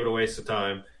would have gave it a waste of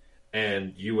time,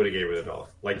 and you would have gave it $1.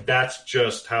 Like, that's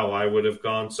just how I would have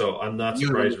gone. So I'm not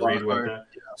surprised Reed went that.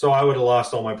 Yeah. So I would have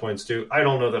lost all my points too. I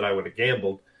don't know that I would have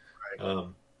gambled. Right.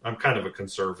 I'm kind of a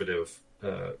conservative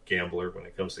gambler when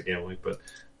it comes to gambling, but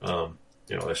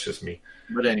that's just me.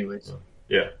 But anyways,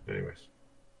 Anyways.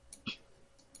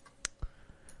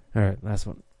 All right, last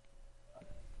one.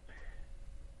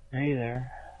 Hey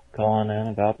there, calling in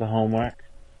about the homework.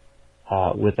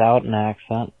 Without an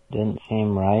accent, didn't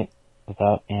seem right.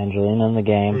 Without Angelina in the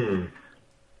game.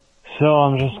 So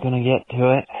I'm just gonna get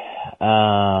to it.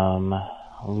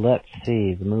 Let's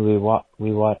see, the movie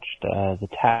we watched, The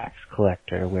Tax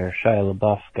Collector, where Shia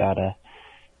LaBeouf got a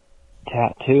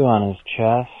tattoo on his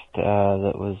chest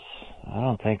that was, I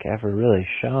don't think, ever really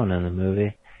shown in the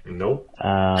movie. Nope.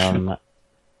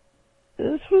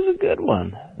 This was a good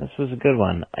one.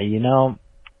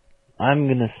 I'm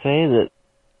gonna say that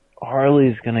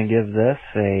Harley's gonna give this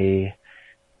a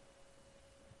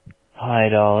high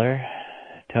dollar.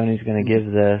 Tony's going to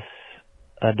give this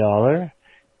 $1,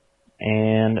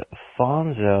 and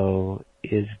Fonzo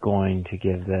is going to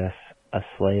give this a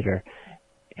Slater,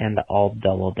 and I'll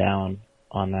double down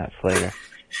on that Slater.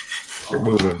 You're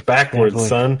moving backwards,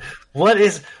 son. What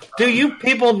is... Do you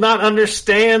people not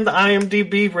understand the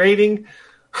IMDb rating?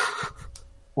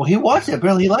 Well, he watched it.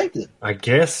 Apparently he liked it. I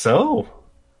guess so.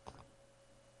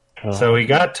 So he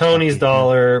got Tony's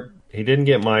 $1. He didn't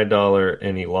get my $1,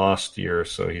 and he lost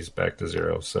yours, so he's back to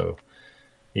 0. So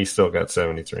he's still got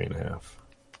 73.5.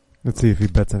 Let's see if he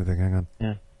bets anything. Hang on.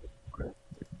 Yeah.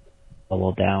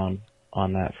 Double down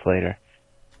on that Slater.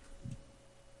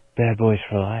 Bad Boys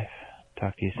for Life.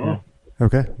 Talk to you soon.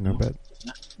 Okay, no bet.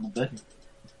 No bet.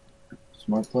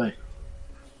 Smart play.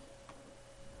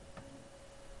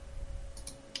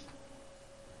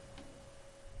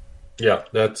 Yeah,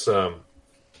 that's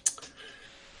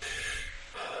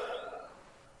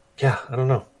yeah, I don't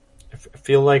know. I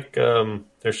feel like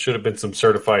there should have been some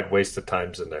certified waste of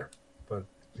times in there, but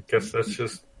I guess that's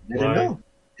just. They didn't know.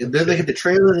 If they get the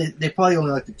trailer, they probably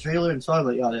only like the trailer and saw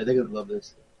like, oh, yeah, they're gonna love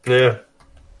this. Yeah.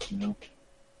 You know.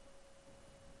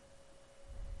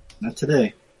 Not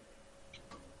today.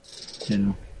 You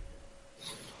know.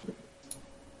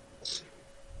 Just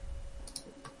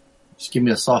give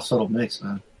me a soft, subtle mix,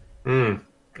 man. And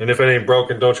if it ain't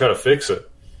broken, don't try to fix it.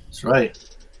 That's right.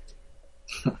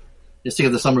 Just think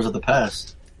of the summers of the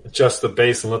past. Adjust the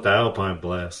bass and let the Alpine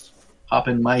blast. Hop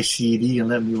in my CD and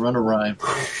let me run a rhyme.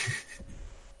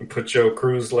 Put your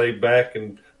cruise laid back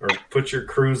or put your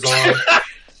cruise on.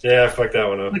 Yeah, fuck that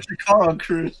one up. Put your car on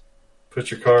cruise.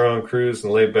 Put your car on cruise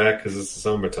and lay back because it's the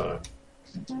summertime.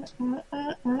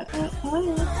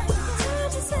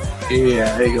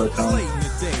 Yeah, there you go, Tony.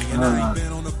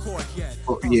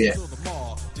 Yeah.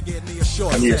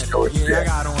 I need a short I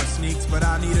got on sneaks, but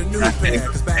I need a new pair.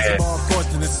 Cause basketball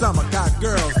courts in the summer got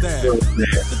girls there.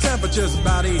 The temperature's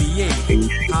about 88.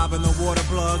 Hop in the water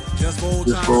plug, just for old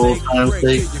time's sake.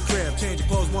 Break to your crib, change your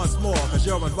clothes once more. Cause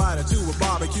you're invited to a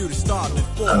barbecue to start at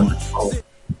 4.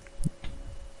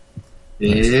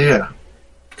 Yeah.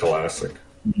 Classic.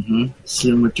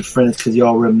 Sitting with your friends because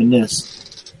y'all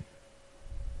reminisce.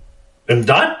 And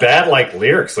not bad, like,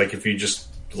 lyrics. Like, if you just,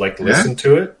 like, listen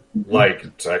to it, like,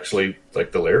 it's actually,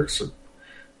 like, the lyrics are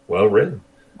well written.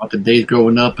 About the days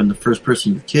growing up and the first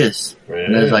person you kissed. Yeah.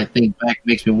 And as I think back, it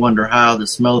makes me wonder how the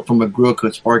smell from a grill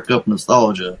could spark up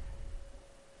nostalgia.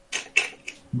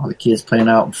 All the kids playing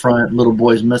out in front, little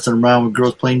boys messing around with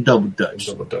girls playing double dutch.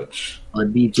 Double dutch. The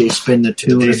DJ spinning the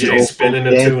tune. DJ spinning the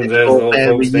tune as the old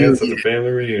folks dance at the family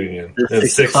reunion. And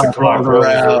 6 o'clock rolls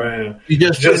around. You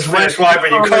just finish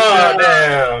wiping your car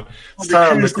down. It's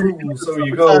time to cruise, so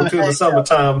you go to the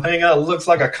summertime hangout. It looks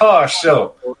like a car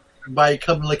show. Everybody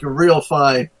coming looking real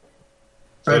fine.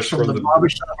 Fresh from the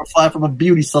barbershop or fly from a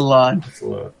beauty salon.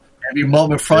 Every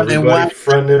moment front and wax.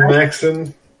 Front and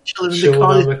waxing. Chilling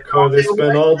in the car. They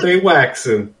spend all day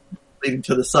waxing. Leaving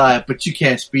to the side, but you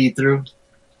can't speed through.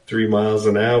 3 miles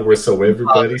an hour, so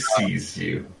everybody sees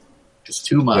you. It's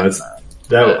 2 miles an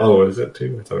hour. Is it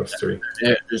 2? I thought it was 3.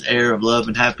 There's air of love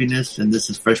and happiness, and this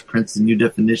is Fresh Prince's new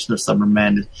definition of Summer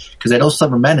Madness. Because I know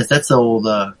Summer Madness, that's the old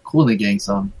Kool & the Gang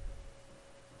song.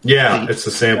 Yeah, it's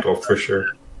a sample for sure.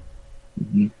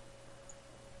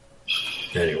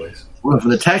 Anyways. Well,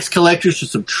 from the tax collectors to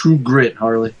some True Grit,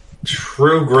 Harley.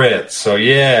 True Grit. So,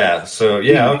 yeah.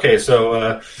 Okay.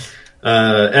 So,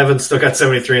 Evan still got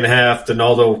 73.5.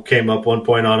 Donaldo came up 1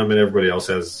 point on him, and everybody else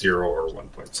has 0 or 1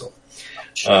 point. So,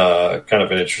 kind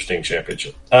of an interesting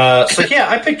championship.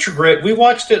 I picked True Grit. We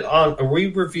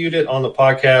reviewed it on the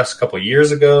podcast a couple of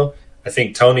years ago. I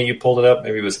think, Tony, you pulled it up.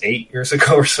 Maybe it was 8 years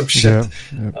ago or some shit.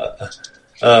 Yeah.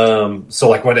 So,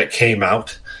 like, when it came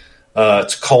out,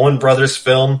 it's a Coen Brothers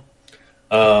film.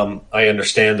 I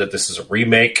understand that this is a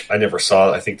remake. I never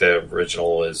saw it. I think the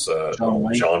original is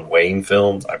John Wayne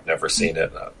film. I've never seen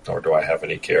it, nor do I have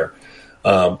any care.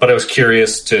 But I was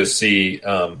curious to see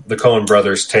the Coen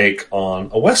Brothers take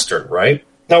on a Western, right?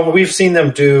 Now, we've seen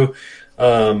them do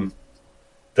the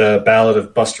Ballad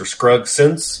of Buster Scruggs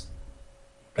since.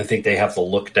 I think they have the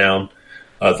look down.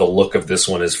 The look of this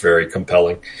one is very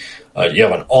compelling. You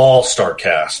have an all-star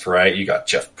cast, right? You got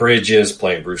Jeff Bridges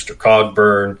playing Brewster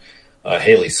Cogburn.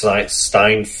 Haley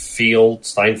Steinfeld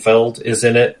is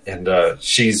in it, and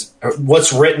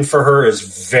what's written for her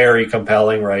is very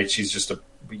compelling, right? She's just a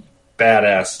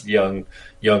badass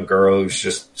young girl who's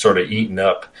just sort of eating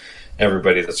up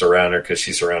everybody that's around her because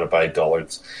she's surrounded by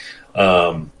dullards.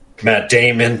 Matt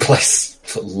Damon plays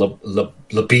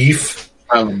LaBeef.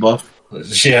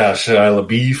 Shia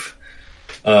LaBeef.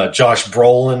 Josh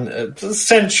Brolin,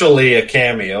 essentially a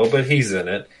cameo, but he's in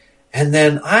it. And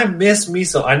then I miss me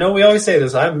some. I know we always say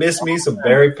this. I miss me some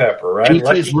Barry Pepper, right? He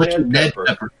plays Lucky Ned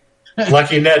Pepper.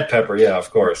 Lucky Ned Pepper, yeah, of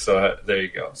course. So there you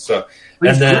go. So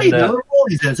But and he's then great.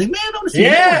 It's like, man, I want to see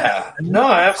yeah,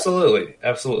 no, absolutely.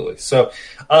 So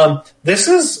this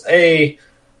is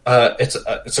it's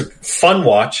a fun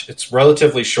watch. It's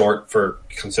relatively short for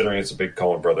considering it's a big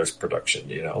Coen Brothers production.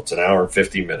 You know, it's an hour and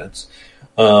 50 minutes,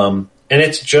 and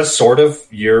it's just sort of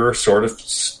your sort of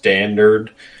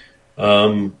standard,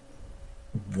 well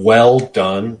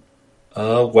done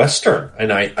Western.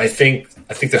 And I think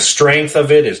the strength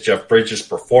of it is Jeff Bridges'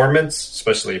 performance,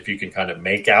 especially if you can kind of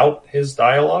make out his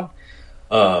dialogue.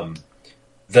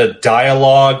 The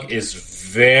dialogue is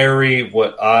very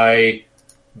that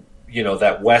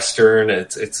Western.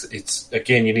 It's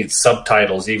again, you need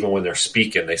subtitles even when they're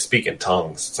speaking. They speak in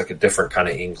tongues. It's like a different kind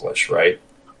of English, right?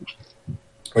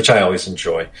 Which I always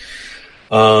enjoy.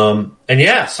 So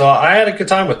I had a good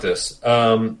time with this.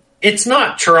 It's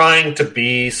not trying to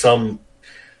be some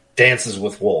Dances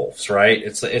with Wolves, right?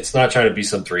 It's not trying to be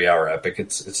some 3-hour epic.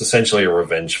 It's essentially a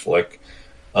revenge flick.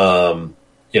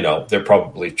 They're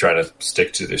probably trying to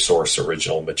stick to the source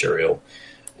original material,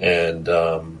 and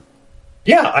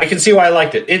I can see why I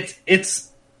liked it.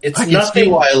 It's I can nothing. see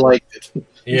why I liked it.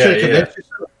 Yeah.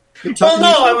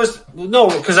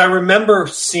 Well, because I remember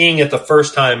seeing it the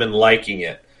first time and liking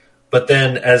it, but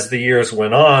then as the years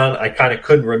went on, I kind of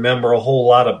couldn't remember a whole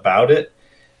lot about it.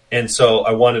 And so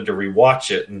I wanted to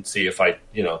rewatch it and see if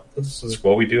this is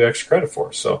what we do extra credit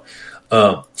for. So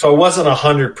I wasn't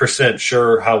 100%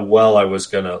 sure how well I was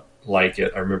going to like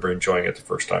it. I remember enjoying it the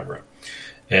first time around,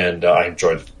 and I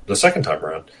enjoyed it the second time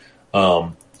around.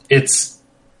 It's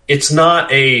not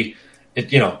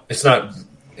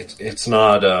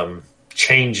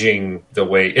changing the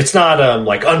way. It's not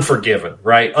like Unforgiven,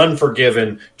 right?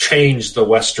 Unforgiven changed the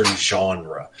Western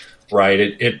genre. Right,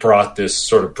 it brought this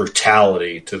sort of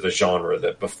brutality to the genre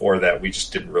that before that we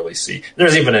just didn't really see.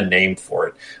 There's even a name for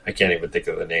it. I can't even think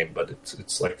of the name, but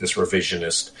it's like this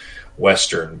revisionist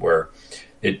Western where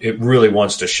it really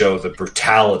wants to show the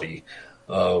brutality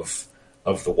of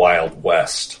the Wild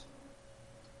West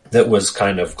that was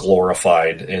kind of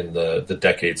glorified in the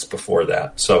decades before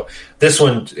that. So this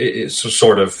one is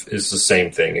sort of is the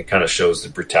same thing. It kind of shows the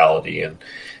brutality and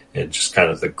just kind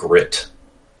of the grit,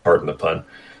 pardon the pun.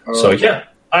 So,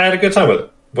 I had a good time with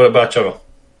it. What about you?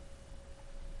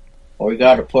 Well, we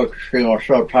got to put the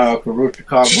subtitle because Rooster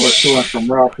Cogbur's doing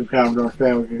some rock and kind of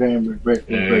understand what your name is.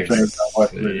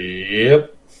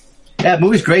 Yep. Yeah, the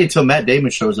movie's great until Matt Damon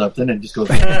shows up. Then it just goes.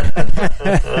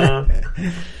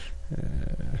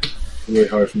 Really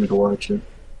hard for me to watch it.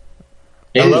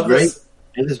 It is great.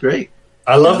 It is great.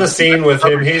 I love the scene with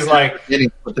him. He's like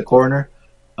with the coroner.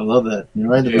 I love that.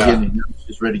 Right in the beginning,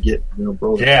 she's ready to get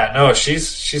bro. Yeah, no,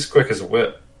 she's quick as a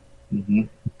whip. Mm-hmm.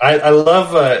 I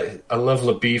love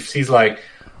LaBeef. He's like,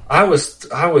 I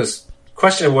was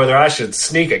questioning whether I should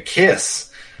sneak a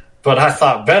kiss, but I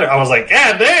thought better. I was like,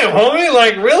 God damn, homie,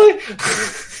 like really?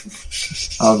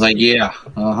 I was like, yeah,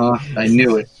 I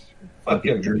knew it.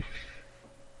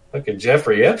 Fucking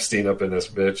Jeffrey Epstein up in this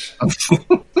bitch.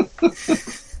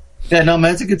 Yeah, no,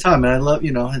 man, it's a good time, man. I love,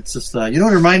 it's just, you know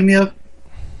what it reminded me of?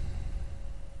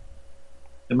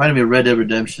 It reminded me of Red Dead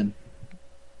Redemption.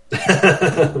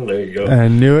 There you go. I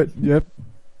knew it. Yep.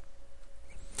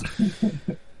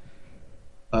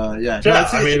 I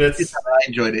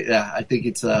enjoyed it. Yeah, I think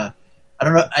it's. I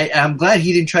don't know. I'm glad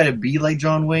he didn't try to be like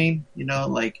John Wayne.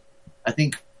 Like I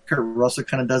think Kurt Russell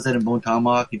kind of does that in Bone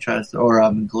Tomahawk. He tries to, or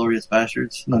Inglourious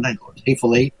Bastards. No, not Inglourious.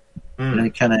 Hateful Eight. And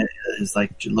it kind of is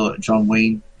like John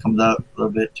Wayne comes out a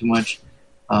little bit too much.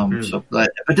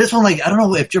 But this one, like, I don't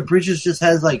know if Jeff Bridges just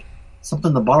has like something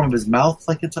in the bottom of his mouth,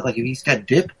 like it's like if he's got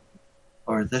dip,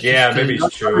 or that's maybe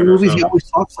it's true. In movies, he always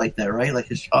talks like that, right? Like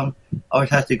his tongue always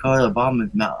has to go to the bottom of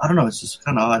his mouth. I don't know. It's just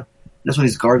kind of odd. That's when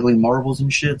he's gargling marbles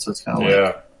and shit. So it's kind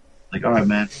of like, all right,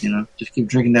 man, just keep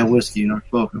drinking that whiskey.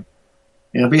 Smoke him.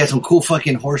 But you got some cool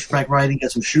fucking horseback riding,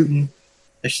 got some shooting.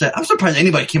 I'm surprised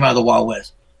anybody came out of the Wild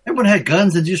West. Everyone had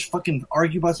guns and just fucking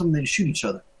argue about something and shoot each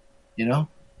other.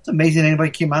 It's amazing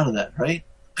anybody came out of that, right?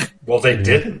 Well, they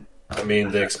didn't. I mean,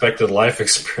 the expected life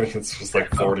experience was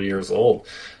like 40 years old.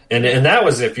 And that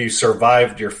was if you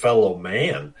survived your fellow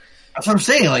man. That's what I'm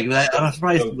saying. Like, I'm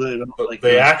surprised.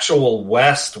 The actual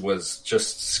West was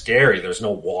just scary. There's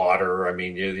no water. I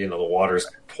mean, the water's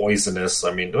poisonous.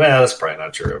 I mean, that's probably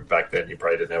not true. Back then, you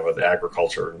probably didn't have the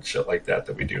agriculture and shit like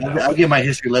that we do now. I'll get my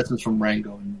history lessons from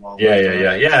Rango.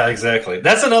 Yeah, exactly.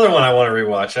 That's another one I want to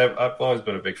rewatch. I've always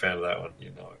been a big fan of that one.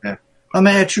 Yeah. I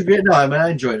mean, I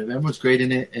enjoyed it. Man, everyone's great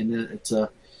in it, and it's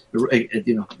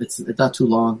it's not too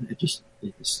long. It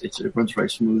runs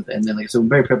right smooth. And then, like I said, when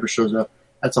Barry Pepper shows up,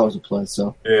 that's always a plus.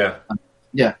 So yeah,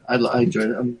 I enjoyed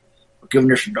it. I'm giving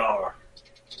this $1.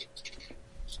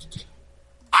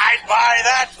 I'd buy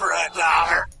that for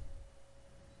 $1.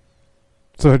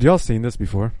 So had y'all seen this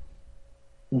before?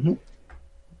 Mm-hmm.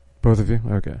 Both of you?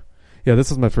 Okay. Yeah, this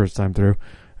was my first time through.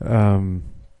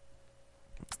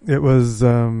 It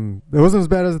wasn't as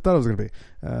bad as I thought it was going to be.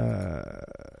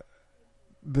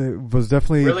 It was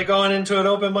definitely really going into it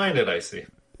open-minded, I see.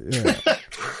 Yeah.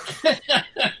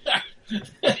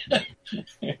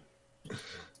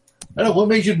 I don't know, what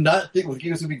made you not think it was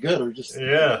going to be good, or just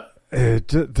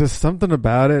just something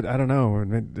about it. I don't know.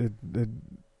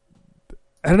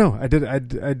 I don't know. I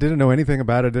didn't know anything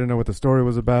about it. I didn't know what the story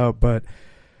was about, but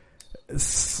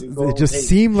it just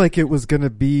seemed like it was going to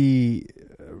be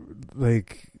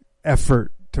like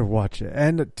effort to watch it.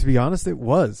 And to be honest, it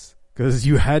was, because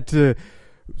you had to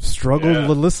struggle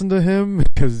to listen to him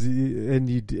because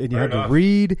you had to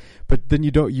read, but then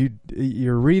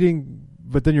you're reading,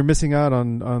 but then you're missing out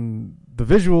on the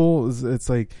visuals. It's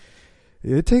like,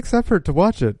 it takes effort to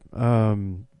watch it. But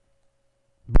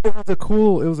it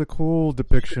was a cool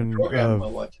depiction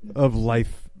of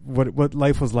life, what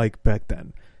life was like back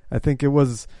then. I think it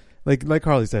was like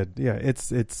Harley said, yeah, it's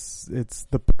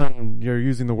the pun, you're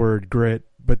using the word grit,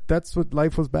 but that's what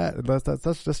life was bad.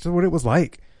 That's just what it was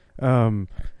like. You're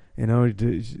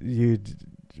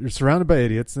surrounded by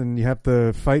idiots, and you have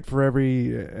to fight for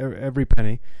every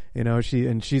penny.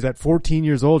 She's at 14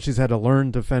 years old. She's had to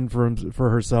learn to fend for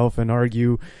herself and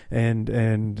argue and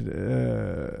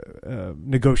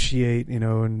negotiate.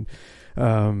 And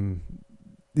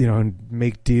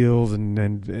make deals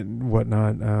and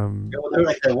whatnot. They're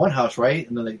like that one house, right?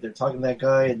 And then they're talking to that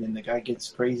guy, and then the guy gets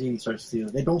crazy and he starts to.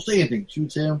 They don't say anything.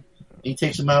 Shoots him. He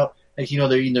takes him out. Next,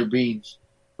 they're eating their beans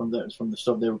from the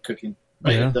stuff they were cooking.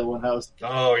 Right at that one house.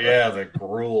 Oh yeah, the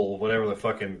gruel, whatever the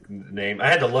fucking name. I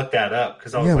had to look that up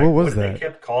because I was like, what they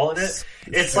kept calling it?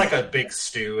 It's like a big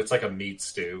stew. It's like a meat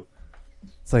stew.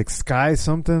 It's like Sky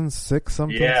something, Six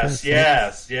something. Yes,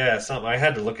 something. I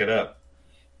had to look it up.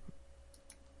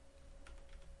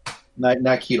 Not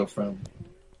keto friendly.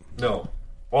 No.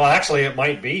 Well, actually, it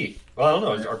might be. Well, I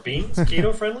don't know. Are beans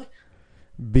keto friendly?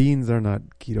 Beans are not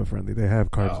keto friendly. They have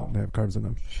carbs. Oh. They have carbs in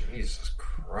them. Jesus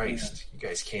Christ, you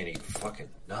guys can't eat fucking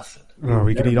nothing. Oh,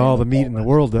 we can eat all the meat in the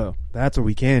world, though. That's what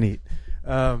we can eat.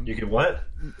 You can what?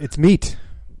 It's meat.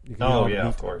 You can eat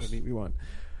of course. The meat we want.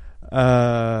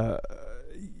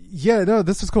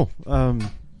 This is cool.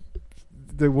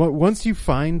 Once you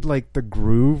find like the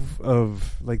groove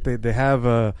of like they have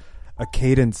a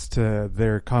cadence to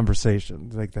their conversation,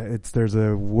 like that. There's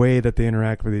a way that they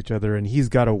interact with each other, and he's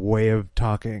got a way of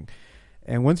talking.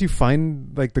 And once you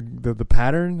find like the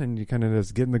pattern and you kind of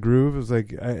just get in the groove, it was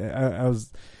like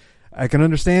I can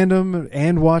understand him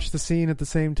and watch the scene at the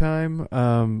same time.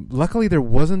 Luckily, there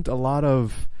wasn't a lot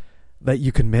of that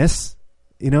you can miss.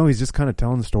 He's just kind of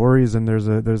telling stories, and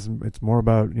it's more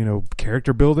about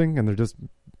character building, and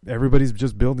everybody's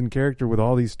just building character with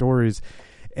all these stories,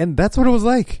 and that's what it was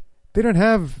like. They don't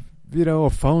have a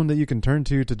phone that you can turn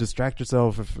to distract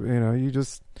yourself. If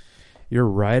you're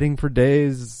writing for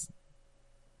days.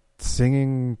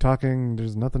 Singing, talking,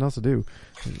 there's nothing else to do.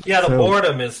 Yeah, the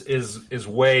boredom is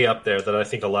way up there that I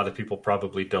think a lot of people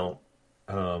probably don't.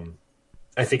 I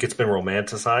think it's been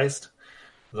romanticized,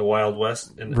 the Wild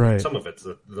West, and some of it's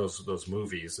those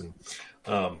movies. And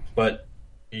but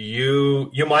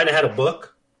you might have had a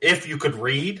book if you could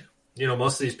read.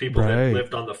 Most of these people that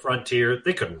lived on the frontier,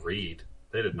 they couldn't read.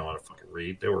 They didn't know how to fucking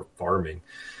read. They were farming,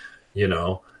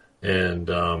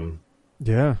 and.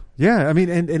 Yeah. I mean,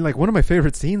 and like one of my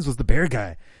favorite scenes was the bear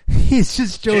guy. He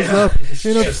just shows up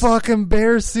in a fucking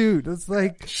bear suit. It's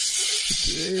like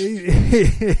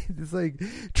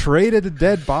traded a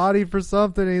dead body for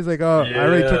something. And he's like, I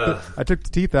already took the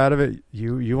teeth out of it.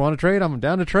 You want to trade? I'm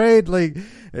down to trade. Like,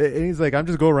 and he's like, I'm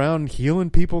just go around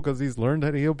healing people because he's learned how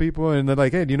to heal people. And they're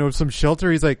like, hey, do you know some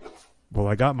shelter? He's like, well,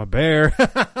 I got my bear.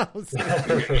 It's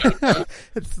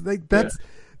like that.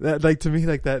 Like to me,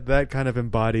 like that kind of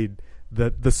embodied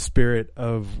the spirit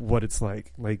of what it's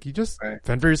like. Like you just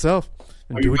fend for yourself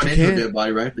and do what you can. Dead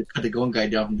body, right? They cut the one guy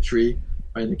down from the tree,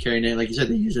 right? They're carrying it, like you said,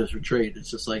 they use it for trade.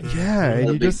 It's just like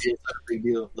and you just it's not a big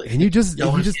deal. Like, and you just get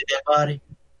that body.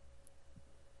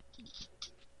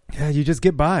 Yeah, you just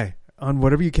get by on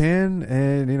whatever you can,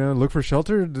 and look for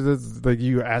shelter. Like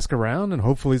you ask around, and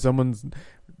hopefully someone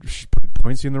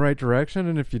points you in the right direction.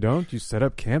 And if you don't, you set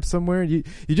up camp somewhere. You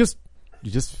just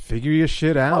figure your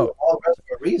shit out. All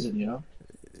for a reason,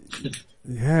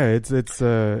 Yeah, it's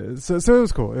so it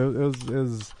was cool. It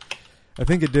was I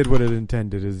think it did what it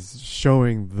intended, is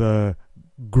showing the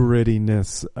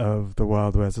grittiness of the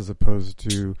Wild West as opposed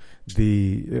to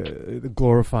the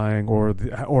glorifying or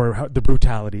the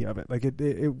brutality of it. Like it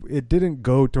didn't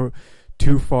go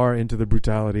too far into the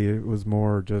brutality. It was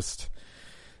more just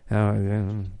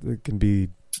it can be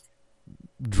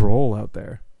droll out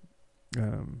there.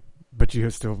 But you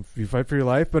fight for your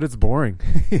life, but it's boring.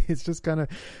 It's just kind of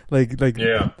like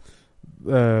yeah.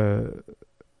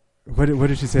 What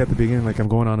did she say at the beginning? Like, I'm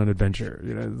going on an adventure.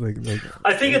 You know, like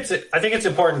I think it's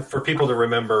important for people to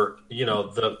remember, you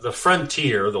know, the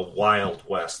frontier, the Wild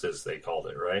West, as they called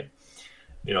it, right?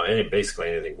 You know, basically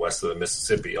anything west of the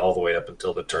Mississippi, all the way up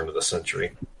until the turn of the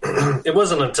century. It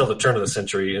wasn't until the turn of the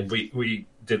century, and we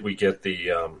get the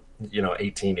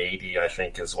 1880, I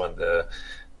think, is when the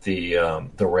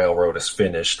railroad is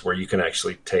finished, where you can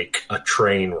actually take a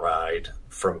train ride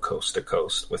from coast to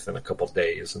coast within a couple of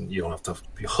days, and you don't have to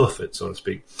hoof it, so to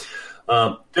speak.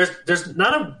 There's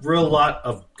not a real lot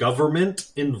of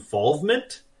government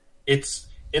involvement. It's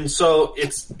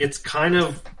kind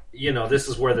of, you know, this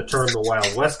is where the term the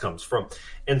Wild West comes from,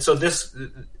 and so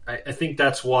I think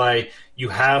that's why you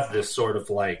have this sort of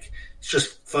like it's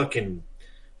just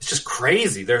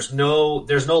crazy. There's no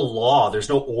law, there's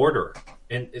no order,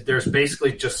 and there's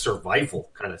basically just survival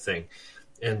kind of thing,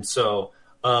 and so.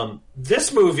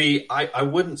 This movie, I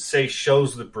wouldn't say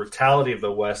shows the brutality of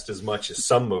the West as much as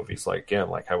some movies, like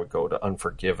I would go to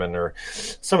Unforgiven or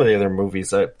some of the other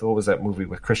movies. What was that movie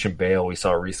with Christian Bale we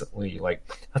saw recently? Like,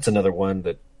 that's another one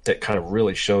that kind of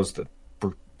really shows the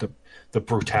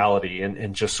brutality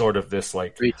and just sort of this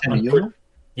like.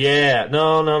 Yeah,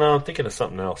 no, I'm thinking of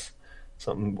something else,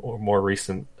 something more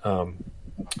recent. It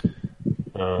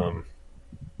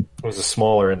was a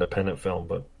smaller independent film,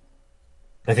 but.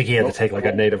 I think he had to take like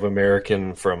a Native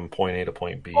American from point A to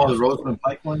point B. Oh, the Rosamund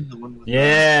Pike one? The one with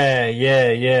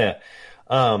Yeah.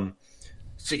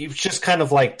 So it's just kind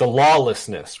of like the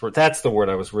lawlessness. That's the word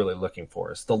I was really looking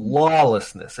for, is the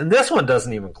lawlessness. And this one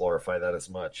doesn't even glorify that as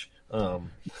much.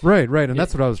 Right. And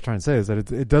that's what I was trying to say, is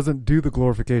that it doesn't do the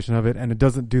glorification of it, and it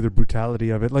doesn't do the brutality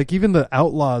of it. Like, even the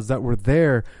outlaws that were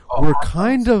there were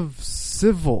kind of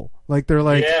civil. Like, they're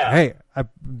like, hey,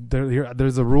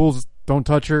 there's the rules. Don't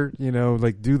touch her, you know,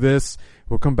 like, do this,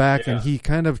 we'll come back. And he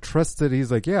kind of trusted.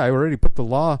 He's like, I already put the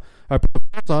law, I put the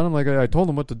laws on him, like I told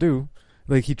him what to do.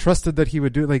 Like, he trusted that he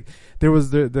would do it. Like, there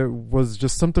was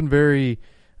just something very,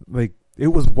 like, it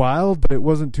was wild, but it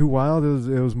wasn't too wild.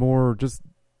 It was more just,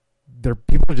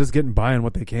 people are just getting by on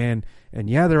what they can. And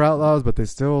they're outlaws, but they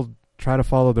still try to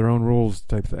follow their own rules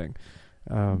type thing.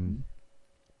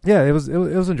 It was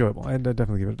enjoyable. I'd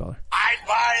definitely give it $1. I'd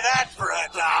buy that for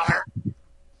 $1.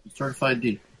 Certified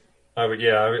D.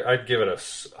 I'd give it a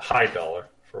high dollar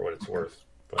for what it's worth.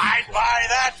 But. I'd buy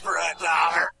that for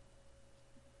 $1.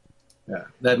 Yeah,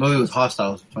 that movie was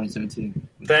Hostiles, 2017.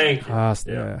 Thank you.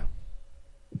 Yeah.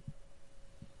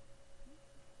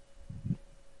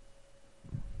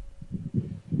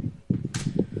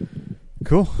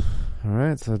 Cool. All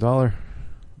right, so $1.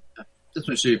 This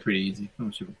one should be pretty easy.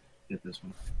 I should get this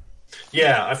one.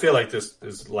 Yeah, I feel like this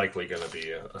is likely going to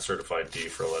be a certified D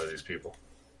for a lot of these people.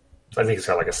 I think it's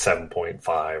got like a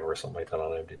 7.5 or something like that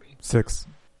on IMDb. 6.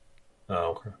 Oh,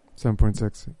 okay.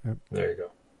 7.6. Yep. There you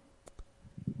go.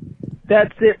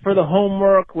 That's it for the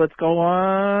homework. Let's go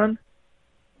on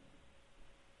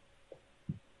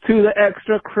to the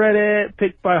extra credit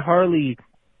picked by Harley.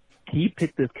 He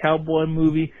picked this cowboy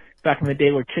movie back in the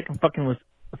day where chicken fucking was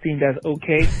seen as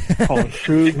okay, called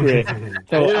True Grit.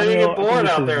 So I get bored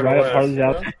out there. Harley's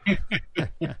out.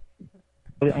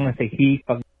 I'm gonna say he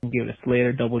fucking give it a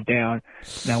Slater double down.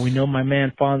 Now we know my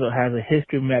man Fonzo has a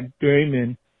history with Matt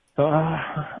Damon, so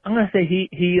I'm gonna say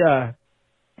he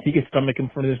gets stomach in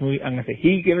front of this movie. I'm gonna say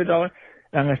he gave it $1.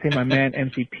 And I'm gonna say my man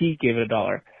MCP gave it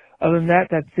 $1. Other than that,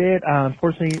 that's it.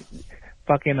 Unfortunately,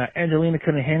 fucking Angelina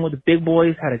couldn't hang with the big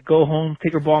boys. Had to go home,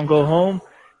 take her ball, and go home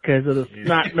because of the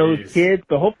snot-nosed kids.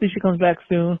 But hopefully she comes back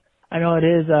soon. I know it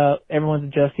is. Everyone's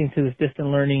adjusting to this distant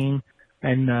learning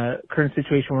and current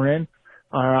situation we're in.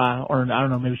 Or I don't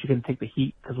know, maybe she couldn't take the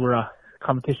heat because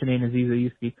competition ain't as easy as it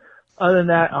used to be. Other than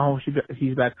that, I hope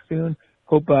she's back soon.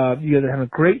 Hope you guys are having a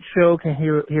great show. Can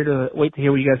wait to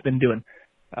hear what you guys been doing.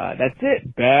 That's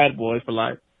it. Bad Boys for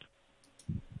Life.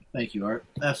 Thank you, Art.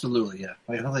 Absolutely, yeah.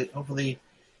 Hopefully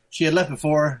she had left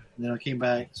before, came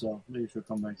back, so maybe she'll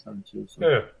come back soon too.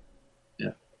 So.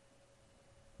 Yeah.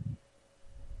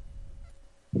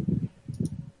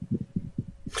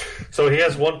 So he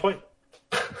has 1 point.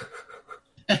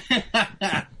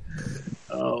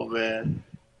 Oh man.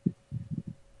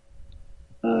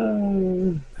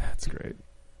 That's great.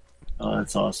 Oh,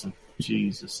 that's awesome.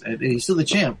 Jesus. And he's still the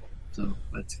champ. So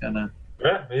that's kind of.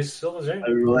 Yeah, he's still the same. I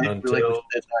really Until... like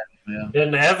that time. Yeah.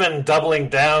 And Evan doubling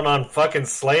down on fucking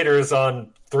Slater's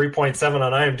on 3.7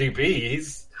 on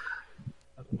IMDb.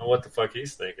 I don't know what the fuck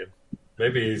he's thinking.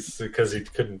 Maybe he's because he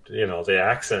couldn't, the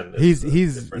accent.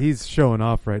 He's showing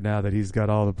off right now that he's got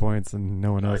all the points and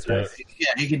no one else does.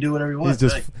 Yeah, he can do whatever he wants.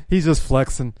 He's just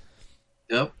flexing.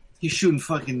 Yep. He's shooting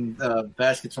fucking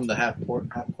baskets from the half court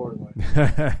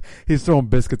line. He's throwing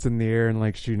biscuits in the air and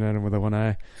like shooting at him with one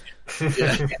eye. Yeah,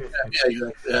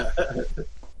 exactly. Yeah.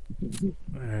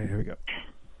 All right, here we go.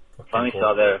 Finally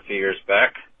saw that a few years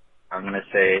back. I'm gonna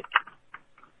say,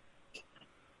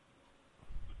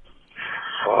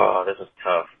 oh, this is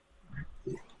tough.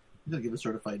 He's gonna give a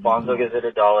certified. Bonzo gives it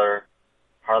 $1.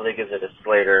 Harley gives it a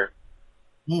Slater,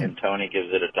 and Tony gives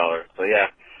it $1. So yeah,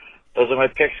 those are my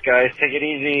picks, guys. Take it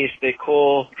easy, stay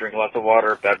cool, drink lots of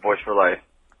water. Bad boys for life.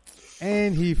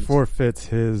 And he forfeits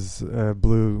his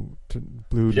blue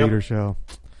leader shell.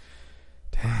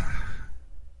 Dang.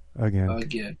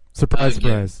 Again.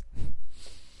 Surprise.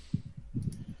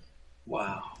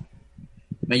 Wow.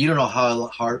 Man, you don't know how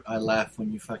hard I laughed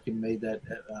when you fucking made that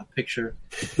picture.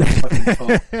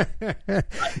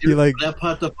 You like that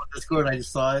popped up on Discord and I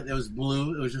just saw it. It was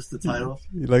blue. It was just the title.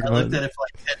 You like I looked at it for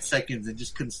like 10 seconds and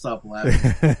just couldn't stop laughing.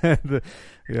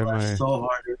 So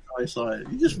hard every time I saw it.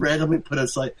 You just randomly put a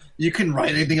site. You couldn't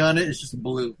write anything on it. It's just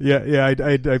blue. Yeah.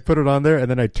 I put it on there and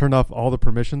then I turned off all the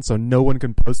permissions so no one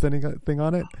can post anything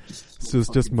on it. So it's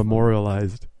just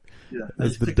memorialized. Yeah, I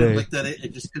just looked at it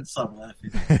and just couldn't stop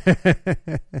laughing.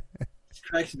 It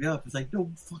cracks me up. It's like, no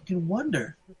fucking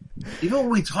wonder. Even when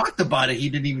we talked about it, he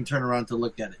didn't even turn around to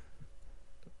look at it.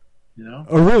 You know?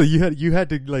 Oh, really? You had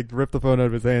to like rip the phone out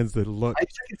of his hands to look. I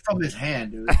took it from his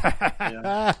hand, dude.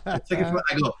 I took it from.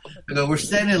 I go. We're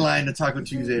standing in line to Taco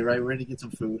Tuesday, right? We're ready to get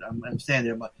some food. I'm standing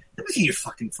there. I'm like, let me see your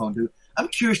fucking phone, dude. I'm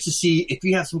curious to see if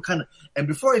you have some kind of. And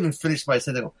before I even finish my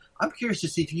sentence, I go, I'm curious to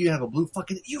see if you have a blue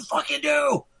fucking. You fucking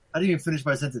do. I didn't even finish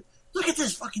my sentence. Look at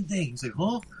this fucking thing. He's like,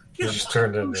 huh? You just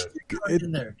turned into.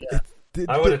 In there. Yeah.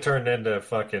 I would have turned into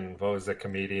fucking. What was the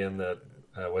comedian that?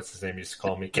 What's his name used to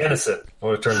call me? Kennison. I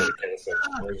would have turned into Kennison.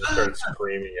 I just started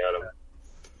screaming at him.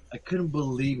 I couldn't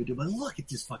believe it, dude. But look at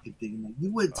this fucking thing. Like,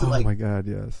 you went to oh my god,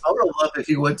 yes. I would have loved if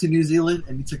you went to New Zealand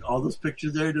and you took all those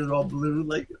pictures there. They're all blue,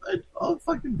 like all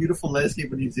fucking beautiful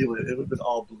landscape of New Zealand. It would have been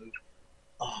all blue.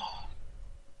 Oh,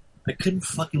 I couldn't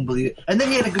fucking believe it. And then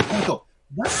he had a good point. Go,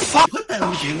 what the fuck? Put that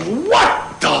on the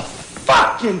What the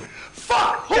fucking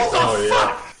fuck? What the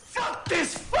fuck? Fuck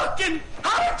this fucking.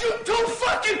 How did you do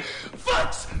fucking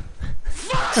fucks?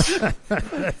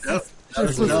 Fucks. That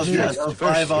was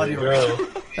live audio.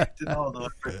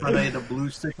 I had a blue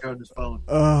sticker on his phone.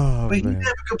 Oh, but he had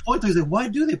a good point. He's like, why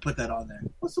do they put that on there?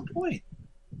 What's the point?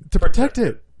 To protect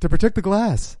it. To protect the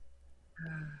glass.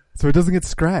 So it doesn't get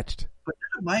scratched. But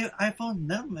my iPhone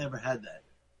never ever had that.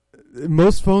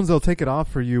 Most phones, they'll take it off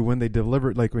for you when they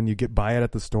deliver it. Like when you buy it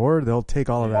at the store, they'll take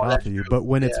all of that off of you. But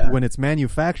when it's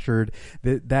manufactured,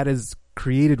 that is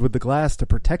created with the glass to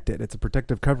protect it. It's a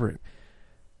protective covering.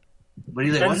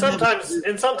 And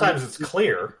sometimes it's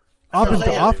clear.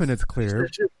 Often it's clear.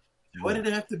 Why did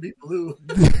it have to be blue?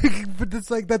 But it's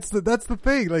like that's the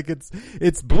thing. Like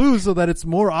it's blue so that it's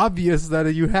more obvious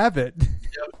that you have it.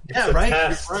 Yeah,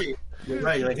 right. You're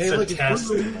right. Like, hey, look, it's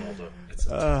blue.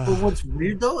 But what's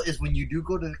weird though is when you do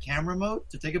go to the camera mode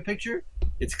to take a picture,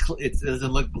 it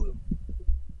doesn't look blue.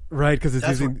 Right, because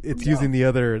it's using the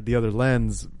other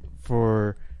lens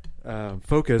for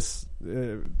focus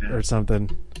or something.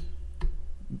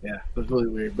 Yeah, it was really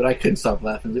weird, but I couldn't stop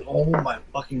laughing. Like, oh my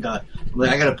fucking god!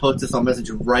 Like, I gotta post this on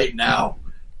Messenger right now.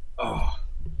 Oh,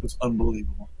 it was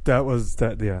unbelievable. That was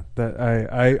that. Yeah, that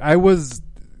I was.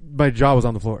 My jaw was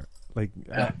on the floor. Like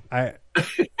I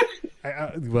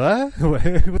what?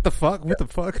 What the fuck? What the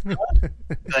fuck?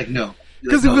 Like no,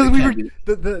 because we were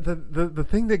the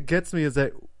thing that gets me is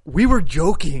that we were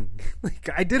joking. Like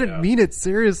I didn't mean it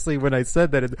seriously when I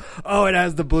said that. It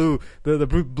has the blue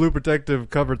protective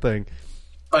cover thing.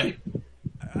 Right.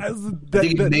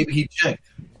 Maybe he checked.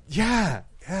 Yeah.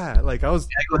 Like I go,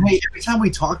 hey, every time we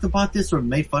talked about this or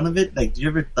made fun of it, like, do you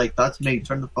ever thoughts maybe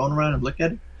turn the phone around and look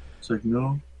at it? It's like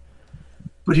no.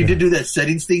 But he did do that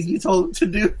settings thing you told him to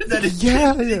do.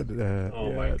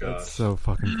 Oh my god, that's so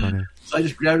fucking funny. So I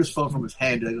just grabbed his phone from his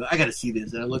hand and I go, I gotta see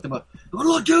this. And I looked him up. I go,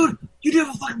 look, dude, you do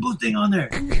have a fucking blue thing on there.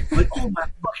 I'm like, oh my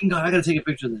fucking god, I gotta take a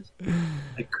picture of this.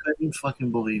 I couldn't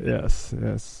fucking believe it.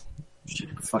 Yes.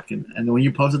 Fucking, and when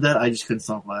you posted that, I just couldn't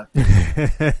stop laughing.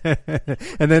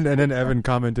 and then Evan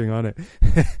commenting on it.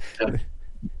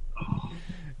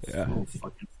 So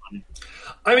fucking funny.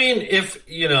 I mean, if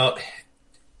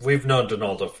we've known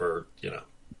Donaldo for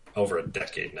over a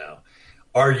decade now.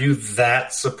 Are you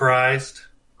that surprised?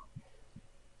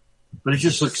 But it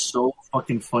just looks so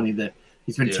fucking funny that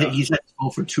he's been Yeah. he's had his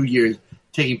phone for 2 years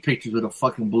taking pictures with a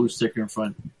fucking blue sticker in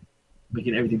front,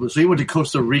 making everything blue. So he went to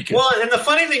Costa Rica. Well, and the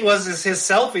funny thing was is his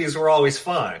selfies were always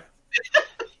fine.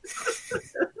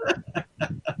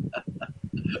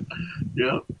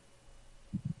 Yep.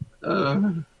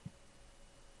 God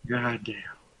damn.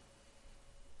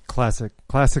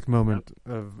 Classic moment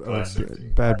of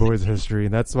Bad Boys history.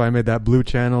 And that's why I made that blue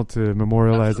channel to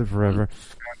memorialize it forever.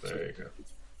 There you go.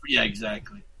 Yeah,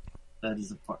 exactly. That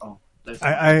is a part. Oh, that's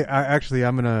I actually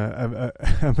I'm gonna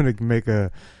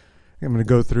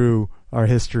go through our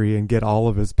history and get all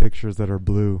of his pictures that are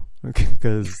blue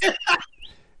because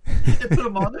put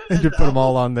them on there. to put them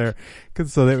all on there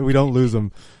so that we don't lose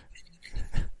them.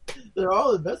 They're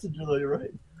all in Messenger, though. You're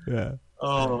right. Yeah.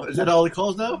 Oh, is that all he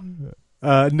calls now?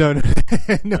 No,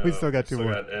 no, we still got two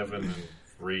more. Got Evan and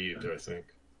Reed, I think.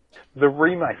 The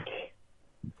remake.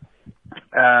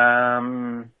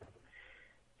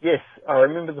 Yes, I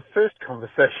remember the first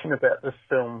conversation about this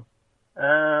film.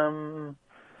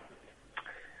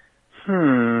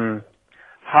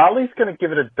 Harley's going to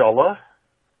give it $1,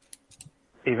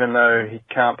 even though he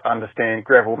can't understand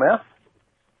gravel mouth.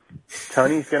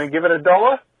 Tony's going to give it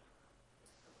 $1.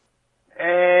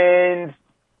 And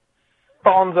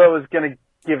Fonzo is going to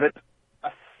give it a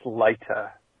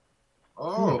Slater.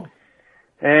 Oh.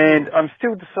 And I'm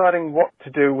still deciding what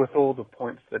to do with all the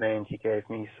points that Angie gave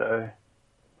me, so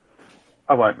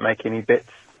I won't make any bets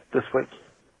this week.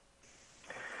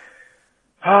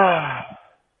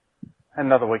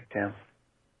 Another week down.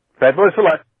 Bad Boys for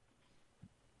life.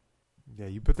 Yeah,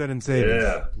 you put that in savings.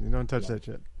 Yeah. You don't touch that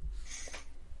shit.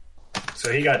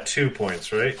 So he got 2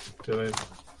 points, right?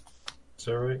 Is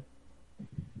that right?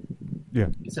 Yeah.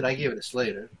 He said I gave it a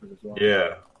Slater.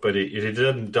 Yeah, but he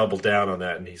didn't double down on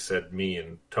that, and he said me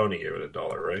and Tony gave it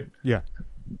 $1, right? Yeah.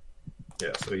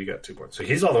 Yeah, so he got 2 points. So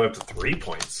he's all the way up to 3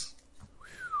 points.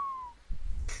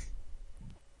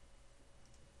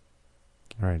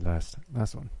 All right, last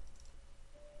one.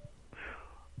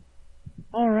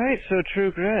 All right, so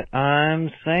True Grit,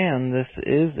 I'm saying this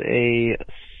is a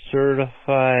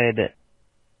certified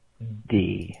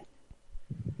D.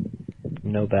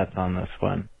 No bets on this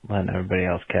one. Letting everybody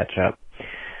else catch up.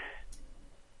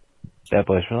 Bad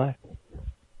Boys for life.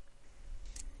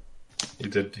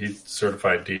 He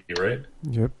certified D, right?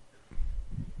 Yep.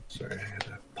 Sorry, I had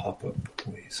to pop up,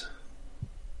 please.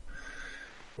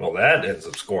 Well, that ends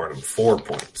up scoring him 4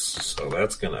 points, so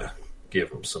that's gonna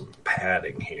give him some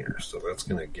padding here. So that's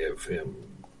gonna give him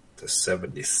the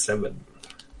 77.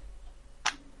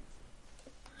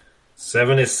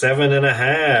 77 and a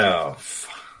half.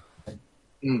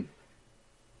 Mm.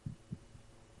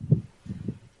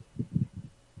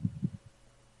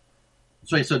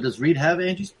 So does Reed have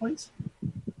Angie's points?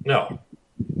 No,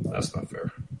 that's not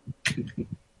fair.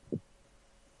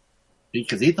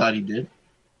 Because he thought he did.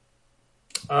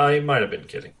 He might have been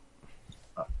kidding.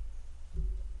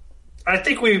 I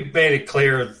think we made it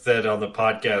clear that on the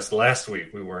podcast last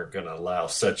week we weren't going to allow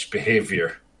such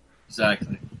behavior.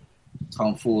 Exactly.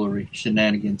 Tomfoolery,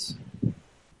 shenanigans.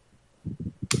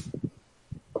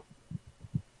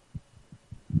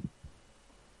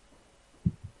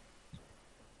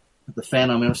 The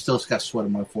fan on me, I'm still got sweat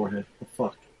on my forehead. What the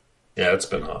fuck? Yeah, it's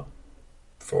been hot.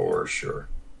 For sure.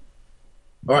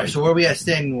 All right, so where are we at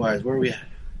standing wise? Where are we at?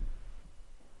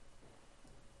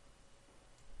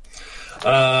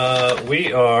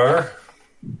 We are.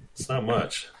 It's not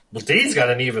much. Well, Dee's got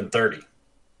an even 30.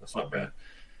 That's not bad.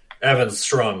 Evan's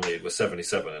strong lead with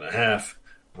 77 and a half.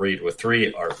 Reed with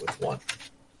 3. Art with 1.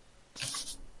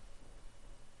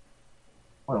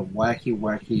 What a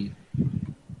wacky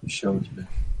show it's been.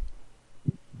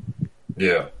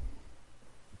 Yeah.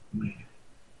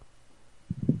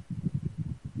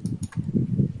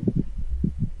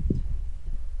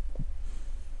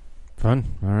 Fun.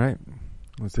 All right.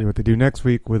 Let's see what they do next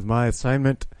week with my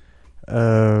assignment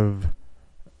of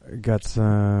got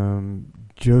some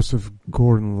Joseph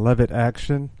Gordon-Levitt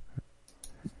action.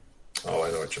 Oh,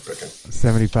 I know what you're picking.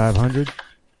 7,500.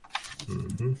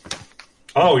 Mm-hmm.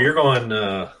 Oh, you're going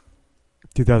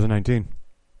 2019.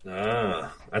 I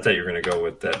thought you were going to go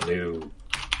with that new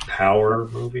Power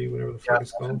movie, whatever the fuck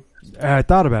it's called. I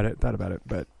thought about it,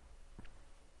 but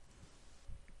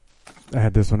I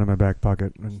had this one in my back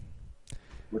pocket. And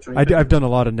Which one? I've done a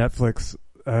lot of Netflix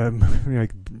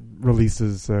like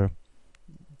releases, so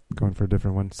going for a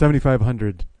different one.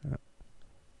 7,500.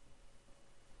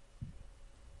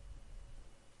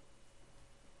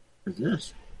 What's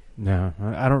this? No,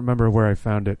 I don't remember where I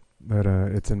found it, but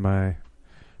it's in my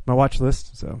watch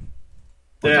list. So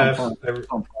Yeah, Tom I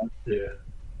Tom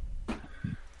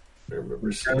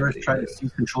remember terrorists tried to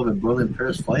seize control of a brilliant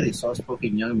Paris flight. A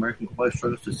soft-spoken young American flight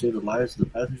struggles to save the lives of the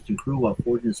passengers and crew while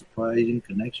forging a surprising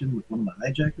connection with one of the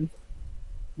hijackers.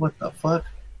 What the fuck?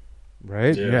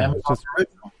 Right? Yeah.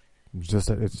 It's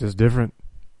just different.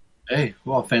 Hey,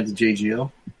 we're all fans of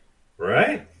JGO.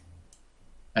 Right?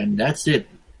 And that's it.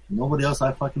 Nobody else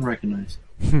I fucking recognize.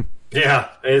 Yeah,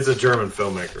 it's a German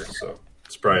filmmaker, so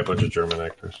it's probably a bunch of German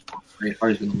actors. Great,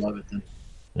 Hardy's gonna love it then.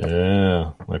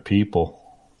 Yeah, my people.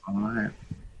 All right.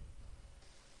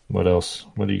 What else?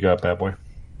 What do you got, bad boy? All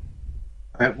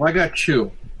right, well, I got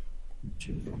two.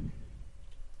 See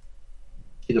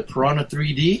the Piranha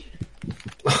 3D.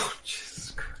 Oh,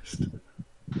 Jesus Christ.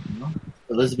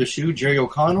 Elizabeth Shue, Jerry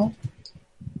O'Connell,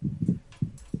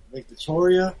 Lake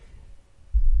Victoria,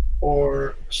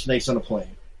 or Snakes on a Plane.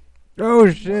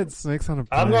 Oh shit! Snakes on a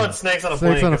Plane. I'm going Snakes on a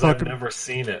Plane because I've never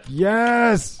seen it.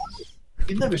 Yes.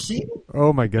 You've never seen it?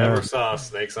 Oh my god! Never saw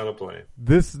Snakes on a Plane.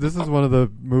 This is one of the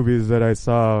movies that I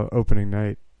saw opening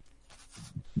night.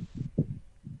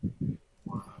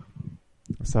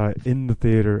 I saw it in the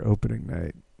theater opening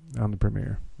night on the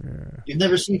premiere. Yeah. You've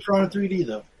never seen Piranha 3D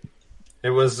though. It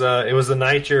was the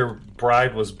night your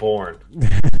bride was born,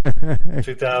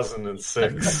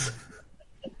 2006.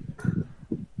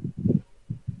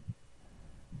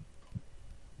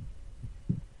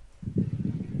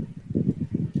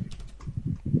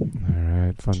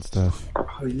 Alright, fun stuff.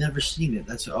 Oh, you've never seen it.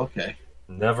 That's okay.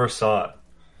 Never saw it.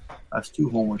 That's two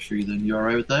homeworks for you then. You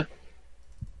alright with that?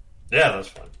 Yeah, that's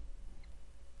fine.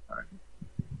 Alright.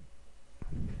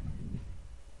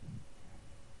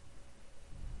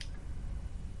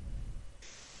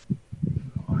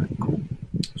 Alright, cool.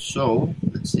 So,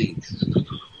 let's see.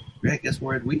 Yeah, I guess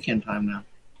we're at weekend time now.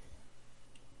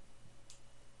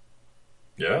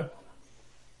 Yeah.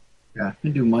 Yeah, I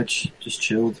didn't do much. Just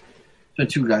chilled. It's been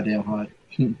too goddamn hot.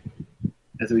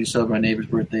 After we celebrated my neighbor's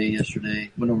birthday yesterday,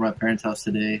 went over to my parents' house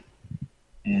today,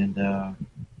 and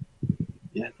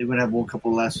yeah, they're gonna have one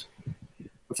couple last.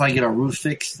 We're trying to get our roof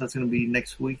fixed. That's gonna be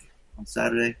next week on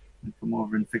Saturday. We come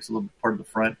over and fix a little part of the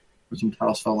front where some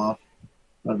tiles fell off.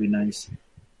 That'll be nice.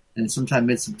 And sometime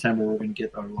mid-September, we're gonna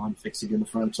get our lawn fixed again in the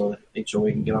front so the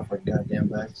HOA can get off our goddamn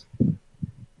backs.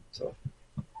 So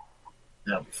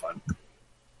that'll be fun.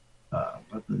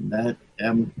 Other than that,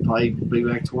 I'm probably be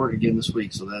back to work again this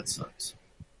week, so that sucks.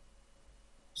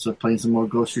 So playing some more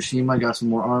Ghost of Tsushima, got some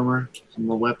more armor, some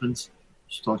more weapons.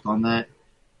 Just talked on that.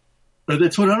 But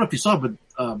that's what I don't know if you saw, but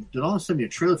did all send me a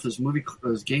trailer for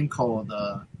this game called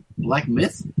Black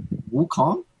Myth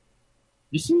Wukong?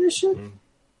 You seen this shit?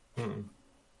 Mm-hmm.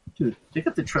 Dude, check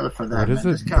out the trailer for that. What is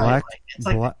man. it? This guy,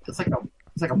 Black. it's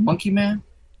like a monkey man.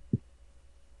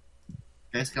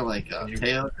 Guy's got like a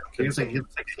tail. He looks like an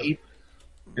ape.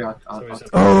 Yeah,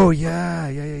 Oh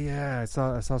yeah. I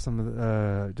saw some of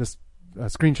the, just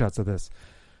screenshots of this.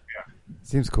 Yeah,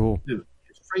 seems cool. Dude,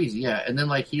 it's crazy. Yeah, and then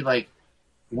like he at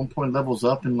one point levels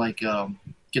up and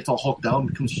gets all hulked out and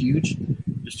becomes huge.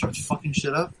 Just starts fucking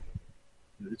shit up.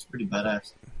 Dude, it's pretty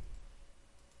badass.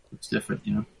 It's different,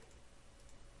 you know.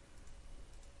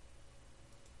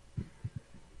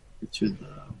 Get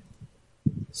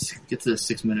to the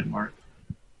 6-minute mark.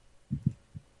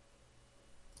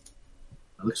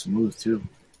 It looks smooth too.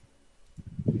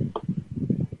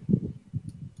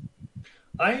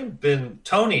 I have been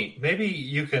Tony. Maybe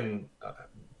you can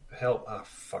help.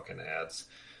 Fucking ads.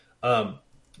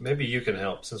 Maybe you can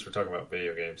help since we're talking about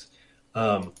video games.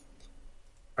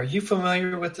 Are you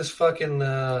familiar with this fucking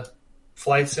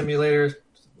flight simulator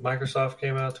Microsoft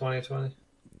came out 2020?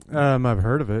 I've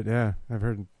heard of it. Yeah, I've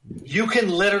heard. You can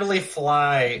literally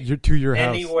fly to your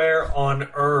house anywhere on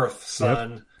Earth,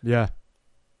 son. Yep. Yeah.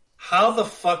 How the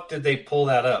fuck did they pull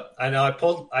that up? I know I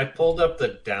pulled up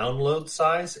the download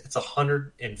size. It's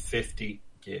 150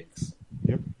 gigs.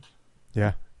 Yep.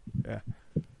 Yeah. Yeah.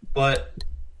 But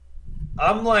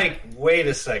I'm like, wait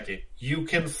a second. You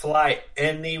can fly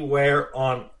anywhere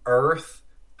on Earth?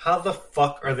 How the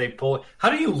fuck are they pulling? How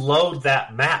do you load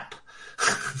that map?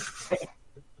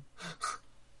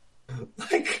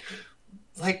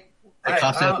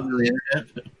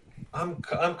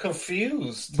 I'm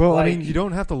confused. Well, I mean, you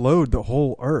don't have to load the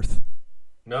whole Earth.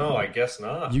 No, I guess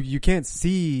not. You can't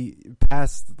see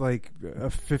past like a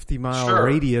 50-mile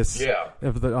radius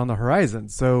on the horizon.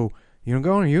 So you ain't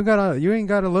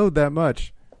gotta load that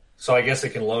much. So I guess it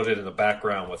can load it in the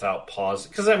background without pausing.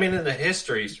 Because I mean, in the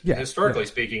historically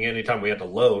speaking, anytime we had to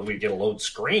load, we'd get a load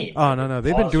screen. Oh no,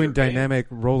 they've been doing dynamic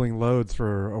rolling loads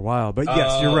for a while. But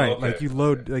yes, you're right. Okay. Like you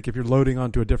load, like if you're loading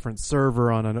onto a different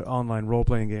server on an online role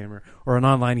playing game or an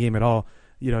online game at all,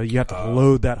 you have to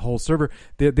load that whole server.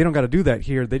 They don't got to do that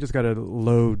here. They just got to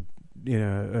load,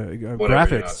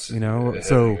 graphics,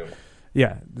 So,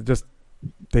 yeah,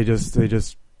 they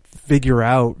just figure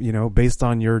out, based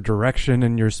on your direction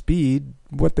and your speed,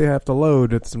 what they have to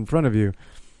load that's in front of you,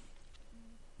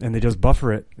 and they just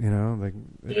buffer it.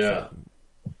 Yeah.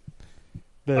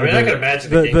 I can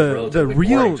imagine the game relatively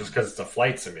boring just because it's a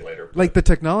flight simulator. Like the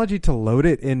technology to load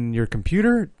it in your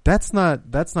computer, that's not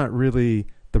really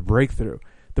the breakthrough.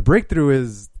 The breakthrough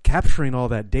is capturing all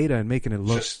that data and making it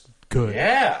look good.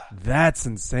 Yeah, that's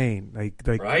insane. Like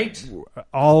right?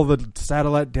 All the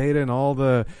satellite data and all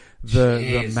the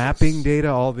mapping data,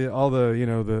 all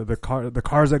the the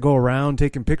cars that go around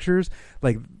taking pictures.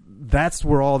 Like that's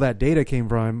where all that data came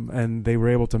from, and they were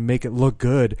able to make it look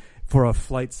good for a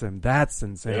flight sim. That's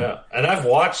insane. Yeah, and I've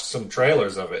watched some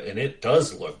trailers of it, and it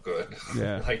does look good.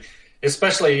 Yeah, like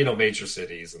especially major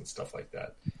cities and stuff like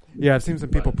that. Yeah, I've seen some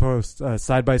people post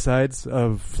side by sides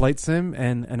of flight sim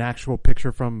and an actual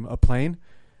picture from a plane,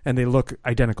 and they look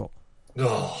identical.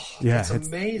 Oh, yeah, it's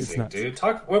amazing, dude.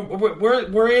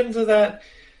 We're into that.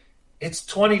 It's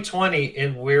 2020,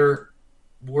 and we're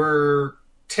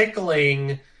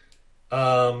tickling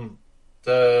the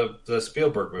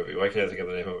Spielberg movie. Why can't I think of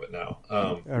the name of it now?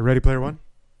 Ready Player One?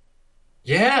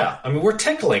 Yeah. I mean, we're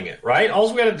tickling it, right?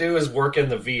 All we got to do is work in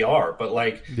the VR, but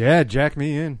like... Yeah, jack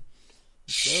me in.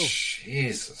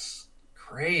 Jesus.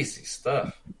 Crazy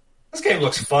stuff. This game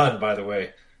looks fun, by the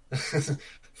way.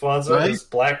 Fonzo, right? This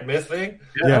Black Myth thing.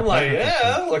 Yeah, I'm like,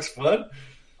 that looks fun.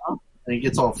 And he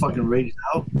gets all fucking raged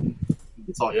out.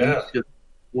 It's all the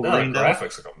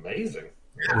graphics look amazing.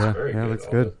 Yeah, it's very good. Looks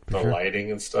good. The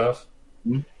lighting and stuff.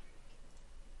 Mm-hmm.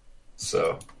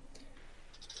 So,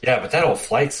 yeah, but that old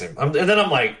flight sim. And then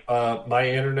I'm like, my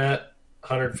internet,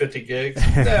 150 gigs,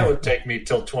 that would take me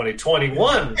till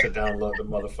 2021 to download the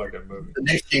motherfucking movie. The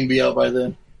next game be out by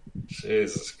then.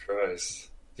 Jesus Christ.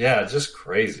 Yeah, just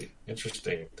crazy.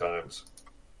 Interesting times.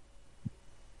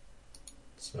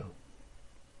 So.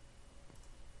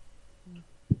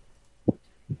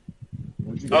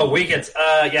 Oh, weekends.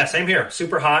 Yeah, same here.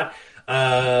 Super hot,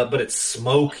 but it's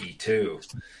smoky too.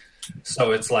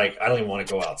 So it's like I don't even want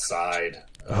to go outside.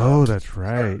 Oh, that's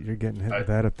right. You're getting hit with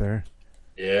that up there.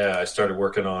 Yeah, I started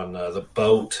working on the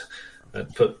boat,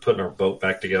 putting our boat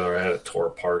back together. I had it tore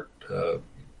apart,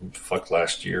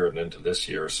 last year and into this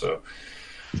year. So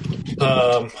I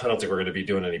don't think we're going to be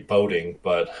doing any boating,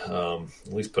 but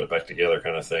at least put it back together,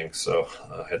 kind of thing. So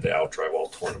I had the out drive all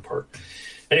torn apart.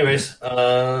 Anyways, we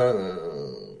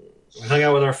hung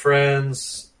out with our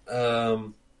friends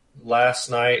last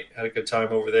night. Had a good time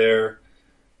over there.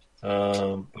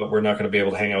 But we're not going to be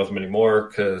able to hang out with them anymore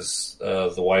because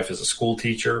the wife is a school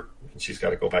teacher and she's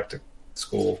got to go back to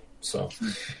school. So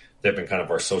they've been kind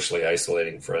of our socially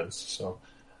isolating friends. So,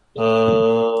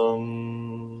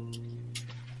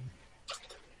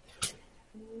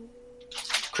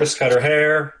 Chris cut her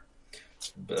hair,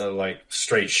 like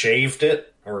straight shaved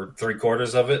it or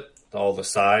 3/4 of it, all the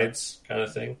sides kind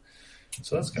of thing.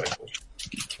 So that's kind of cool.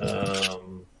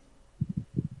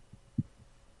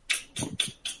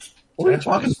 What were you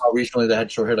talking about recently that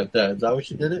had short hair like that? Is that why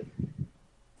she did it?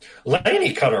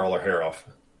 Lainey cut all her hair off.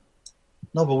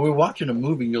 No, but we were watching a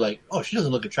movie and you're like, oh, she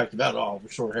doesn't look attractive at all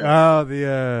with short hair.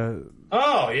 Oh,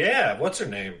 Oh, yeah. What's her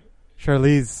name?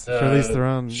 Charlize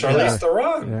Theron. Charlize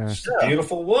Theron. Yeah. She's a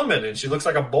beautiful woman, and she looks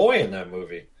like a boy in that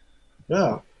movie.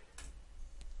 Yeah.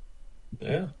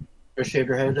 Yeah. Her shaved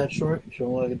her head that short? She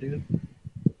don't look like a dude?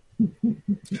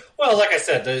 Well, like I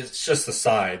said, it's just the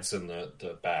sides and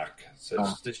the back. So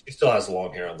she still has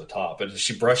long hair on the top, but if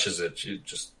she brushes it, you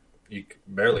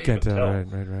barely can't even tell.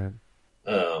 Right.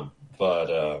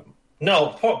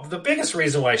 No, the biggest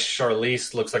reason why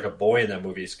Charlize looks like a boy in that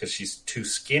movie is because she's too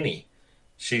skinny.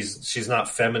 She's not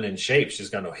feminine shape.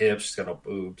 She's got no hips. She's got no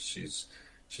boobs. She's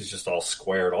just all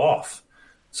squared off.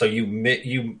 So you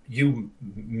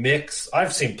mix.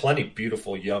 I've seen plenty of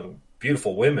beautiful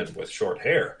women with short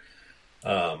hair,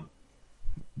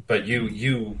 but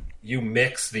you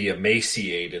mix the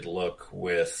emaciated look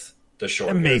with the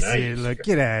short emaciated look.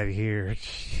 Get out of here!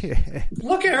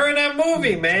 Look at her in that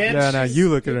movie, man. No, you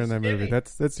look at her in that movie.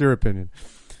 That's your opinion.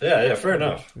 Yeah, fair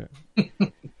enough. Yeah.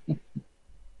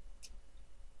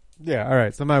 Yeah, all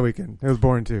right. So my weekend, it was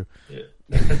boring too. Yeah.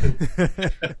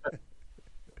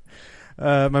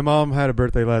 My mom had a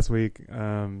birthday last week,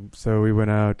 so we went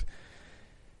out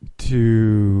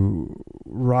to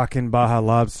Rockin' Baja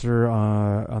Lobster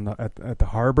at the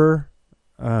harbor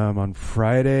on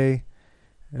Friday.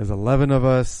 There's 11 of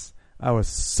us. I was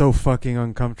so fucking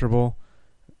uncomfortable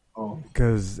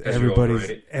because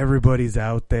everybody's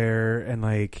out there, and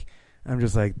like I'm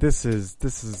just like, this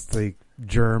is like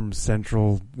germ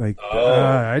central. Like,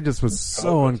 I just was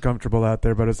so uncomfortable out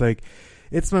there. But it's like,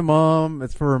 it's my mom.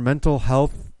 It's for her mental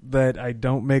health that I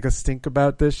don't make a stink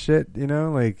about this shit. You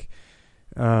know, like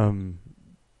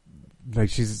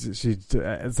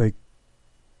it's like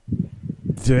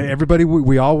everybody.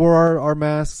 We all wore our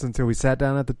masks until we sat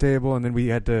down at the table, and then we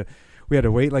had to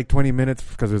wait like 20 minutes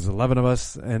because there was 11 of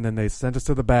us, and then they sent us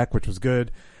to the back, which was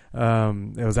good.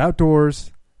 It was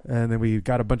outdoors. And then we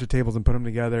got a bunch of tables and put them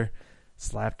together,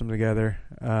 slapped them together.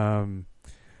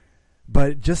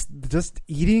 But just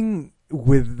eating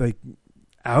with like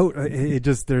out, it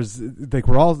just, there's like,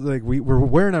 we're all like, we're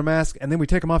wearing our mask and then we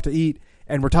take them off to eat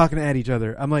and we're talking at each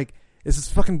other. I'm like, this is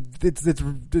fucking, it's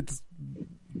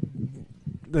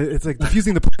like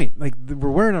diffusing the point. Like,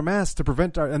 we're wearing our masks to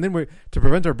prevent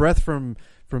our breath from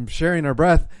sharing our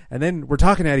breath, and then we're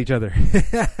talking at each other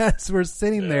as we're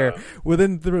sitting there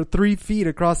within 3 feet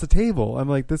across the table. I'm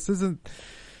like, this isn't.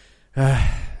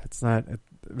 It's not.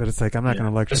 But it's like, I'm not going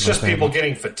to lecture. It's just people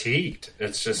getting fatigued.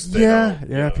 It's just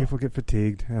people get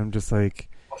fatigued. I'm just like.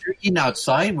 If you're eating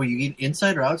outside, were you eating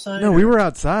inside or outside? No, we were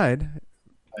outside,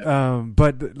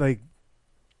 but like,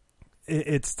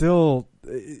 it's still.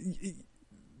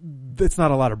 It's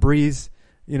not a lot of breeze.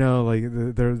 You know, like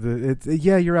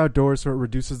you're outdoors, so it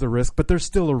reduces the risk, but there's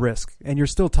still a risk, and you're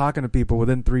still talking to people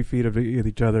within 3 feet of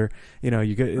each other. You know,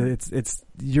 you get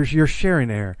you're sharing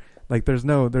air. Like, there's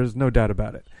no doubt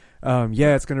about it.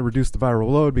 It's going to reduce the viral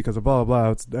load because of blah blah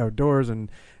blah. It's outdoors and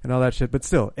all that shit, but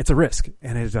still, it's a risk.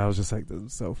 And I was just like, this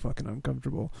is so fucking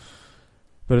uncomfortable.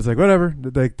 But it's like, whatever.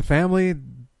 Like, the family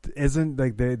isn't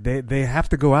like they have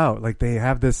to go out. Like, they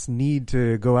have this need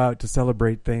to go out to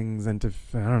celebrate things and to,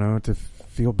 I don't know, to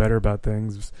feel better about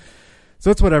things.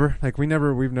 So it's whatever. Like, we've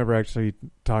never actually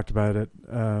talked about it.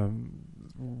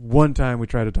 One time we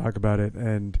tried to talk about it,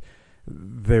 and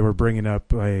they were bringing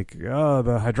up like, oh,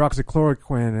 the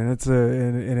hydroxychloroquine, and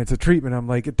it's a treatment. I'm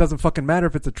like, it doesn't fucking matter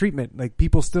if it's a treatment. Like,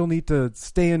 people still need to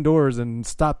stay indoors and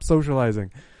stop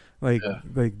socializing. Like,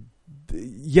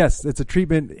 yes, it's a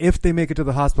treatment. If they make it to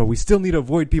the hospital, we still need to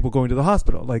avoid people going to the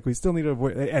hospital. Like, we still need to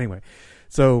avoid anyway.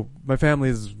 So my family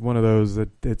is one of those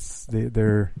that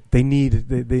they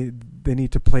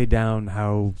need to play down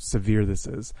how severe this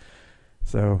is.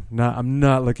 So I'm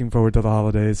not looking forward to the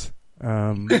holidays.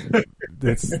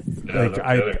 It's like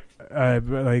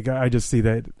I just see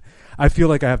that. I feel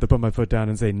like I have to put my foot down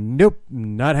and say, nope,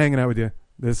 not hanging out with you.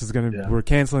 This is we're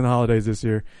canceling the holidays this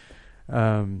year.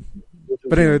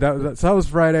 But anyway, that was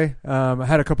Friday. I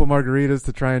had a couple margaritas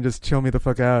to try and just chill me the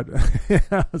fuck out.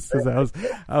 I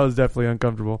was definitely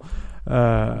uncomfortable.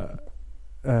 I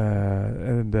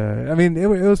mean, it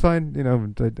was fine. You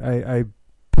know, I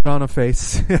put on a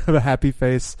face, a happy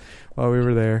face while we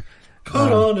were there.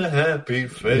 Put on a happy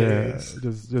face.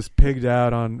 Yeah, just pigged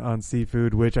out on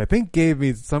seafood, which I think gave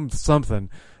me something.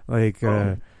 Like,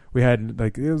 we had,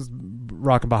 like, it was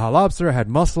Rockin' Baja Lobster. I had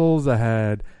mussels. I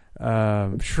had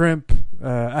shrimp.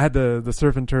 I had the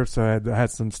surf and turf, so I had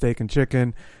some steak and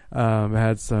chicken. I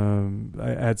had some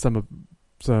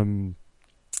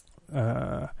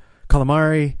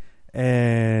calamari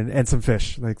and some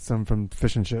fish, like some from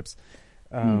Fish and Chips.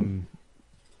 And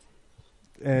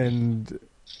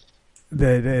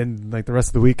like the rest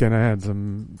of the weekend, I had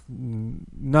some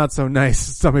not so nice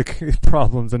stomach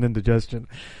problems and indigestion.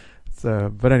 So,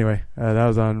 but anyway, that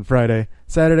was on Friday.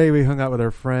 Saturday, we hung out with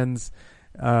our friends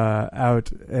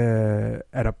out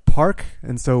at a park,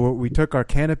 and so we took our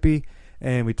canopy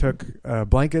and we took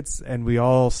blankets, and we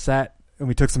all sat, and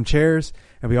we took some chairs,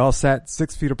 and we all sat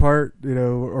 6 feet apart, you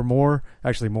know, or more.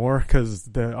 Actually, more, because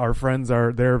our friends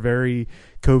they're very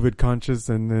COVID conscious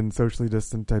and socially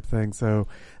distant type thing. So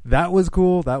that was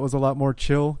cool. That was a lot more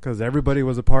chill because everybody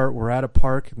was apart. We're at a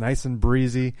park, nice and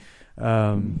breezy.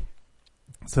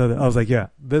 So I was like, yeah,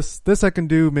 this I can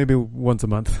do maybe once a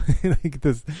month. Like,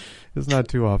 this is not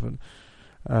too often.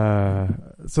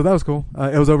 So that was cool.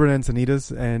 It was over at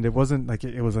Encinitas, and it wasn't like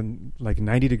it was a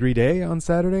 90-degree day on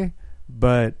Saturday,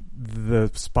 but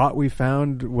the spot we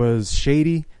found was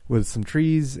shady with some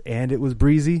trees, and it was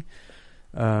breezy.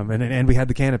 And we had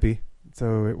the canopy,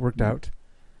 so it worked out.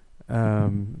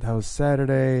 That was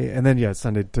Saturday, and then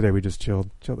Sunday. Today we just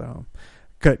chilled at home.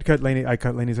 Cut Lainey. I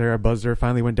cut Lainey's hair. I buzzed her.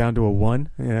 Finally went down to a 1.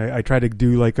 You know, I tried to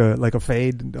do like a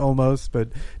fade almost, but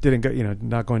didn't go. You know,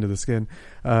 not going to the skin.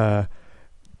 And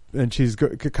she's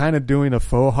kind of doing a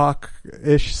faux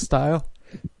hawk-ish style.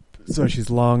 So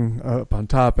she's long up on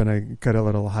top, and I cut a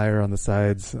little higher on the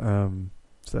sides.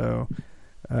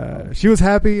 She was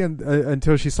happy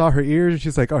until she saw her ears.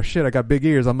 She's like, "Oh shit, I got big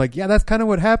ears." I'm like, "Yeah, that's kind of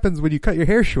what happens when you cut your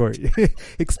hair short. It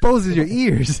exposes your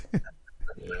ears."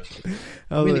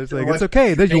 It's like, it's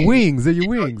okay. They're your wings. They're your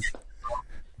wings.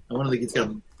 I wonder if it's got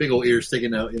big old ears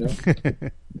sticking out, you know?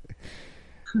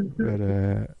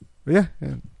 But yeah,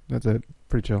 that's it.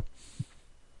 Pretty chill.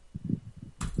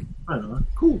 I don't know.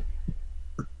 Cool.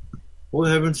 Well,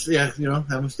 having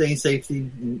staying safety,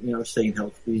 and, staying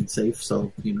healthy and safe.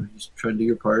 So, just try to do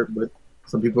your part. But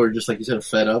some people are just, like you said,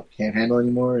 fed up, can't handle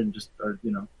anymore, and just are,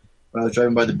 when I was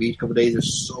driving by the beach a couple of days,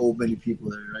 there's so many people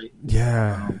there, right?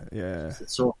 Yeah,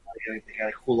 It's so hot. They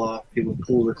gotta cool off. People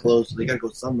cool their clothes, so they gotta go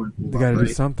somewhere. They gotta do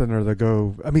something, or they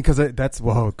go. I mean, because that's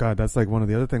like one of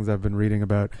the other things I've been reading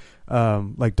about.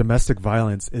 Like domestic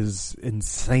violence is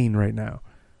insane right now.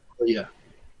 Oh, yeah.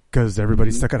 Because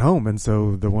everybody's stuck at home, and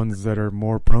so the ones that are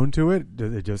more prone to it,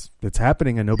 it's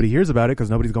happening, and nobody hears about it because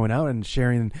nobody's going out and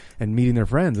sharing and meeting their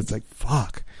friends. It's like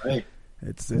fuck. Right.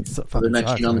 It's they're fucking not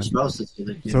cheating on their sucks,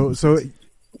 spouses. So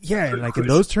yeah, and like in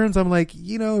those terms, I'm like,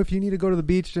 if you need to go to the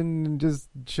beach and just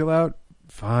chill out,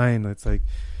 fine. It's like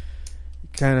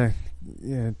kind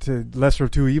of to lesser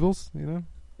of two evils,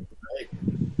 Right.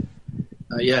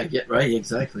 Right.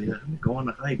 Exactly. Yeah. Go on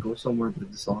a hike. Go somewhere, but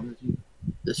as long as you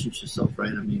distance yourself,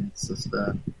 right? I mean, it's just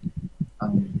the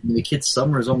kid's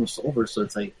summer is almost over, so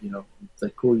it's like it's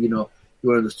like cool. You go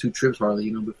on those 2 trips,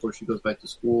 Harley. Before she goes back to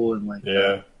school, and like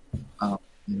I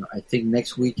think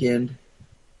next weekend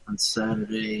on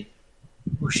Saturday.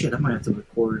 Oh shit! I might have to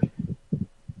record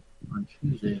on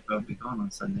Tuesday if I'll be gone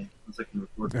on Sunday. Once I can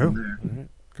record from there. All right,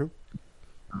 cool.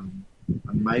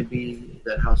 I might be at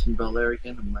that house in Bel Air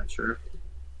again. I'm not sure.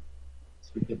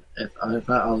 If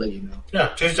not, I'll let you know. Yeah,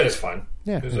 Tuesday's fine.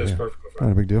 Yeah, Tuesday's perfectly fine.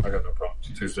 Not a big deal. I got no problems.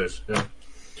 Tuesdays, yeah.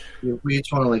 We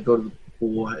just want to go to the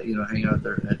pool, hang out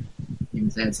there at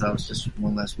Eamon's aunt's house just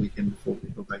one last weekend before we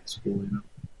go back to school.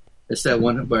 It's that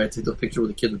one where I took the picture where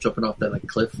the kids were jumping off that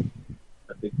cliff,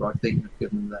 that big rock thing. I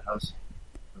remember that house.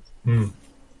 On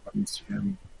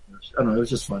Instagram. I don't know. It was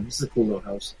just fun. This is a cool little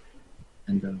house,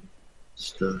 and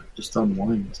just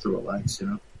unwind, just to relax,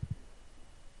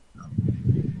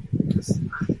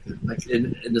 Like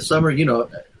in the summer,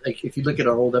 like if you look at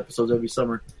our old episodes every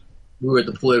summer, we were at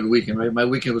the pool every weekend, right? My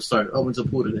weekend would start. Oh, went to the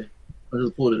pool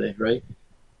today, right?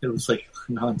 It was like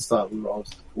nonstop. We were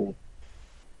always at the pool.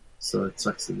 So it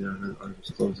sucks that ours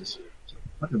was closed this year. So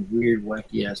fucking weird,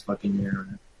 wacky ass fucking year.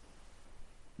 Right?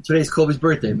 Today's Kobe's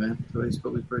birthday, man. Today's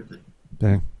Kobe's birthday.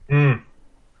 Dang.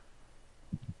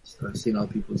 So I've seen all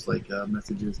people's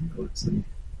messages and notes, and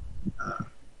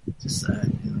just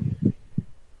sad,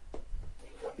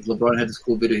 LeBron had this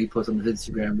cool video he posted on his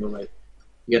Instagram where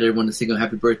he got everyone to sing him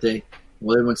happy birthday.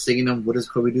 While everyone's singing him, what does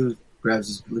Kobe do?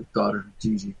 Grabs his daughter,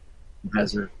 Gigi, and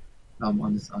has her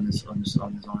on his arms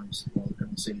while everyone's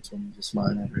singing to him and just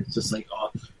smiling at her. It's just like, oh,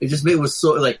 it just made it was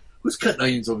so who's cutting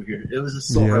onions over here? It was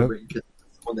just so heartbreaking because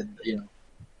one that the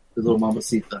little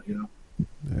mamacita,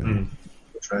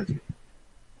 Tragic.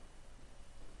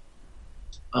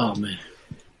 Oh man.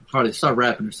 Harley, start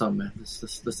rapping or something, man.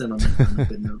 Let's end on that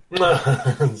good note.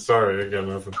 Sorry, I got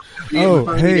nothing.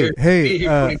 Oh,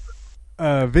 hey,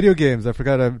 video games. I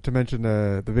forgot to mention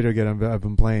the video game I've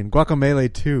been playing.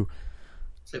 Guacamelee 2.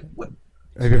 What?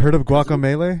 Have you heard of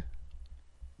Guacamelee?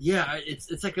 Yeah,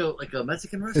 it's like a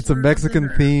Mexican restaurant. It's a Mexican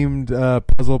themed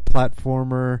puzzle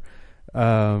platformer.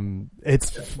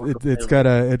 It's got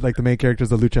the main character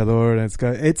is a luchador,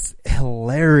 and it's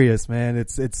hilarious, man.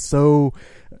 It's so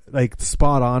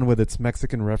spot on with its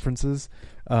Mexican references,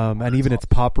 and even its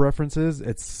pop references.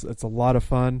 It's a lot of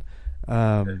fun.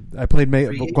 I played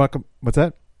what's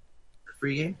that?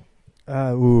 Free game?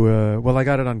 Well, I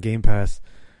got it on Game Pass.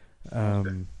 I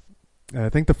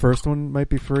think the first one might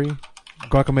be free.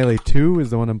 Guacamelee 2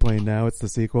 is the one I'm playing now. It's the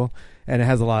sequel, and it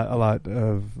has a lot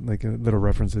of little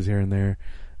references here and there,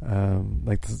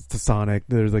 to Sonic.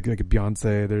 There's like a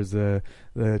Beyonce. There's the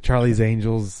Charlie's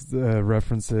Angels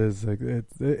references.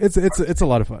 It's a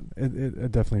lot of fun. I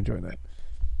definitely enjoy that.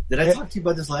 Did I talk to you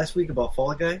about this last week about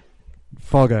Fall Guy?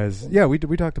 Fall Guys. Yeah, we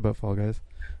talked about Fall Guys.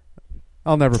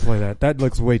 I'll never play that. That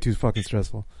looks way too fucking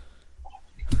stressful.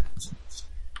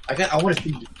 I want to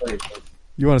see you play it.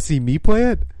 You want to see me play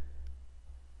it?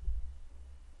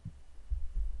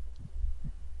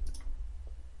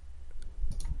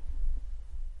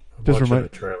 I'm watching a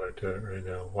trailer to it right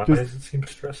now. Why does it seem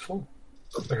stressful?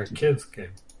 It's like a kid's game.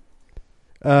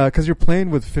 Because you're playing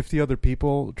with 50 other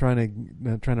people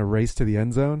trying to race to the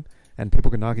end zone, and people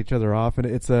can knock each other off, and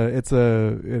it's a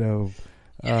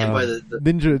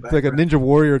ninja. It's like a Ninja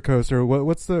Warrior coaster.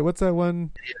 What's that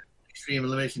one? Extreme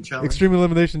Elimination Challenge. Extreme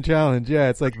Elimination Challenge. Yeah,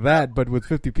 it's like that, but with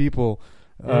 50 people.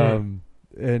 And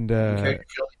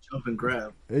jump and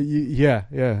grab. Yeah,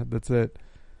 that's it.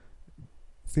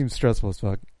 Seems stressful as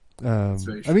fuck.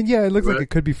 I mean, yeah, it looks like it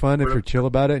could be fun if you're chill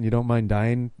about it and you don't mind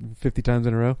dying 50 times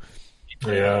in a row.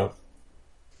 Yeah.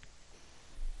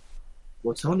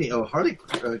 Well, Tony, Harley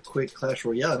quit Clash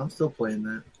Royale, and I'm still playing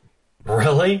that.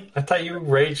 Really? I thought you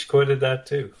rage quitted that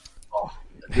too. Oh,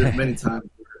 there's many times.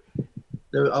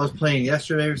 I was playing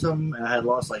yesterday or something, and I had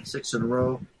lost like 6 in a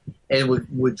row. And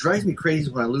what drives me crazy is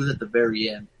when I lose at the very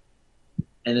end.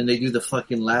 And then they do the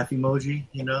fucking laugh emoji,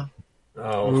 you know?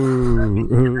 Oh.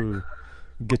 Ooh.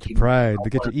 Get your pride.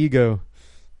 Get your ego.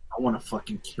 I want to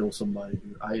fucking kill somebody,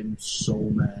 dude. I am so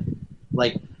mad.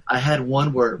 Like, I had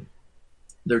one where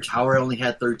their tower only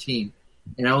had 13.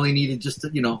 And I only needed just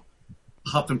to,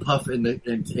 huff and puff and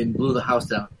blew the house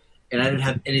down. And I didn't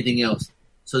have anything else.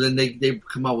 So then they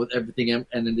come out with everything and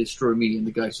then they destroy me. And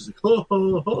the guy's just like, ho,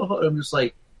 ho, ho, ho. I'm just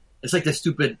like, it's like the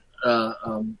stupid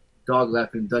dog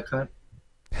laughing duck hunt.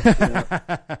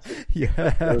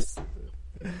 Yes.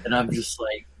 And I'm just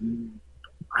like,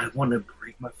 I want to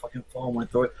break my fucking phone, my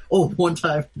throat. Oh, one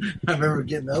time I remember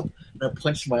getting up and I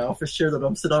punched my office chair that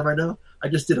I'm sitting on right now. I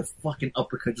just did a fucking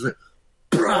uppercut, just like,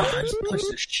 brah, I just punched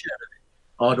the shit out of it.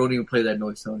 Oh, don't even play that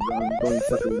noise, Tony. Don't even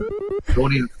fucking.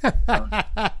 Don't even just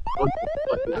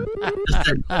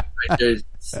that noise right there.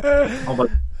 On my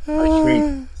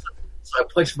screen. So I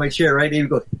punched my chair right, and he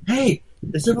goes, "Hey,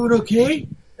 is everyone okay?"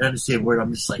 And I didn't say a word.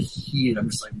 I'm just like heated. I'm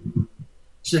just like.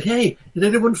 She's like, "Hey, did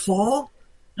anyone fall?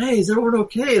 Hey, is everyone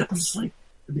okay?" And I'm just like,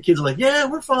 and the kids are like, "Yeah,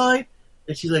 we're fine."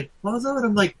 And she's like, "What's up?" And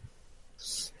I'm like,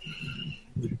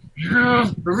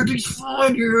 "Yeah, everything's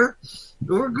fine here.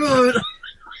 We're good."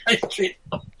 I straight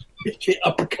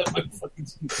uppercut my fucking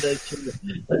stupid ass chin.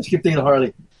 I just keep thinking of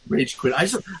Harley. Rage quit. I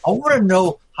want to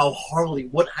know how Harley,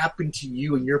 what happened to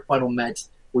you in your final match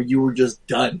where you were just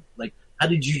done? Like, how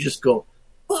did you just go,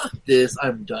 fuck this,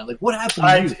 I'm done? Like, what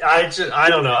happened to you? I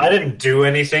don't know. I didn't do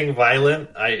anything violent.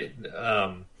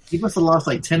 You must have lost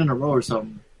like 10 in a row or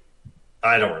something.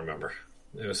 I don't remember.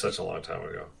 It was such a long time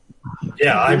ago.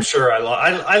 Yeah, I'm sure I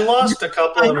lost a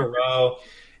couple in a row.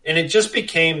 And it just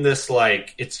became this,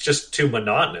 like, it's just too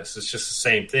monotonous. It's just the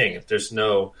same thing. If there's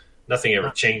nothing ever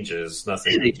changes.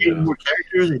 Nothing. They gave more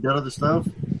characters. They done other stuff.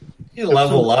 You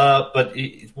level up, but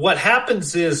what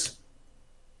happens is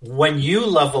when you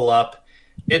level up,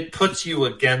 it puts you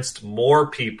against more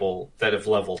people that have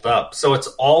leveled up. So it's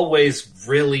always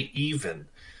really even.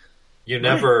 You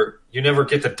never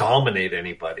get to dominate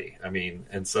anybody. I mean,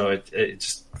 and so it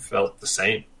just felt the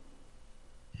same.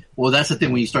 Well, that's the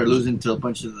thing when you start losing to a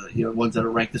bunch of the ones that are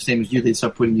ranked the same as you, they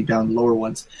start putting you down the lower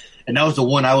ones. And that was the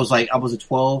one I was a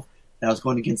 12, and I was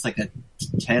going against like a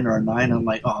 10 or a 9. I'm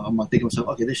like, I'm thinking to myself,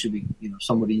 okay, this should be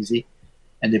somewhat easy.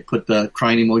 And they put the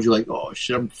crying emoji like, oh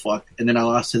shit, I'm fucked. And then I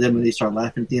lost to them, and they start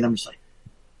laughing at the end. I'm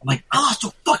like, I lost to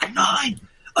a fucking 9,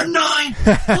 a 9,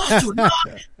 I lost to a 9.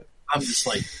 I'm just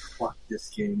like, fuck this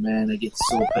game, man. I get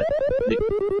so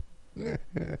bad.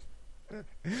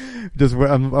 Just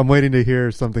I'm waiting to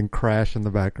hear something crash in the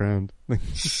background.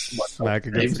 Smack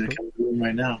against the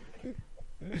right now.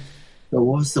 So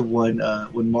what was the one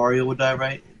when Mario would die?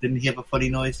 Right? Didn't he have a funny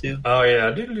noise too? Oh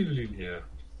yeah, yeah.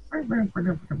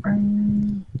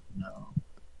 No.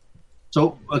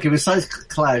 So okay, besides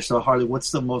Clash, so Harley,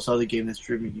 what's the most other game that's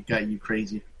driven you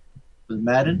crazy? Was it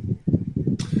Madden?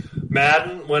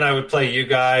 Madden, when I would play you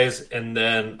guys, and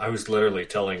then I was literally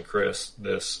telling Chris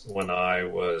this when I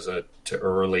was to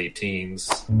early teens.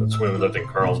 That's when we lived in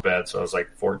Carlsbad, so I was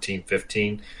like 14,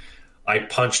 15. I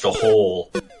punched a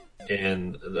hole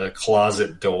in the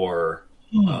closet door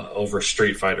over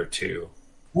Street Fighter 2.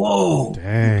 Whoa!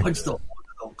 Dang. You punched the hole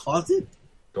in the closet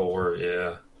door,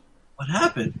 yeah. What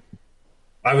happened?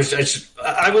 I was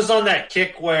on that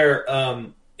kick where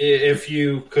if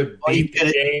you could beat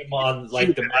the game on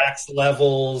like the max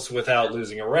levels without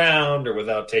losing a round or with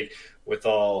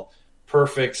all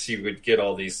perfects, you would get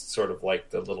all these sort of like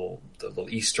the little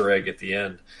Easter egg at the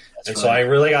end. So I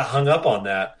really got hung up on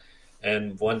that,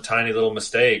 and one tiny little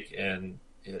mistake and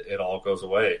it all goes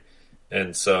away.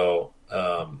 And so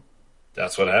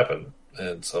that's what happened.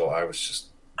 And so I just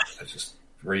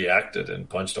reacted and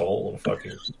punched a hole in a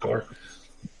fucking door.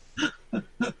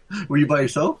 Were you by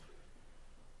yourself?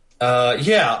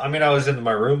 Yeah, I mean, I was in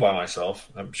my room by myself.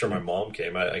 I'm sure my mom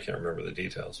came. I can't remember the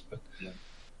details, but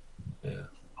yeah.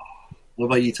 What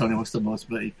about you, Tony? What's the most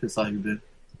pissed off you've been?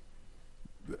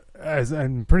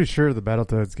 I'm pretty sure the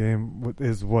Battletoads game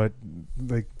is what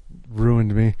like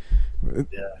ruined me.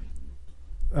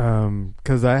 Yeah.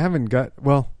 Because I haven't got.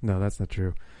 Well, no, that's not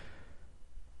true.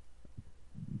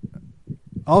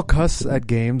 I'll cuss at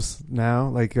games now.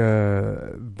 Like,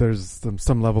 there's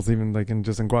some levels even like in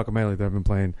Guacamelee that I've been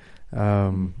playing.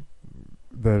 That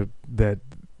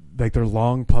like they're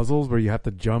long puzzles where you have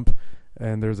to jump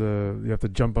and you have to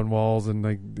jump on walls and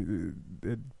like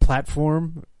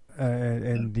platform,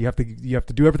 and you have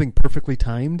to do everything perfectly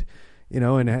timed,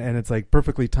 and it's like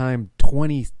perfectly timed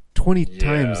 20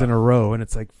 times in a row, and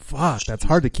it's like fuck, that's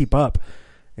hard to keep up,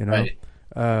 Right.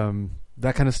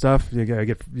 That kind of stuff. I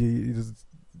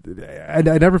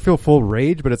never feel full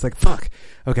rage, but it's like fuck.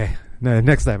 Okay,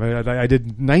 next time I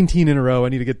did 19 in a row. I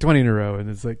need to get 20 in a row, and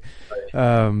it's like,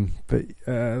 but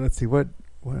let's see what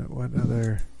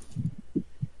other.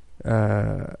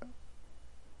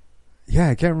 Yeah,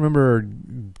 I can't remember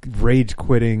rage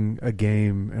quitting a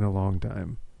game in a long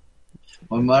time.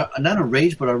 Well, not a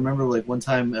rage, but I remember like one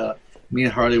time me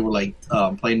and Harley were like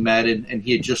playing Madden, and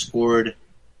he had just scored,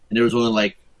 and there was only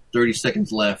like 30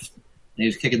 seconds left, and he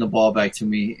was kicking the ball back to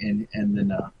me, and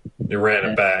then they ran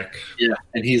it back. Yeah,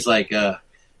 and he's like, yeah,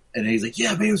 man,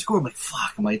 he scored. I'm like,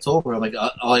 fuck. I'm like, it's over. I'm like,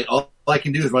 all I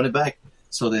can do is run it back.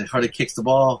 So then Harley kicks the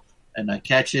ball, and I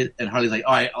catch it, and Harley's like,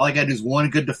 all right, all I gotta do is one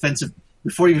good defensive.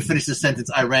 Before he even finished the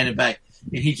sentence, I ran it back,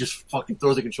 and he just fucking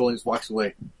throws the control and just walks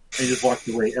away. And he just walked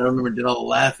away. And I remember doing all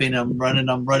laughing. I'm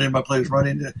running. My player's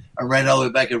running. I ran all the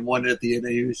way back and won it at the end.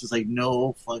 And he was just like,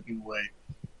 no fucking way.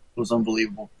 It was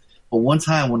unbelievable. But one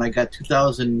time when I got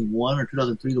 2001 or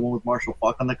 2003, the one with Marshall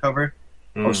Faulk on the cover,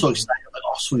 I was so excited. I'm like,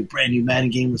 oh, sweet, brand new Madden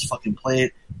game. Let's fucking play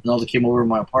it. And all they came over to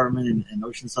my apartment in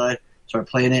Oceanside, started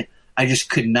playing it. I just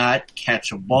could not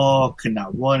catch a ball, could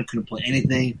not run, couldn't play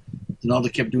anything.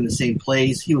 Ronaldo kept doing the same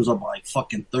plays. He was up by like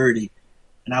fucking 30.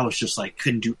 And I was just like,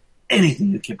 couldn't do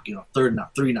anything. He kept getting third,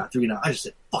 not three, not three, not. I just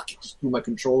said, fuck it. Just threw my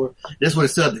controller. That's what it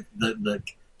said, the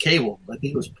cable. I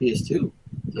think it was PS2.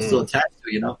 It's still attached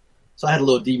to it, So I had a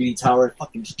little DVD tower.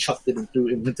 Fucking just chucked it and threw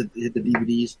it and went to hit the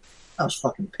DVDs. I was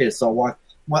fucking pissed. So I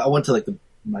went to like to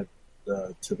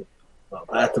the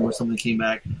bathroom or something, came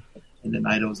back. And then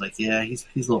Naito was like, yeah, he's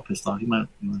a little pissed off. He might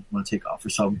want to take off or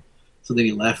something. So then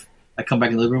he left. I come back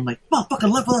in the living room like, motherfucker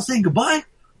left without saying goodbye.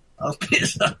 I was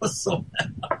pissed. I was so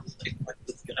mad. I was like,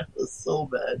 this guy was so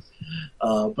bad.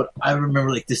 But I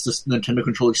remember like this Nintendo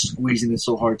controller squeezing it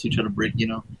so hard to try to break,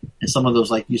 And some of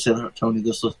those, like you said, Tony,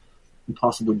 those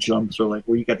impossible jumps or like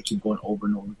where you got to keep going over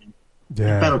and over again.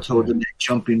 Yeah. Battletoads and that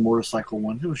jumping motorcycle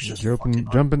one. It was just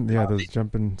jumping. Yeah, those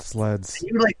jumping sleds.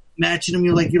 And you're like matching them.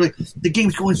 You're like, the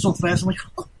game's going so fast. I'm like,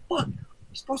 oh, fuck.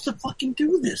 You're supposed to fucking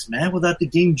do this, man, without the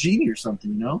Game Genie or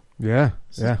something, Yeah,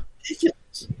 yeah.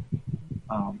 Ridiculous.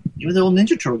 Even the old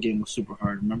Ninja Turtle game was super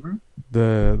hard. Remember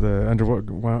the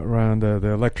around the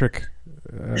electric,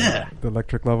 the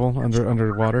electric level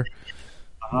underwater.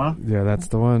 Yeah, that's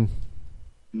the one.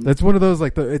 That's one of those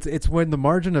like it's when the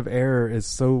margin of error is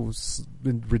so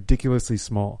ridiculously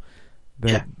small.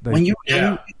 When you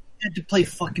had to play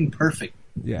fucking perfect.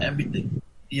 Yeah, everything.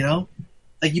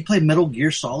 Like you play Metal Gear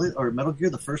Solid or Metal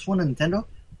Gear, the first one on Nintendo.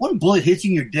 One bullet hits you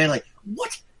and you're dead. Like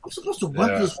what? I'm supposed to run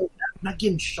through this whole map, not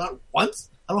getting shot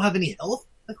once. I don't have any health.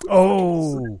 Like,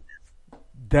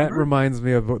 that reminds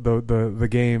me of the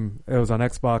game. It was on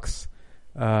Xbox.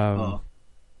 I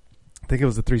think it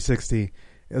was the 360.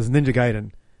 It was Ninja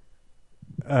Gaiden.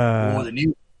 The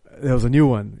new. It was a new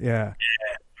one. Yeah.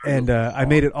 And I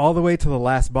made it all the way to the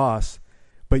last boss.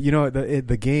 But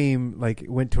the game like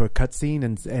went to a cutscene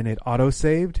and it auto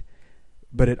saved,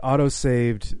 but it auto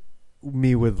saved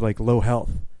me with like low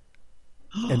health,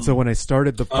 and so when I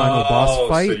started the final boss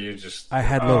fight, so I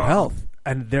had low health,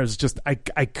 and there's just I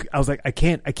was like I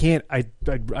can't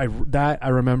I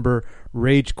remember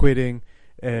rage quitting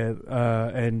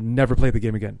and never played the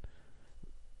game again.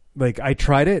 Like I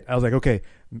tried it, I was like, okay,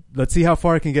 let's see how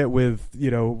far I can get with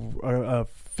a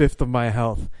fifth of my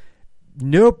health.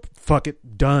 Nope, fuck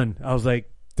it, done. I was like,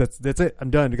 that's it,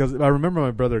 I'm done. Because I remember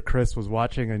my brother Chris was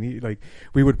watching, and he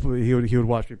would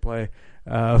watch me play.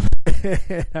 I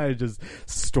just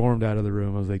stormed out of the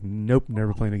room. I was like, nope,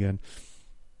 never playing again.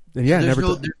 And yeah, there's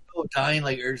no dying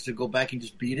like urge to go back and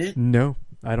just beat it. No,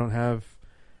 I don't have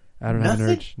an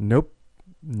urge. Nope.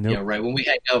 Yeah, right. When we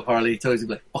hang up, Harley tells you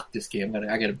like, "Fuck this game!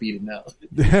 I gotta beat it now."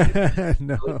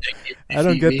 No, I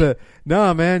don't get the.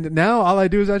 No, man. Now all I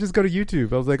do is I just go to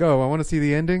YouTube. I was like, "Oh, I want to see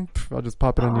the ending. I'll just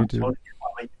pop it on YouTube."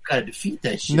 You gotta defeat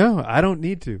that shit. No, I don't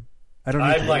need to.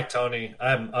 I'm like Tony.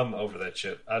 I'm over that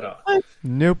shit. I don't.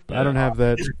 Nope, I don't have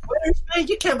that. I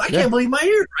can't believe my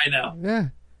ears right now. Yeah,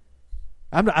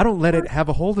 I don't let it have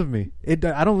a hold of me.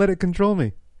 I don't let it control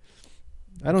me.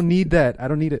 I don't need that. I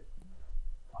don't need it.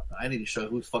 I need to show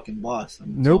who's fucking boss.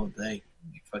 Nope. I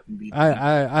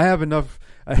have enough.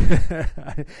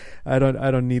 I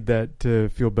don't need that to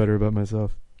feel better about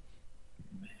myself.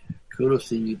 Man, kudos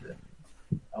to you.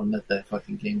 I don't let that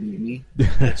fucking game beat me.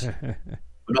 But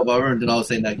no, but I remember all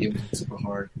saying that game was super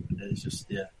hard. It's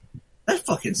just That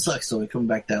fucking sucks. So we come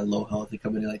back that low health and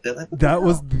coming in like that. That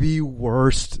was the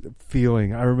worst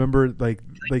feeling. I remember, like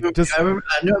just.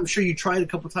 I'm sure you tried a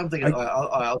couple times. Like,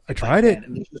 I'll I tried it,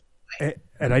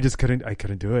 and I just couldn't. I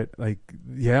couldn't do it. Like,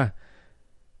 yeah.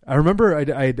 I remember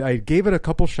I gave it a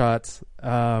couple shots.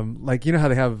 Like, you know how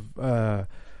they have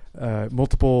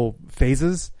multiple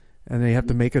phases, and they have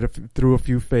to make it through a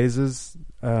few phases.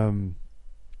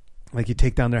 Like you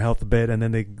take down their health a bit, and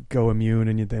then they go immune,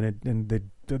 and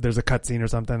there's a cutscene or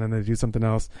something, and they do something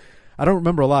else. I don't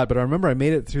remember a lot, but I remember I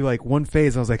made it through like one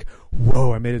phase. And I was like,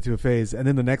 "Whoa!" I made it to a phase, and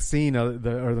then the next scene or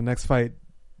the next fight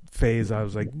phase, I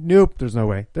was like, "Nope, there's no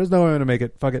way. There's no way I'm gonna make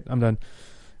it. Fuck it, I'm done."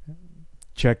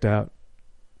 Checked out.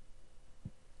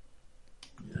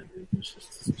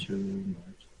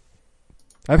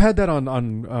 I've had that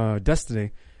on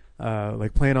Destiny,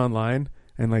 like playing online,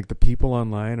 and like the people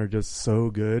online are just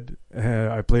so good.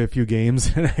 I play a few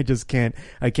games and I just can't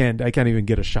even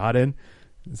get a shot in.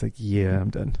 It's like, yeah,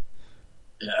 I'm done.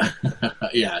 Yeah,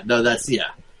 yeah, no, that's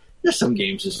There's some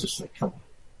games it's just like, come on,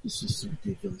 it's just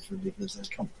ridiculous. Like,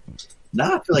 come on.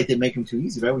 Now I feel like they make them too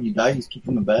easy, right? When you die, you just keep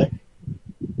coming back,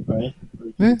 right?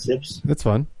 Tips. That's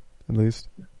fun, at least.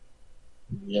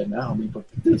 Yeah, now, I mean, but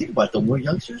dude, think about it, the more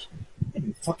youngsters, they'd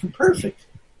be fucking perfect.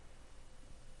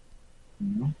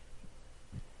 You know?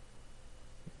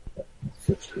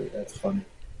 That's great. That's funny.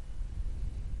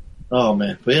 Oh,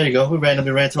 man. But there you go. We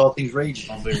randomly ran to all things Rage.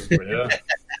 Yeah.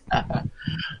 That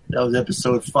was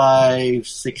episode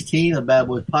 516 of the Bad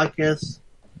Boys Podcast.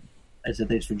 I said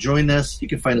thanks for joining us. You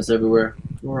can find us everywhere.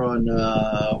 We're on, where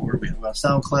are we? We're on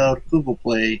SoundCloud, Google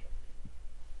Play,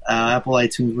 Apple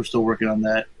iTunes. We're still working on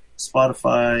that.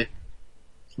 Spotify,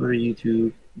 Twitter,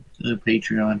 YouTube,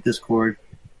 Patreon, Discord,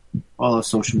 all our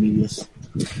social medias.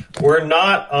 We're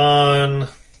not on.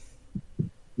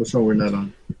 Which one we're not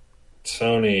on?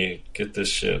 Tony, get this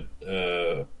shit.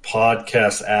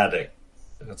 Podcast Addict.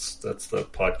 That's the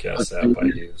podcast app I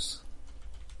use.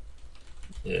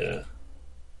 Yeah.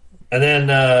 And then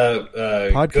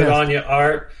Good On Ya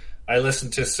Art. I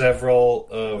listened to several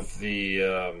of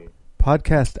the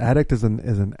Podcast Addict is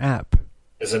an app.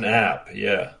 Is an app,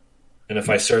 yeah. And if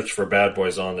I search for Bad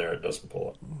Boys on there, it doesn't pull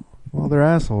up. Well, they're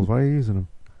assholes. Why are you using them?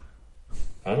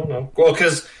 I don't know. Well,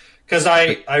 because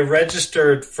I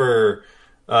registered for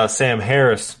Sam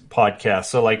Harris podcast.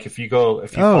 So, like, if you follow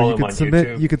him on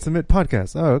YouTube, you could submit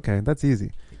podcasts. Oh, okay, that's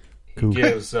easy. Cool. He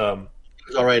gives. It's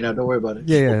all right now. Don't worry about it.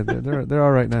 Yeah, they're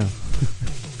all right now.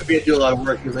 If he had to do a lot of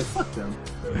work, he was like, "Fuck them."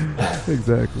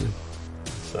 Exactly.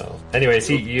 So, anyways,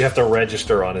 you have to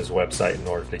register on his website in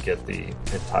order to get the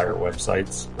entire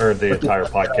websites or the entire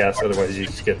podcast. Otherwise, you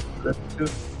just get.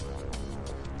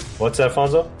 What's that,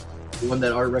 Fonzo? The one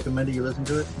that Art recommended. You listen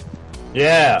to it?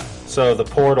 Yeah. So, The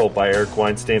Portal by Eric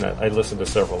Weinstein. I listened to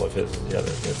several of his. Yeah,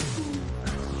 they're good.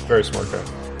 Very smart guy.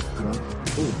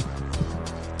 Cool.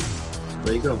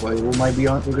 There you go. We're gonna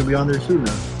be on there soon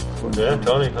now. Yeah,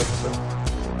 Tony.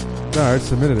 100%. No, I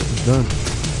submitted it. It's done.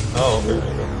 Oh, okay.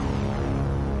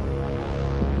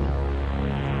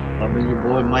 I mean, your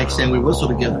boy Mike saying we whistle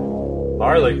together.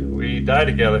 Harley, we die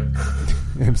together.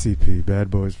 MCP,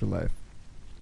 Bad Boys for Life.